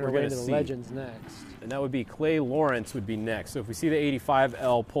be working our way into the Legends next. And that would be Clay Lawrence would be next. So if we see the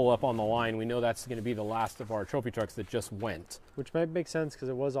 85L pull up on the line, we know that's going to be the last of our trophy trucks that just went. Which might make sense because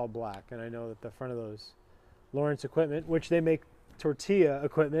it was all black, and I know that the front of those Lawrence equipment, which they make tortilla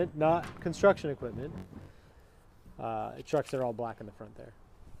equipment, not construction equipment, trucks that are all black in the front there.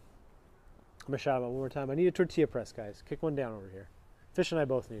 I'm going to shout them out one more time. I need a tortilla press, guys. Kick one down over here. Fish and I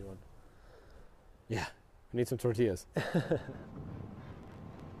both need one. Yeah, we need some tortillas.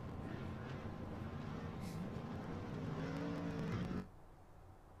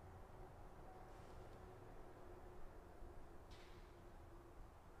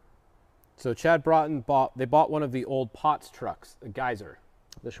 So Chad Broughton bought one of the old Potts trucks, the Geyser.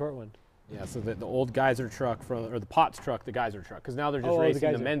 The short one. Yeah, so the old Geyser truck or the Potts truck, the Geyser truck, because now they're just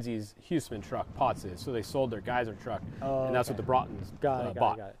racing the Menzies Huseman truck, Potts is. So they sold their Geyser truck, and that's what the Broughtons bought.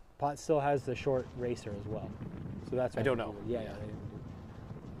 Got it. Potts still has the short racer as well. So that's I don't know. Yeah.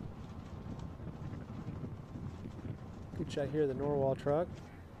 Good shot here, the Norwal truck.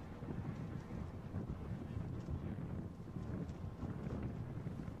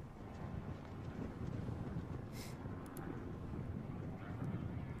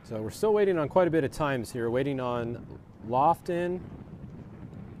 So we're still waiting on quite a bit of times here. Waiting on Lofton,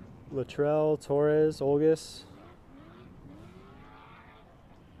 Luttrell, Torres, Olgus,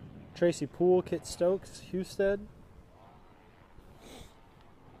 Tracy Poole, Kit Stokes, Husted.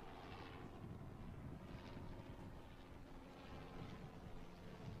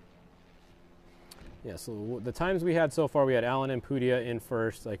 Yeah, so the times we had so far, we had Alan Impudia in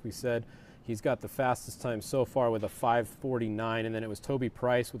first, like we said. He's got the fastest time so far with a 5:49, and then it was Toby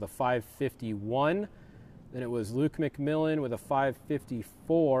Price with a 5:51. Then it was Luke McMillan with a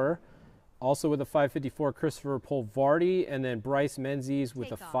 5:54. Also with a 5:54, Christopher Polvardi, and then Bryce Menzies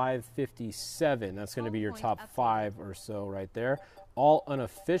with a 5:57. That's going to be your top 5 or so right there. All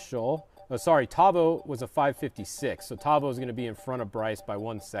unofficial. Oh, sorry, Tavo was a 5:56, so Tavo is going to be in front of Bryce by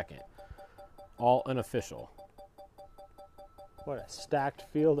 1 second. All unofficial. What a stacked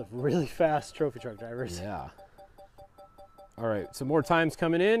field of really fast trophy truck drivers. Yeah. All right, some more times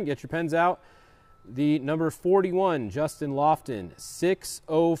coming in. Get your pens out. The number 41, Justin Lofton,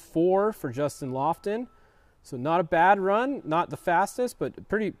 6:04 for Justin Lofton. So not a bad run, not the fastest, but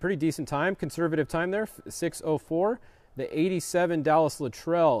pretty decent time, conservative time there, 6:04. The 87 Dallas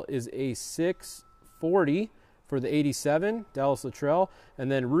Luttrell is a 6:40 for the 87 Dallas Luttrell,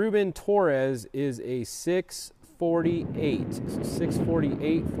 and then Ruben Torres is a 6:48. So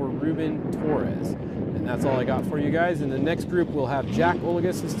 6:48 for Ruben Torres. And that's all I got for you guys. In the next group, we'll have Jack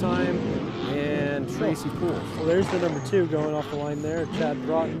Olagus' time and Tracy Poole. Well, there's the number 2 going off the line there, Chad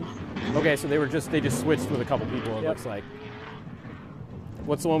Broughton. Okay, so they just switched with a couple people, it looks like.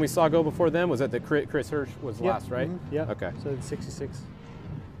 What's the one we saw go before them? Was that the Chris Hirsch was last, right? Mm-hmm. Yeah. Okay. So it's 66. So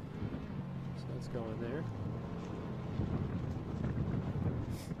that's going there.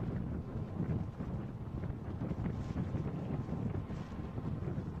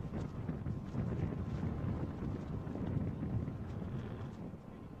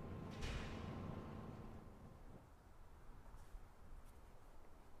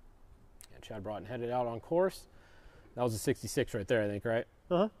 Chad Broughton headed out on course. That was a 66 right there, I think, right?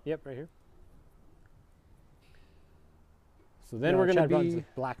 Uh-huh. Yep, right here. So then we're going to be...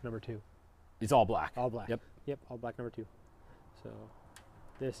 black number 2. It's all black. All black. Yep. Yep, all black number 2. So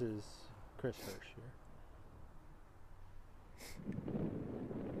this is Chris Hirsch here.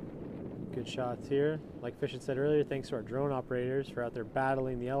 Good shots here. Like Fish had said earlier, thanks to our drone operators for out there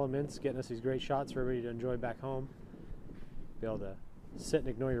battling the elements, getting us these great shots for everybody to enjoy back home. Be able to sit and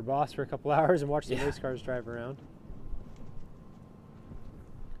ignore your boss for a couple hours and watch the race cars drive around.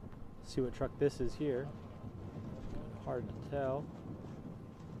 See what truck this is here. Hard to tell.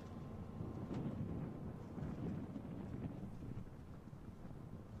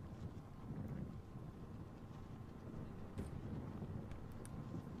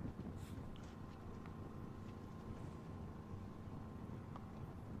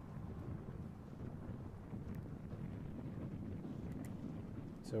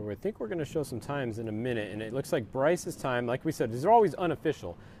 So I think we're going to show some times in a minute, and it looks like Bryce's time, like we said, these are always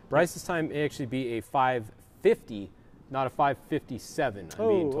unofficial. Bryce's time may actually be a 5:50, not a 5:57. I'm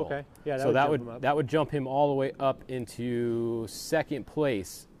being told. Okay. Yeah, that would jump him all the way up into second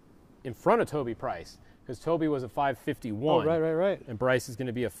place, in front of Toby Price, because Toby was a 5:51. Oh, right. And Bryce is going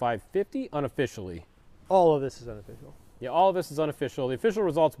to be a 5:50 unofficially. All of this is unofficial. Yeah, all of this is unofficial. The official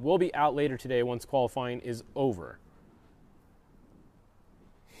results will be out later today once qualifying is over.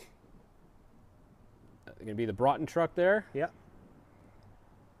 Going to be the Broughton truck there. Yeah.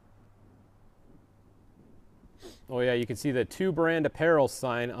 Oh yeah, you can see the 2 Brand Apparel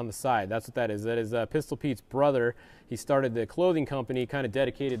sign on the side. That's what that is. That is Pistol Pete's brother. He started the clothing company kind of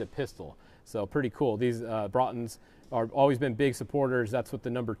dedicated to pistol. So pretty cool. These Broughtons are always been big supporters. That's what the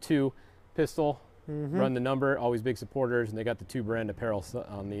number 2 pistol run the number. Always big supporters, and they got the 2 Brand Apparel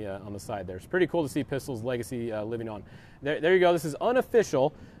on the side there. It's pretty cool to see Pistol's legacy living on. There you go. This is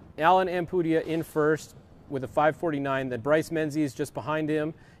unofficial. Alan Ampudia in first with a 5:49. Then Bryce Menzies just behind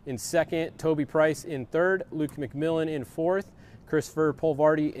him in second. Toby Price in third. Luke McMillan in fourth. Christopher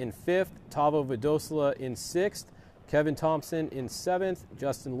Polvardi in fifth. Tavo Vidosla in sixth. Kevin Thompson in seventh.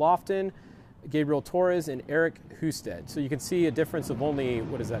 Justin Lofton, Gabriel Torres, and Eric Husted. So you can see a difference of only,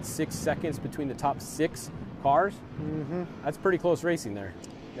 6 seconds between the top 6 cars? That's pretty close racing there.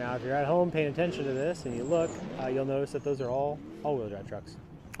 Now, if you're at home paying attention to this and you look, you'll notice that those are all all-wheel drive trucks.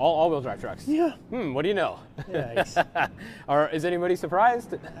 All-wheel drive trucks? Yeah. What do you know? Yeah. Is anybody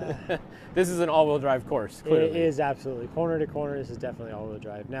surprised? This is an all-wheel drive course, clearly. It is absolutely. Corner to corner, this is definitely all-wheel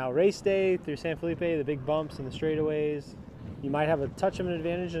drive. Now, race day through San Felipe, the big bumps and the straightaways, you might have a touch of an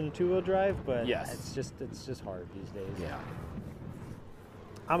advantage in a two-wheel drive, but it's just hard these days. Yeah.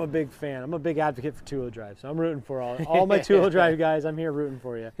 I'm a big fan. I'm a big advocate for two-wheel drive, so I'm rooting for all my two-wheel drive guys. I'm here rooting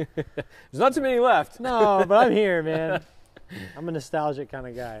for you. There's not too many left. No, but I'm here, man. I'm a nostalgic kind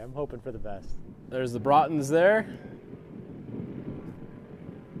of guy. I'm hoping for the best. There's the Broughtons there.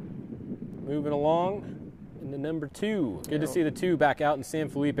 Moving along in the number 2. Good to see the 2 back out in San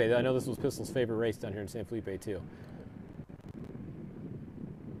Felipe. I know this was Pistol's favorite race down here in San Felipe too.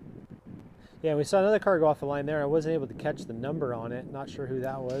 Yeah, we saw another car go off the line there. I wasn't able to catch the number on it. Not sure who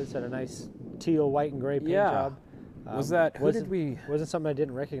that was. Had a nice teal, white, and gray paint job. Was that, wasn't something I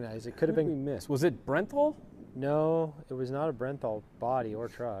didn't recognize. It could have been. We missed. Was it Brenthal? No, it was not a Brenthal body or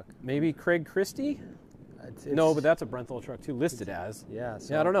truck. Maybe Craig Christie? No, but that's a Brenthal truck too, listed as. Yeah.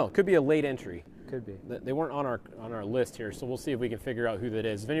 So yeah, I don't know. Could be a late entry. Could be. They weren't on our list here, so we'll see if we can figure out who that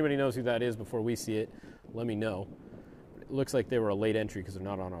is. If anybody knows who that is before we see it, let me know. It looks like they were a late entry because they're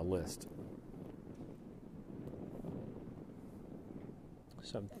not on our list.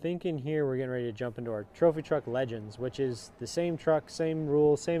 So I'm thinking here we're getting ready to jump into our Trophy Truck Legends, which is the same truck, same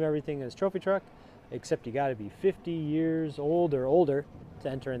rules, same everything as Trophy Truck, except you got to be 50 years old or older to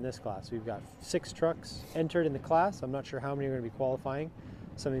enter in this class. We've got 6 trucks entered in the class. I'm not sure how many are going to be qualifying.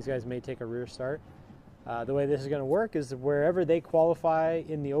 Some of these guys may take a rear start. The way this is going to work is wherever they qualify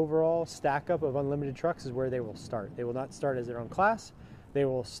in the overall stack up of unlimited trucks is where they will start. They will not start as their own class. They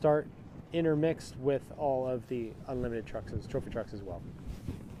will start intermixed with all of the unlimited trucks, as trophy trucks as well.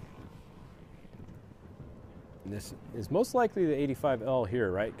 This is most likely the 85L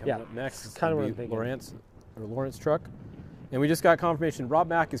here, right? Coming up next. That's kind of what I'm thinking. Lawrence truck. And we just got confirmation Rob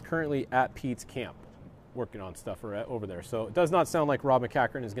Mack is currently at Pete's camp working on stuff over there. So it does not sound like Rob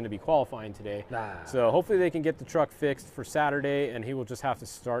McCachran is going to be qualifying today. Nah. So hopefully they can get the truck fixed for Saturday, and he will just have to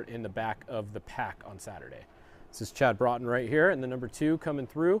start in the back of the pack on Saturday. This is Chad Broughton right here, and the number 2 coming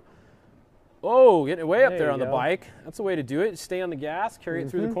through. Oh, getting way up there on the bike. That's the way to do it. Stay on the gas, carry it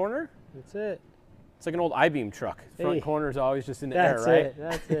through the corner. That's it. It's like an old I-beam truck. Front corner's always just in the air, right?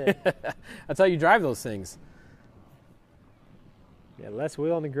 That's it. That's how you drive those things. Yeah, less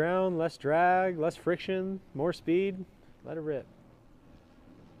wheel on the ground, less drag, less friction, more speed. Let it rip.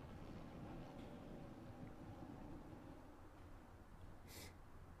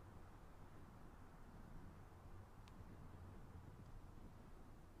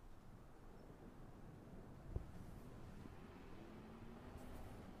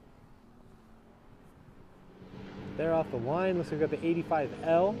 there off the line. Looks like we've got the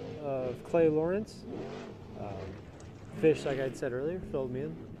 85L of Clay Lawrence. Fish, like I said earlier, filled me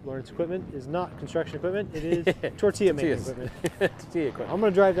in. Lawrence equipment is not construction equipment. It is tortilla making equipment. Tortilla equipment. I'm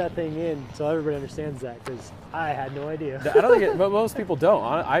going to drive that thing in so everybody understands that, because I had no idea. I don't think it, but most people don't.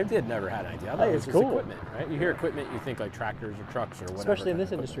 I did never had an idea. I thought it was it's just cool. equipment, right? You hear equipment, you think like tractors or trucks or whatever. Especially in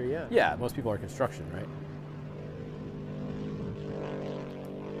this industry, yeah. Yeah, most people are construction, right?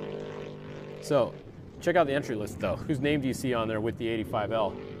 So, check out the entry list though. Whose name do you see on there with the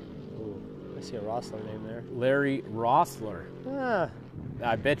 85L? Ooh, I see a Rossler name there. Larry Rossler. Ah.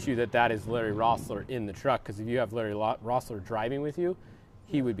 I bet you that is Larry Rossler in the truck, because if you have Larry Rossler driving with you,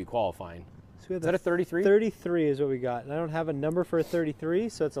 he would be qualifying. So is that a 33? 33 is what we got. And I don't have a number for a 33,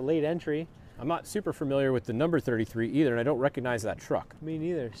 so it's a late entry. I'm not super familiar with the number 33 either, and I don't recognize that truck. Me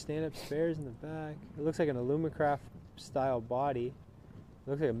neither. Stand-up spares in the back. It looks like an Alumacraft style body. It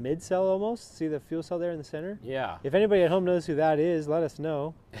looks like a mid-cell almost. See the fuel cell there in the center? Yeah. If anybody at home knows who that is, let us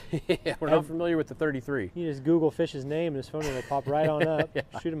know. Yeah, we're not familiar with the 33. You just Google Fish's name and his phone number will pop right on up. Yeah.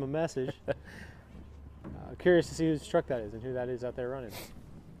 Shoot him a message. Curious to see whose truck that is and who that is out there running.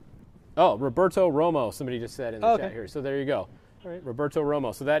 Oh, Roberto Romo, somebody just said in the chat here. So there you go. All right. Roberto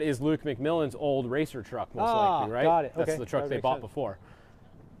Romo. So that is Luke McMillan's old racer truck, most likely, right? Got it. That's okay. the truck they bought before.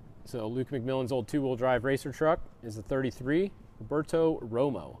 So Luke McMillan's old two-wheel drive racer truck is the 33, Roberto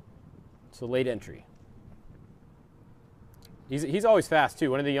Romo. So late entry. He's always fast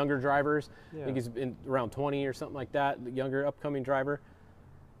too. One of the younger drivers. Yeah. I think he's in around 20 or something like that. The younger upcoming driver.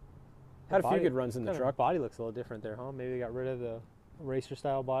 Had a few good runs in the truck. Body looks a little different there, huh? Maybe they got rid of the racer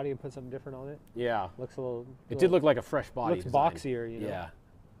style body and put something different on it. Yeah. Looks a little. It did look like a fresh body. Looks design. boxier, you know. Yeah.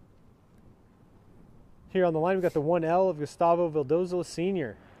 Here on the line, we've got the 1L of Gustavo Vildoza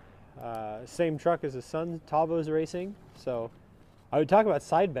Sr. Same truck as his son, Tavo's racing. So I would talk about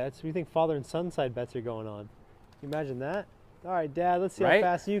side bets. What do you think father and son side bets are going on? Can you imagine that? All right, Dad, let's see how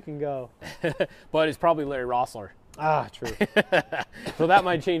fast you can go. But it's probably Larry Rossler. Ah, true. So that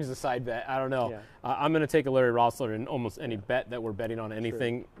might change the side bet. I don't know. Yeah. I'm going to take a Larry Rossler in almost any bet that we're betting on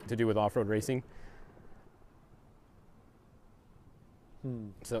anything to do with off-road racing.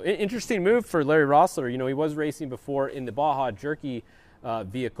 So interesting move for Larry Rossler. You know, he was racing before in the Baja Jerky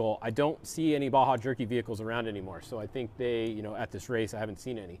vehicle. I don't see any Baja Jerky vehicles around anymore. So I think they, you know, at this race, I haven't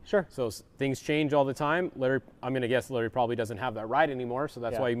seen any. Sure. So things change all the time. Larry, I'm going to guess Larry probably doesn't have that ride anymore. So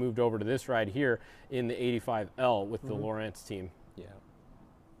that's why he moved over to this ride here in the 85L with the Lawrence team. Yeah.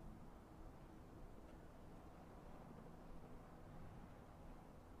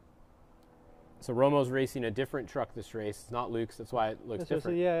 So Romo's racing a different truck this race. It's not Luke's. That's why it looks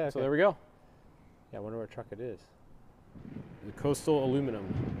different. Yeah, So there we go. Yeah, I wonder what truck it is. The Coastal Aluminum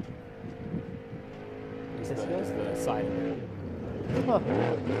is the side of it. Huh. I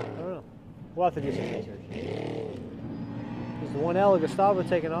don't know. We'll have to do some research. There's the 1L of Gustavo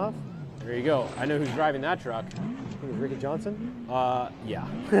taking off. There you go. I know who's driving that truck. I think it's Ricky Johnson. Yeah.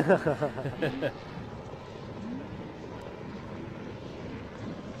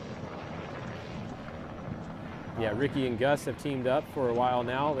 Yeah, Ricky and Gus have teamed up for a while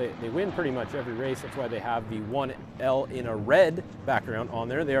now. They win pretty much every race. That's why they have the 1L in a red background on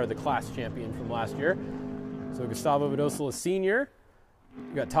there. They are the class champion from last year. So Gustavo Vildoza Sr.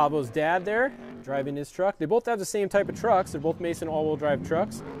 You got Tavo's dad there driving his truck. They both have the same type of trucks. They're both Mason all-wheel drive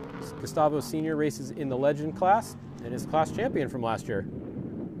trucks. Gustavo Sr. races in the Legend class and is class champion from last year.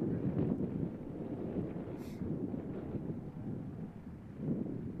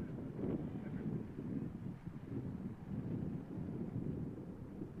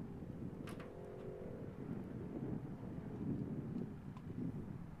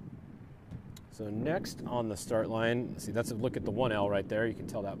 So next on the start line, see, that's a look at the 1L right there. You can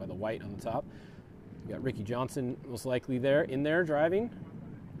tell that by the white on the top. You got Ricky Johnson most likely in there driving.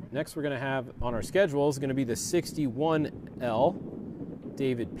 Next we're going to have on our schedule is going to be the 61L,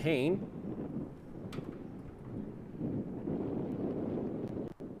 David Payne.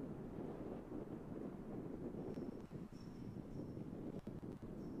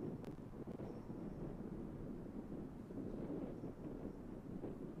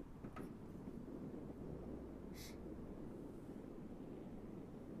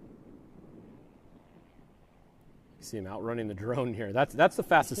 See him outrunning the drone here. That's the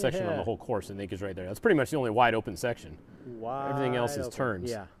fastest section on the whole course, I think, is right there. That's pretty much the only wide open section. Everything else is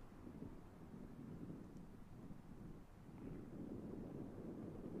turns. Yeah.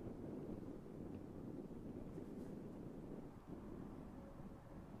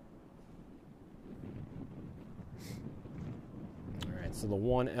 So the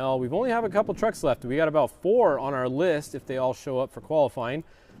 1L. We've only have a couple trucks left. We got about 4 on our list if they all show up for qualifying.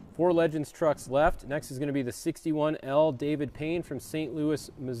 4 Legends trucks left. Next is going to be the 61L David Payne from St.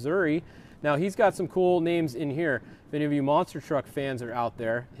 Louis, Missouri. Now he's got some cool names in here. If any of you monster truck fans are out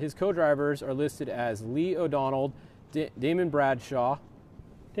there, his co-drivers are listed as Lee O'Donnell, Damon Bradshaw.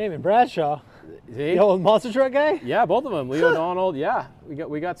 Damon Bradshaw? The old monster truck guy? Yeah, both of them. Lee O'Donnell, yeah.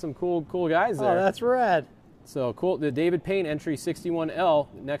 We got some cool guys there. Oh, that's rad. So cool. The David Payne entry 61L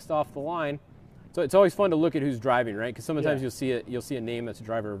next off the line. So it's always fun to look at who's driving, right? Because sometimes you'll see a name that's a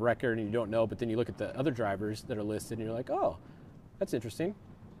driver of record and you don't know, but then you look at the other drivers that are listed and you're like, oh, that's interesting.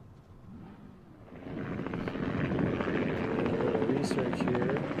 Research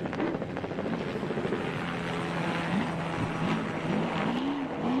here.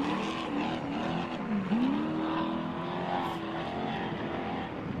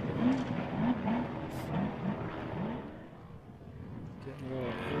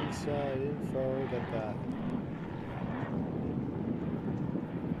 Inside info, got that.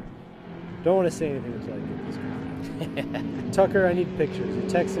 Don't want to say anything until I get this going. Tucker, I need pictures. You're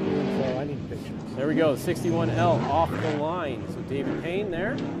texting me info, I need pictures. There we go, 61L off the line. So David Payne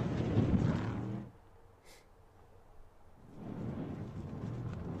there.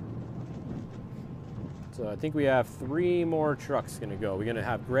 So I think we have 3 more trucks going to go. We're going to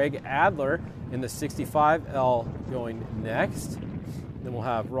have Greg Adler in the 65L going next. Then we'll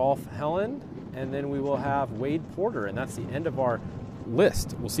have Rolf Helland, and then we will have Wade Porter, and that's the end of our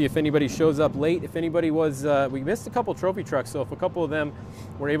list. We'll see if anybody shows up late. If anybody was, we missed a couple trophy trucks, so if a couple of them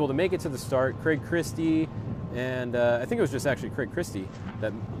were able to make it to the start, Craig Christie, and I think it was just actually Craig Christie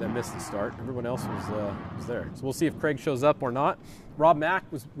that missed the start. Everyone else was there. So we'll see if Craig shows up or not. Rob Mack,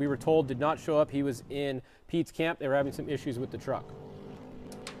 we were told, did not show up. He was in Pete's camp. They were having some issues with the truck.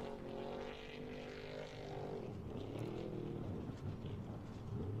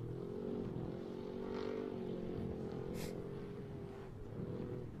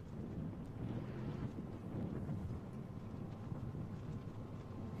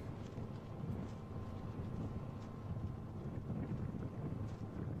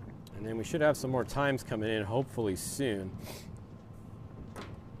 And then we should have some more times coming in, hopefully soon.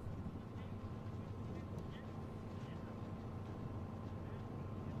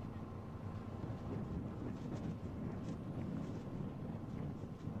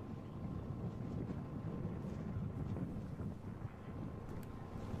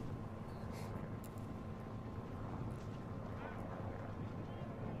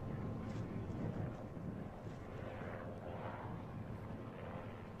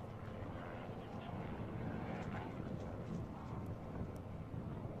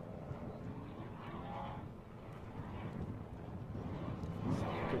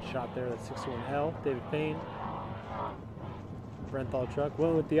 Good shot there, that's 61L, David Payne. Brenthal truck.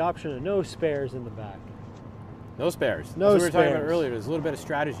 Went with the option of no spares in the back. No spares. No As we were talking about spares. earlier, there's a little bit of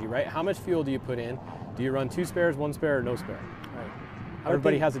strategy, right? How much fuel do you put in? Do you run 2 spares, 1 spare, or no spare? Right.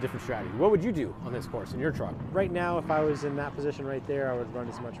 Everybody has a different strategy. What would you do on this course in your truck? Right now, if I was in that position right there, I would run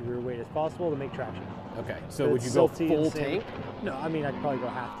as much rear weight as possible to make traction. Okay, so But would you go silty full and sandy. tank? No, I mean, I'd probably go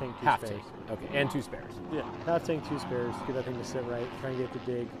half tank, 2 Half spares. tank. Okay, and 2 spares. Yeah, half tank, 2 spares. Get that thing to sit right. Try and get it to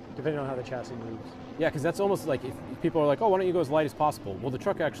dig, depending on how the chassis moves. Yeah, because that's almost like if people are like, oh, why don't you go as light as possible? Well, the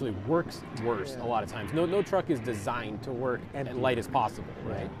truck actually works worse a lot of times. No truck is designed to work as light as possible,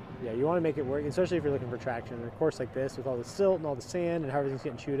 right? Yeah, you want to make it work, especially if you're looking for traction. In a course like this, with all the silt and all the sand and how everything's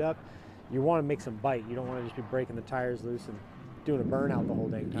getting chewed up, you want to make some bite. You don't want to just be breaking the tires loose and doing a burnout the whole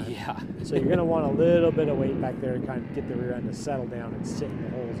dang time. Yeah. So you're going to want a little bit of weight back there to kind of get the rear end to settle down and sit in the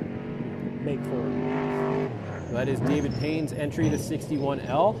holes and make forward. That is David Payne's entry to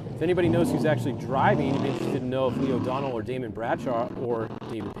 61L. If anybody knows who's actually driving, I'm interested to know if Lee O'Donnell or Damon Bradshaw or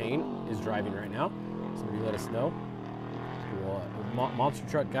David Payne is driving right now. Somebody let us know. Monster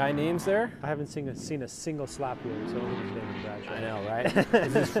truck guy names there. I haven't seen a single slap wheel, so I think it's Damon Bradshaw. I know, right?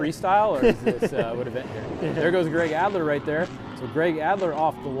 Is this freestyle or is this what event here? There goes Greg Adler right there. So Greg Adler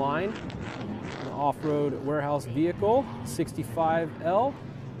off the line, an off-road warehouse vehicle, 65L.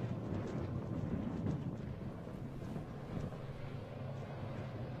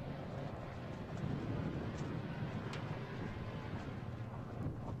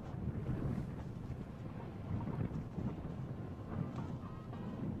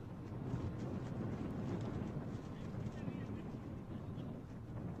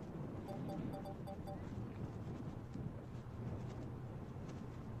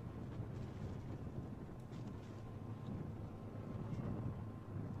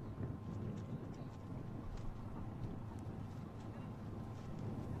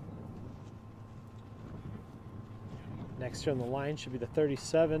 Next here on the line should be the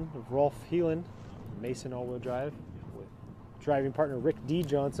 37 of Rolf Heelan, Mason all-wheel drive, with driving partner Rick D.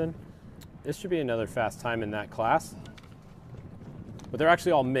 Johnson. This should be another fast time in that class. But they're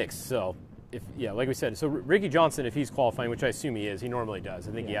actually all mixed, so like we said, so Ricky Johnson, if he's qualifying, which I assume he is, he normally does.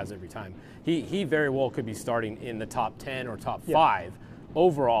 I think he has every time. He very well could be starting in the top 10 or top 5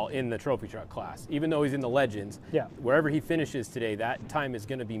 overall in the trophy truck class. Even though he's in the Legends, wherever he finishes today, that time is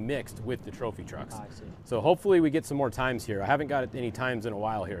going to be mixed with the trophy trucks. I see. So hopefully we get some more times here. I haven't got any times in a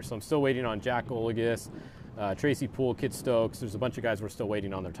while here, so I'm still waiting on Jack Olagus, Tracy Poole, Kit Stokes. There's a bunch of guys we're still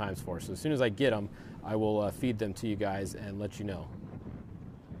waiting on their times for. So as soon as I get them, I will feed them to you guys and let you know.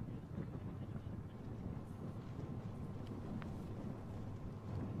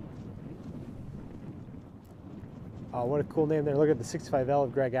 Oh, what a cool name there. Look at the 65L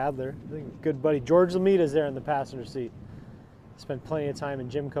of Greg Adler. I think good buddy George Lamita's there in the passenger seat. Spent plenty of time in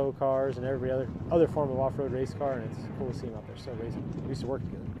Jimco cars and every other form of off-road race car, and it's cool to see him out there still racing. We used to work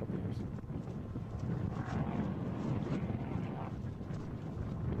together a couple of years.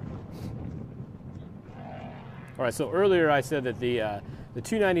 All right, so earlier I said that the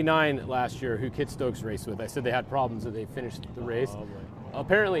 299 last year, who Kit Stokes raced with, I said they had problems that they finished the race.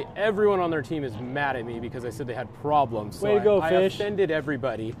 Apparently, everyone on their team is mad at me because I said they had problems. So Way to go, I Fish. offended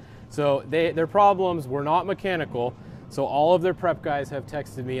everybody. So their problems were not mechanical. So all of their prep guys have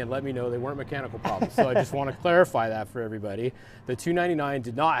texted me and let me know they weren't mechanical problems. So I just want to clarify that for everybody. The 299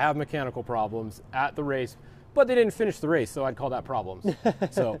 did not have mechanical problems at the race, but they didn't finish the race, so I'd call that problems.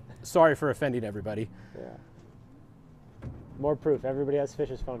 So sorry for offending everybody. Yeah. More proof. Everybody has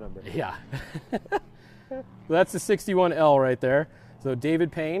Fish's phone number. Yeah. So that's the 61L right there. So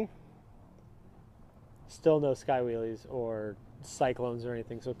David Payne. Still no sky wheelies or cyclones or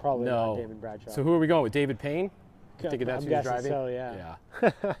anything, so probably not Damon Bradshaw. So who are we going with? David Payne? I'm guessing so, yeah.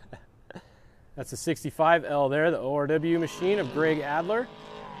 That's the 65L there, the ORW machine of Greg Adler.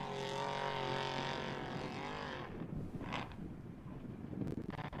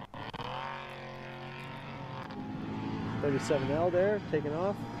 $37L there, taking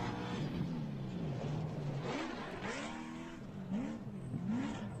off.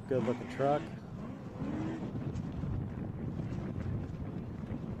 Good looking truck.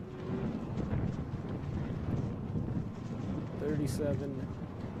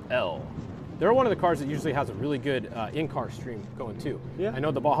 $37L. They're one of the cars that usually has a really good in-car stream going too. Yeah. I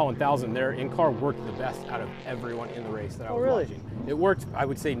know the Baja 1000, their in-car worked the best out of everyone in the race that I was watching. It worked, I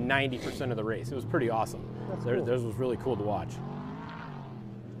would say, 90% of the race. It was pretty awesome. Cool. Theirs was really cool to watch.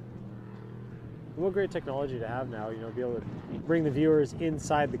 What great technology to have now, be able to bring the viewers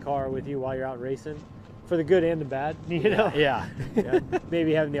inside the car with you while you're out racing, for the good and the bad, Yeah.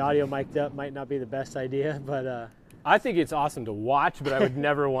 Maybe having the audio mic'd up might not be the best idea, but I think it's awesome to watch, but I would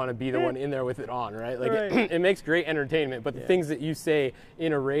never want to be the one in there with it on, right? Like it makes great entertainment, but the things that you say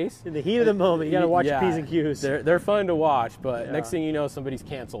in a race, in the heat of the moment, you got to watch your P's and Q's. They're fun to watch, but next thing you know, somebody's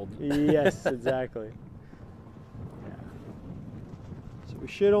canceled. Yes, exactly. We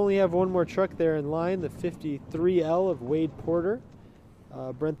should only have one more truck there in line, the 53L of Wade Porter.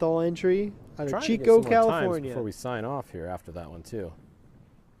 Brenthal entry out of Chico, California. Before we sign off here after that one too.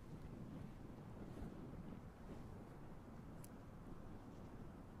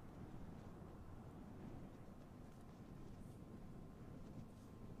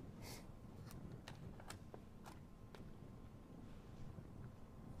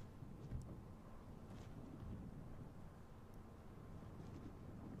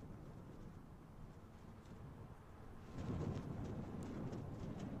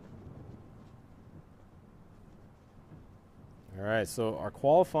 All right, so our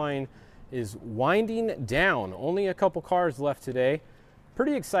qualifying is winding down. Only a couple cars left today.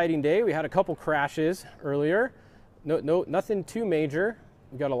 Pretty exciting day. We had a couple crashes earlier. Nothing too major.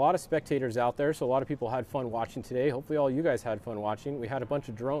 We got a lot of spectators out there, so a lot of people had fun watching today. Hopefully all you guys had fun watching. We had a bunch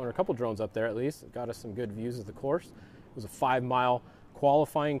of drones, or a couple drones up there at least. It got us some good views of the course. It was a 5-mile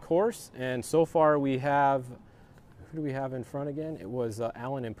qualifying course, and so far we have, who do we have in front again? It was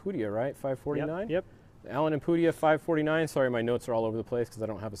Alan Impudia, right? 549? Yep. Alan Impudia, 549. Sorry, my notes are all over the place because I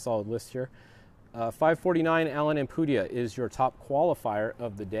don't have a solid list here. 549, Alan Impudia is your top qualifier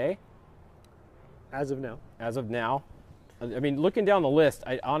of the day. As of now. As of now. I mean, looking down the list,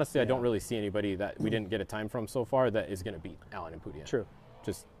 honestly, I don't really see anybody that we didn't get a time from so far that is going to beat Alan Impudia. True.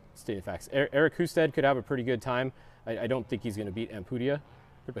 Just stating facts. Eric Husted could have a pretty good time. I don't think he's going to beat Impudia,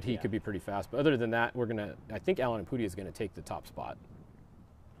 but he could be pretty fast. But other than that, I think Alan Impudia is going to take the top spot.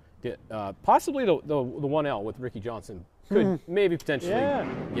 Possibly the 1L with Ricky Johnson could maybe potentially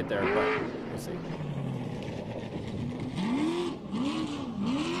get there, but we'll see.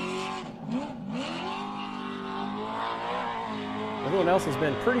 everyone else has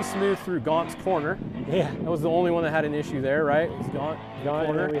been pretty smooth through Gaunt's corner. Yeah. That was the only one that had an issue there, right? It was Gaunt And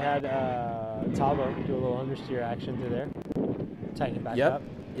corner. then we had Tabo do a little understeer action through there. Tighten it back up.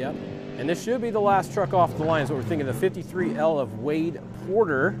 Yep. And this should be the last truck off the line, is what we're thinking. The 53L of Wade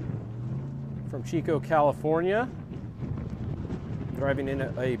Porter from Chico, California. Driving in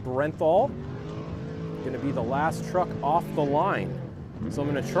a Brenthal. Going to be the last truck off the line. So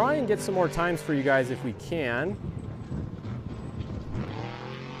I'm going to try and get some more times for you guys if we can.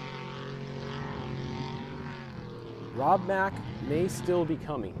 Rob Mack may still be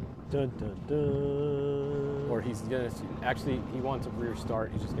coming. Dun, dun, dun. Or he's going to, actually, he wants a rear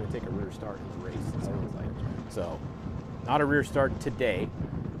start. He's just going to take a rear start in the race, it sounds like. So, not a rear start today,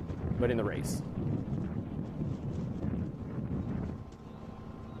 but in the race.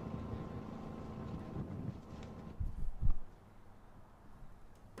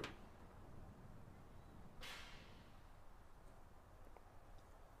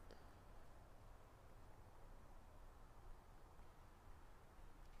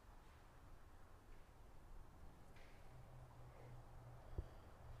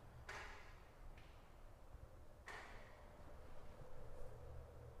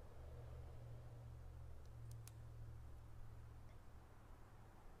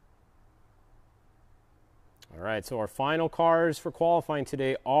 All right, so our final cars for qualifying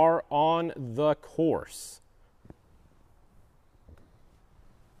today are on the course.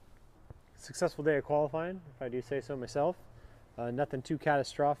 Successful day of qualifying, if I do say so myself. Nothing too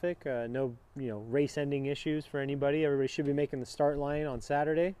catastrophic. No, race-ending issues for anybody. Everybody should be making the start line on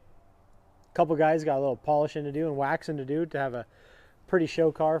Saturday. A couple guys got a little polishing to do and waxing to do to have a pretty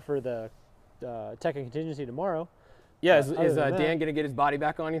show car for the Tech and Contingency tomorrow. Yeah, is Dan going to get his body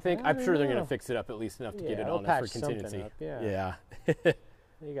back on, you think? I'm sure they're going to fix it up at least enough to get it on there for contingency. Yeah.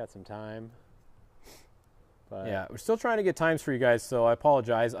 You got some time. But yeah, we're still trying to get times for you guys, so I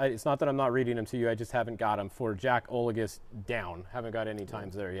apologize. It's not that I'm not reading them to you. I just haven't got them for Jack Olagus down. Haven't got any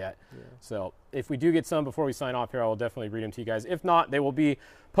times there yet. Yeah. So if we do get some before we sign off here, I will definitely read them to you guys. If not, they will be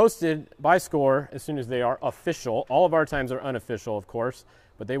posted by score as soon as they are official. All of our times are unofficial, of course.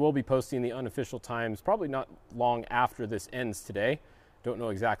 But they will be posting the unofficial times probably not long after this ends today. Don't know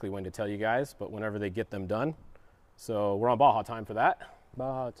exactly when to tell you guys, but whenever they get them done. So we're on Baja time for that.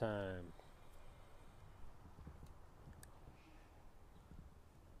 Baja time.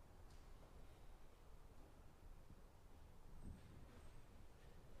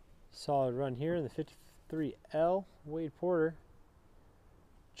 Solid run here in the 53L. Wade Porter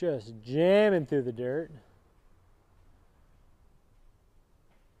just jamming through the dirt.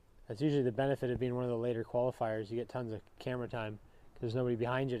 That's usually the benefit of being one of the later qualifiers. You get tons of camera time because there's nobody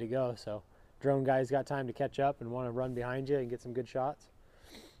behind you to go. So drone guys got time to catch up and want to run behind you and get some good shots.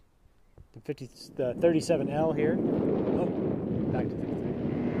 The 37L here. Oh, back to 53.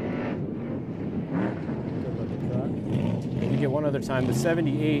 Good looking truck. You get one other time. The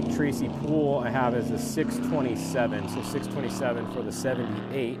 78 Tracy Poole I have as a 627. So 627 for the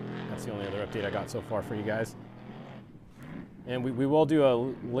 78. That's the only other update I got so far for you guys. And we will do a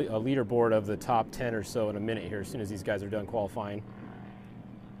leaderboard of the top 10 or so in a minute here as soon as these guys are done qualifying.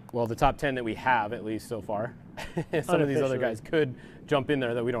 Well, the top 10 that we have, at least so far. Some of these other guys could jump in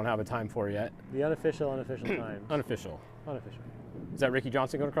there that we don't have a time for yet. The unofficial time. Unofficial. Unofficial. Is that Ricky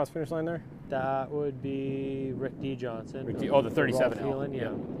Johnson going across the finish line there? That would be Rick D. Johnson. Rick D. Oh, the 37L. Yeah.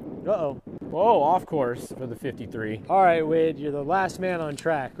 Uh-oh. Whoa, off course for the 53. All right, Wade, you're the last man on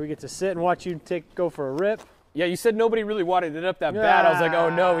track. We get to sit and watch you go for a rip. Yeah, you said nobody really wadded it up that bad. I was like,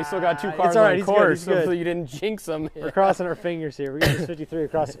 oh no, we still got two cars all right, on course, good. so you didn't jinx them. We're crossing our fingers here. We're getting this 53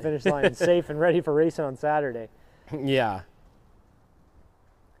 across the finish line, safe and ready for racing on Saturday. Yeah.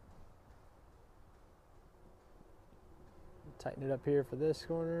 Tighten it up here for this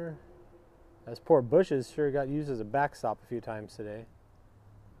corner. Those poor bushes sure got used as a backstop a few times today.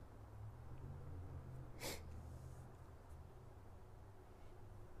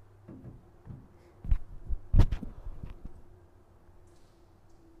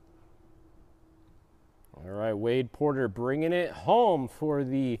 All right, Wade Porter bringing it home for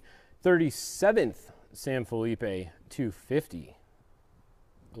the 37th San Felipe 250.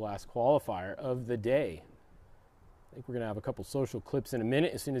 The last qualifier of the day. I think we're going to have a couple social clips in a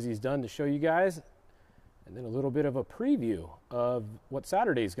minute as soon as he's done to show you guys. And then a little bit of a preview of what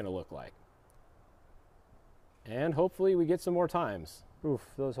Saturday is going to look like. And hopefully we get some more times. Oof,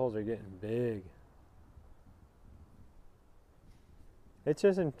 those holes are getting big. It's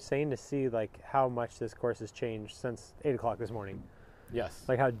just insane to see like how much this course has changed since 8 o'clock this morning. Yes.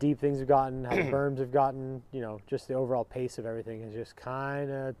 Like how deep things have gotten, how the berms have gotten, just the overall pace of everything is just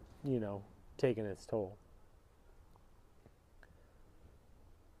kind of, taking its toll.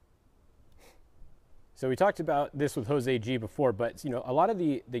 So we talked about this with Jose G before, but you know, a lot of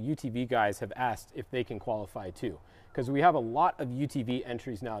the UTV guys have asked if they can qualify too, because we have a lot of UTV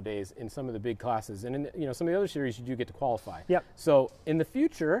entries nowadays in some of the big classes, and in, you know, some of the other series you do get to qualify. Yep. So in the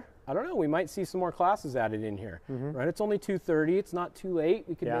future, I don't know, we might see some more classes added in here. Right? It's only 2:30. It's not too late.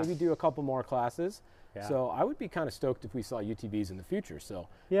 We could maybe do a couple more classes. Yeah. So I would be kind of stoked if we saw UTVs in the future. So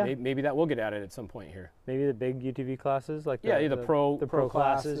yeah, maybe that will get added at some point here. Maybe the big UTV classes, like the pro class,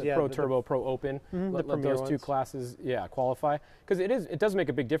 classes, the Pro Turbo, Pro Open. Let those two classes, qualify, because it does make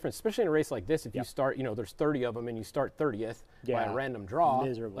a big difference, especially in a race like this. If you start, you know, there's 30 of them, and you start 30th by a random draw,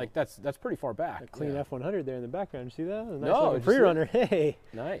 miserable. Like that's pretty far back. A clean F100 there in the background. You see that? A nice no, pre-runner. Hey,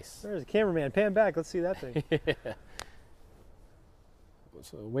 nice. There's a cameraman. Pan back. Let's see that thing. Yeah.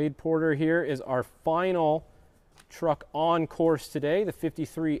 So Wade Porter here is our final truck on course today, the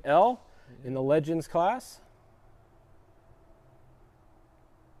 53L in the Legends class.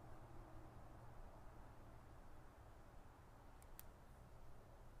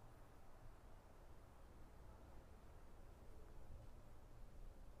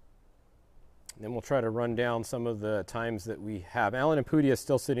 And then we'll try to run down some of the times that we have. Alan Impudia is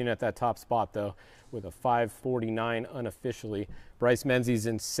still sitting at that top spot though with a 5:49 unofficially. Bryce Menzies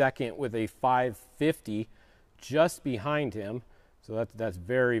in second with a 5:50. Just behind him, so that's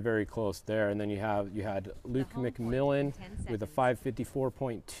very, very close there. And then you had Luke McMillan with a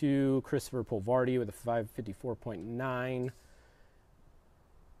 5:54.2, Christopher Polvardi with a 5:54.9,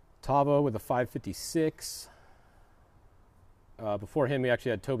 Tavo with a 5:56. Before him, we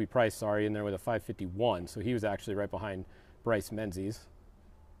actually had Toby Price, in there with a 5:51, so he was actually right behind Bryce Menzies.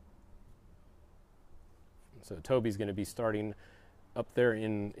 So Toby's going to be starting up there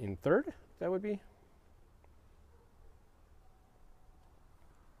in third. That would be.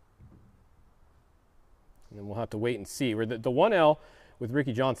 And then we'll have to wait and see. Where the 1L with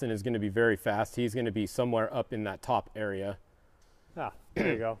Ricky Johnson is going to be very fast. He's going to be somewhere up in that top area. Ah,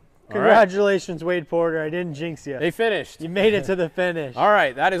 there you go. Congratulations, Wade Porter. I didn't jinx you. They finished. You made it to the finish. All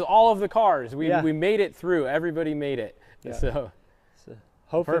right. That is all of the cars. We made it through. Everybody made it. Yeah. So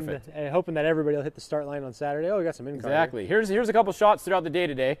hoping that everybody will hit the start line on Saturday. Oh, we got some in-car. Exactly. Here's a couple shots throughout the day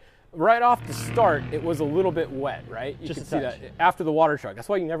today. Right off the start, it was a little bit wet, right? You can see that after the water truck. That's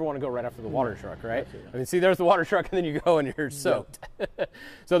why you never want to go right after the water truck, right? I mean, see, there's the water truck, and then you go and you're soaked. Yep.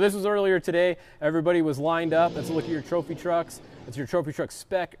 So this was earlier today. Everybody was lined up. Let's look at your trophy trucks. That's your trophy truck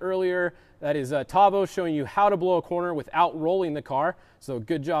spec earlier. That is Tavo showing you how to blow a corner without rolling the car. So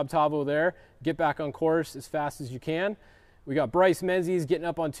good job, Tavo, there. Get back on course as fast as you can. We got Bryce Menzies getting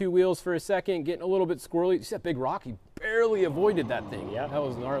up on two wheels for a second, getting a little bit squirrely. You see that big rock? He barely avoided that thing. Yeah, that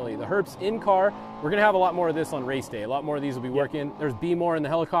was gnarly. The Herps in car. We're going to have a lot more of this on race day. A lot more of these will be working. There's B Moore in the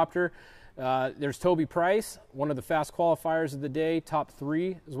helicopter. There's Toby Price, one of the fast qualifiers of the day. Top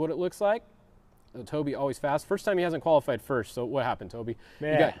 3 is what it looks like. Toby always fast. First time he hasn't qualified first, so what happened, Toby?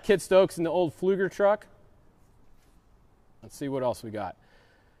 You got Kit Stokes in the old Fluger truck. Let's see what else we got.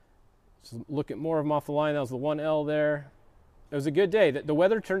 So look at more of them off the line. That was the 1L there. It was a good day. The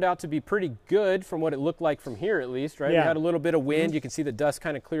weather turned out to be pretty good from what it looked like from here, at least, right? Yeah. We had a little bit of wind. You can see the dust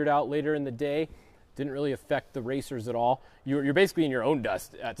kind of cleared out later in the day. Didn't really affect the racers at all. You're basically in your own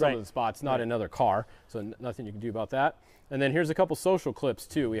dust at some of the spots, not another car, so nothing you can do about that. And then here's a couple social clips,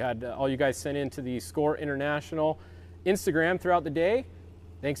 too. We had all you guys sent in to the Score International Instagram throughout the day.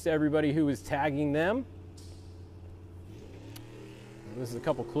 Thanks to everybody who was tagging them. This is a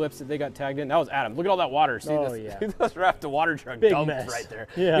couple clips that they got tagged in. That was Adam. Look at all that water. See, that's right after the water truck dumped right there.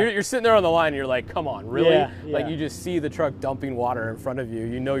 Yeah. You're sitting there on the line and you're like, come on, really? Yeah. Like you just see the truck dumping water in front of you.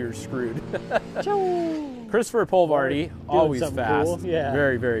 You know you're screwed. Christopher Polvardi, always fast. Cool. Yeah.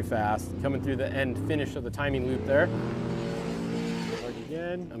 Very, very fast. Coming through the end finish of the timing loop there.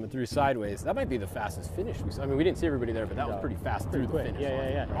 Again. Coming through sideways. That might be the fastest finish we saw. I mean, we didn't see everybody there, but that was pretty fast through the finish.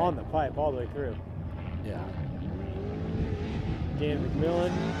 Yeah. Right? On the pipe all the way through. Yeah. Dan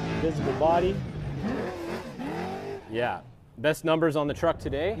McMillan, visible body. Yeah. Best numbers on the truck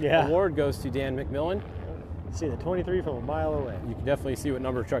today. Yeah. Award goes to Dan McMillan. See the 23 from a mile away. You can definitely see what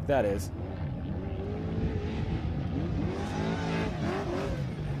number of truck that is.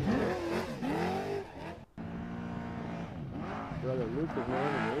 Brother Luke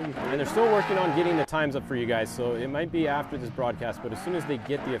McMillan. And they're still working on getting the times up for you guys, so it might be after this broadcast, but as soon as they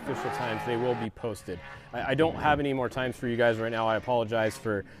get the official times, they will be posted. I don't have any more times for you guys right now. I apologize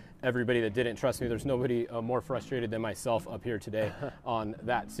for everybody that didn't trust me. There's nobody more frustrated than myself up here today on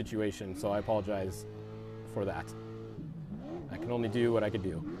that situation, so I apologize for that. I can only do what I could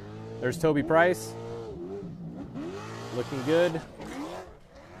do. There's Toby Price, looking good.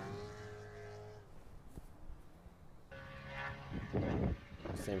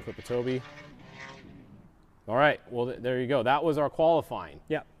 Same clip of Toby. All right, well there you go. That was our qualifying.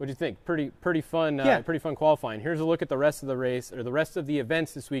 Yeah. What do you think? Pretty fun. Yeah. Pretty fun qualifying. Here's a look at the rest of the race, or the rest of the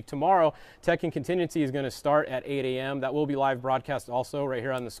events this week. Tomorrow, Tech and Contingency is going to start at 8 a.m. That will be live broadcast also right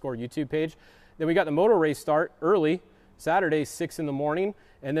here on the Score YouTube page. Then we got the moto race start early, Saturday 6 in the morning,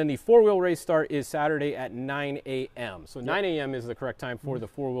 and then the four-wheel race start is Saturday at 9 a.m. So 9 a.m. is the correct time for the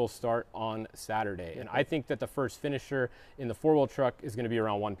four-wheel start on Saturday. And I think that the first finisher in the four-wheel truck is going to be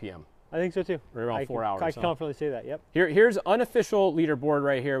around 1 p.m. I think so too. Right around 4 hours. I can confidently say that, yep. Here's unofficial leaderboard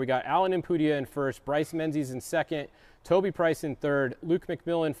right here. We got Alan Impudia in first, Bryce Menzies in second, Toby Price in third, Luke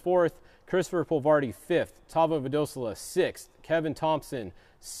McMillan fourth, Christopher Polvardi fifth, Tavo Vidosala sixth, Kevin Thompson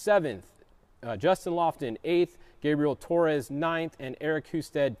seventh, Justin Lofton eighth, Gabriel Torres ninth, and Eric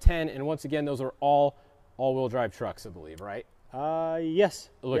Husted 10. And once again, those are all-wheel drive trucks, I believe, right? Yes.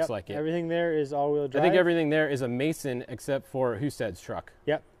 It looks like it. Everything there is all-wheel drive. I think everything there is a Mason except for Husted's truck.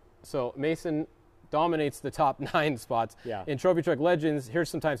 Yep. So Mason dominates the top 9 spots. Yeah. In Trophy Truck Legends, here's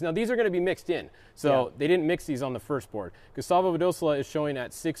some times. Now, these are going to be mixed in. So they didn't mix these on the first board. Gustavo Vidosala is showing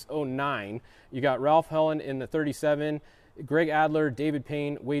at 6:09. You got Ralph Helen in the 37, Greg Adler, David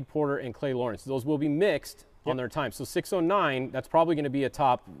Payne, Wade Porter, and Clay Lawrence. Those will be mixed on their time. So 6:09, that's probably going to be a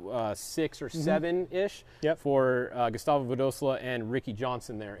top 6 or 7-ish for Gustavo Vidosala and Ricky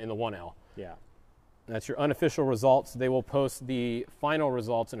Johnson there in the 1L. Yeah. That's your unofficial results. They will post the final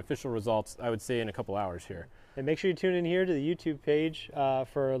results and official results, I would say, in a couple hours here. And make sure you tune in here to the YouTube page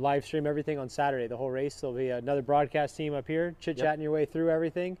for live stream everything on Saturday, the whole race. There'll be another broadcast team up here chit-chatting your way through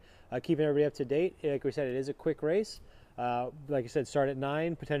everything, keeping everybody up to date. Like we said, it is a quick race. Like I said, start at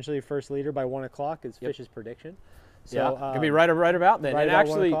 9, potentially first leader by 1 o'clock is Fish's prediction. So, could be right about then. Right and about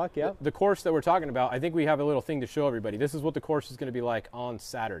actually, 1 o'clock, the course that we're talking about, I think we have a little thing to show everybody. This is what the course is going to be like on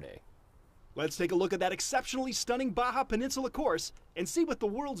Saturday. Let's take a look at that exceptionally stunning Baja Peninsula course and see what the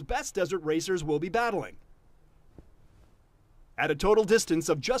world's best desert racers will be battling. At a total distance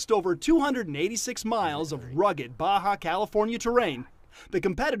of just over 286 miles of rugged Baja California terrain, the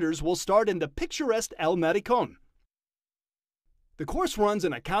competitors will start in the picturesque El Maricon. The course runs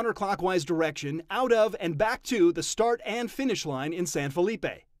in a counterclockwise direction out of and back to the start and finish line in San Felipe.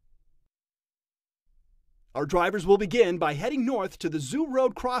 Our drivers will begin by heading north to the Zoo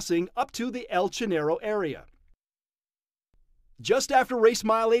Road crossing up to the El Chinero area. Just after race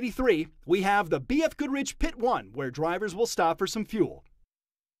mile 83, we have the BF Goodrich Pit 1, where drivers will stop for some fuel.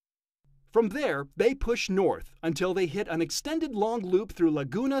 From there, they push north until they hit an extended long loop through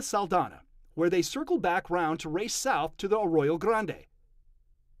Laguna Saldana, where they circle back round to race south to the Arroyo Grande,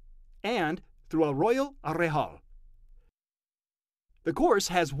 and through Arroyo Arrejal. The course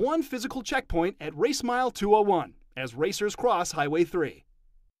has one physical checkpoint at race mile 201 as racers cross Highway 3.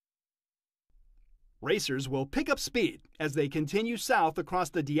 Racers will pick up speed as they continue south across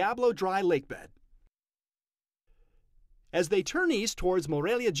the Diablo Dry Lake bed. As they turn east towards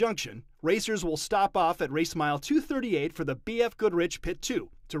Morelia Junction, racers will stop off at race mile 238 for the BF Goodrich Pit 2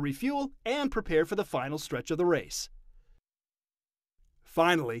 to refuel and prepare for the final stretch of the race.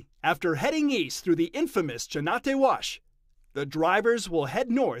 Finally, after heading east through the infamous Chanate Wash, the drivers will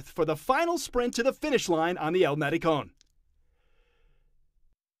head north for the final sprint to the finish line on the El Maricon.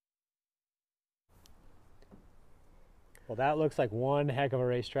 Well, that looks like one heck of a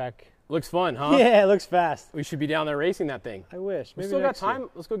racetrack. Looks fun, huh? Yeah, it looks fast. We should be down there racing that thing. I wish. We Maybe still got next year. time.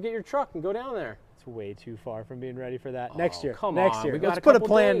 Let's go get your truck and go down there. It's way too far from being ready for that. Oh, Next year. Come next on. year. We got Let's a put a couple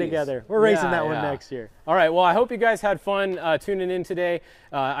plan days. together. We're racing that one next year. All right. Well, I hope you guys had fun tuning in today.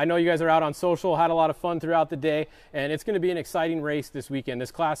 I know you guys are out on social, had a lot of fun throughout the day, and it's going to be an exciting race this weekend.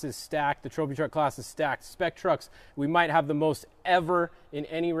 This class is stacked. The trophy truck class is stacked. Spec trucks, we might have the most ever in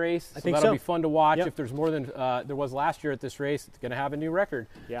any race. So I think that'll so. be fun to watch. Yep. If there's more than there was last year at this race, it's going to have a new record.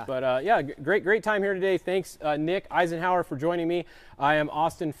 Yeah. But yeah, great time here today. Thanks, Nick Eisenhower, for joining me. I am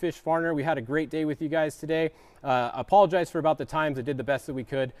Austin Fish Farner. We had a great day with you guys today. Apologize for about the times. I did the best that we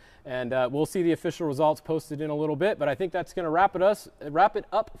could, and we'll see the official results posted in a little bit. But I think that's going to wrap it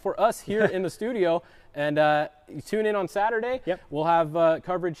up for us here in the studio. And you tune in on Saturday. Yep. We'll have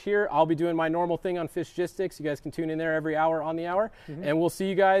coverage here. I'll be doing my normal thing on Fishgistics. You guys can tune in there every hour on the hour, and we'll see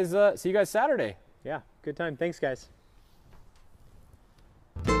you guys Saturday. Yeah, good time. Thanks, guys.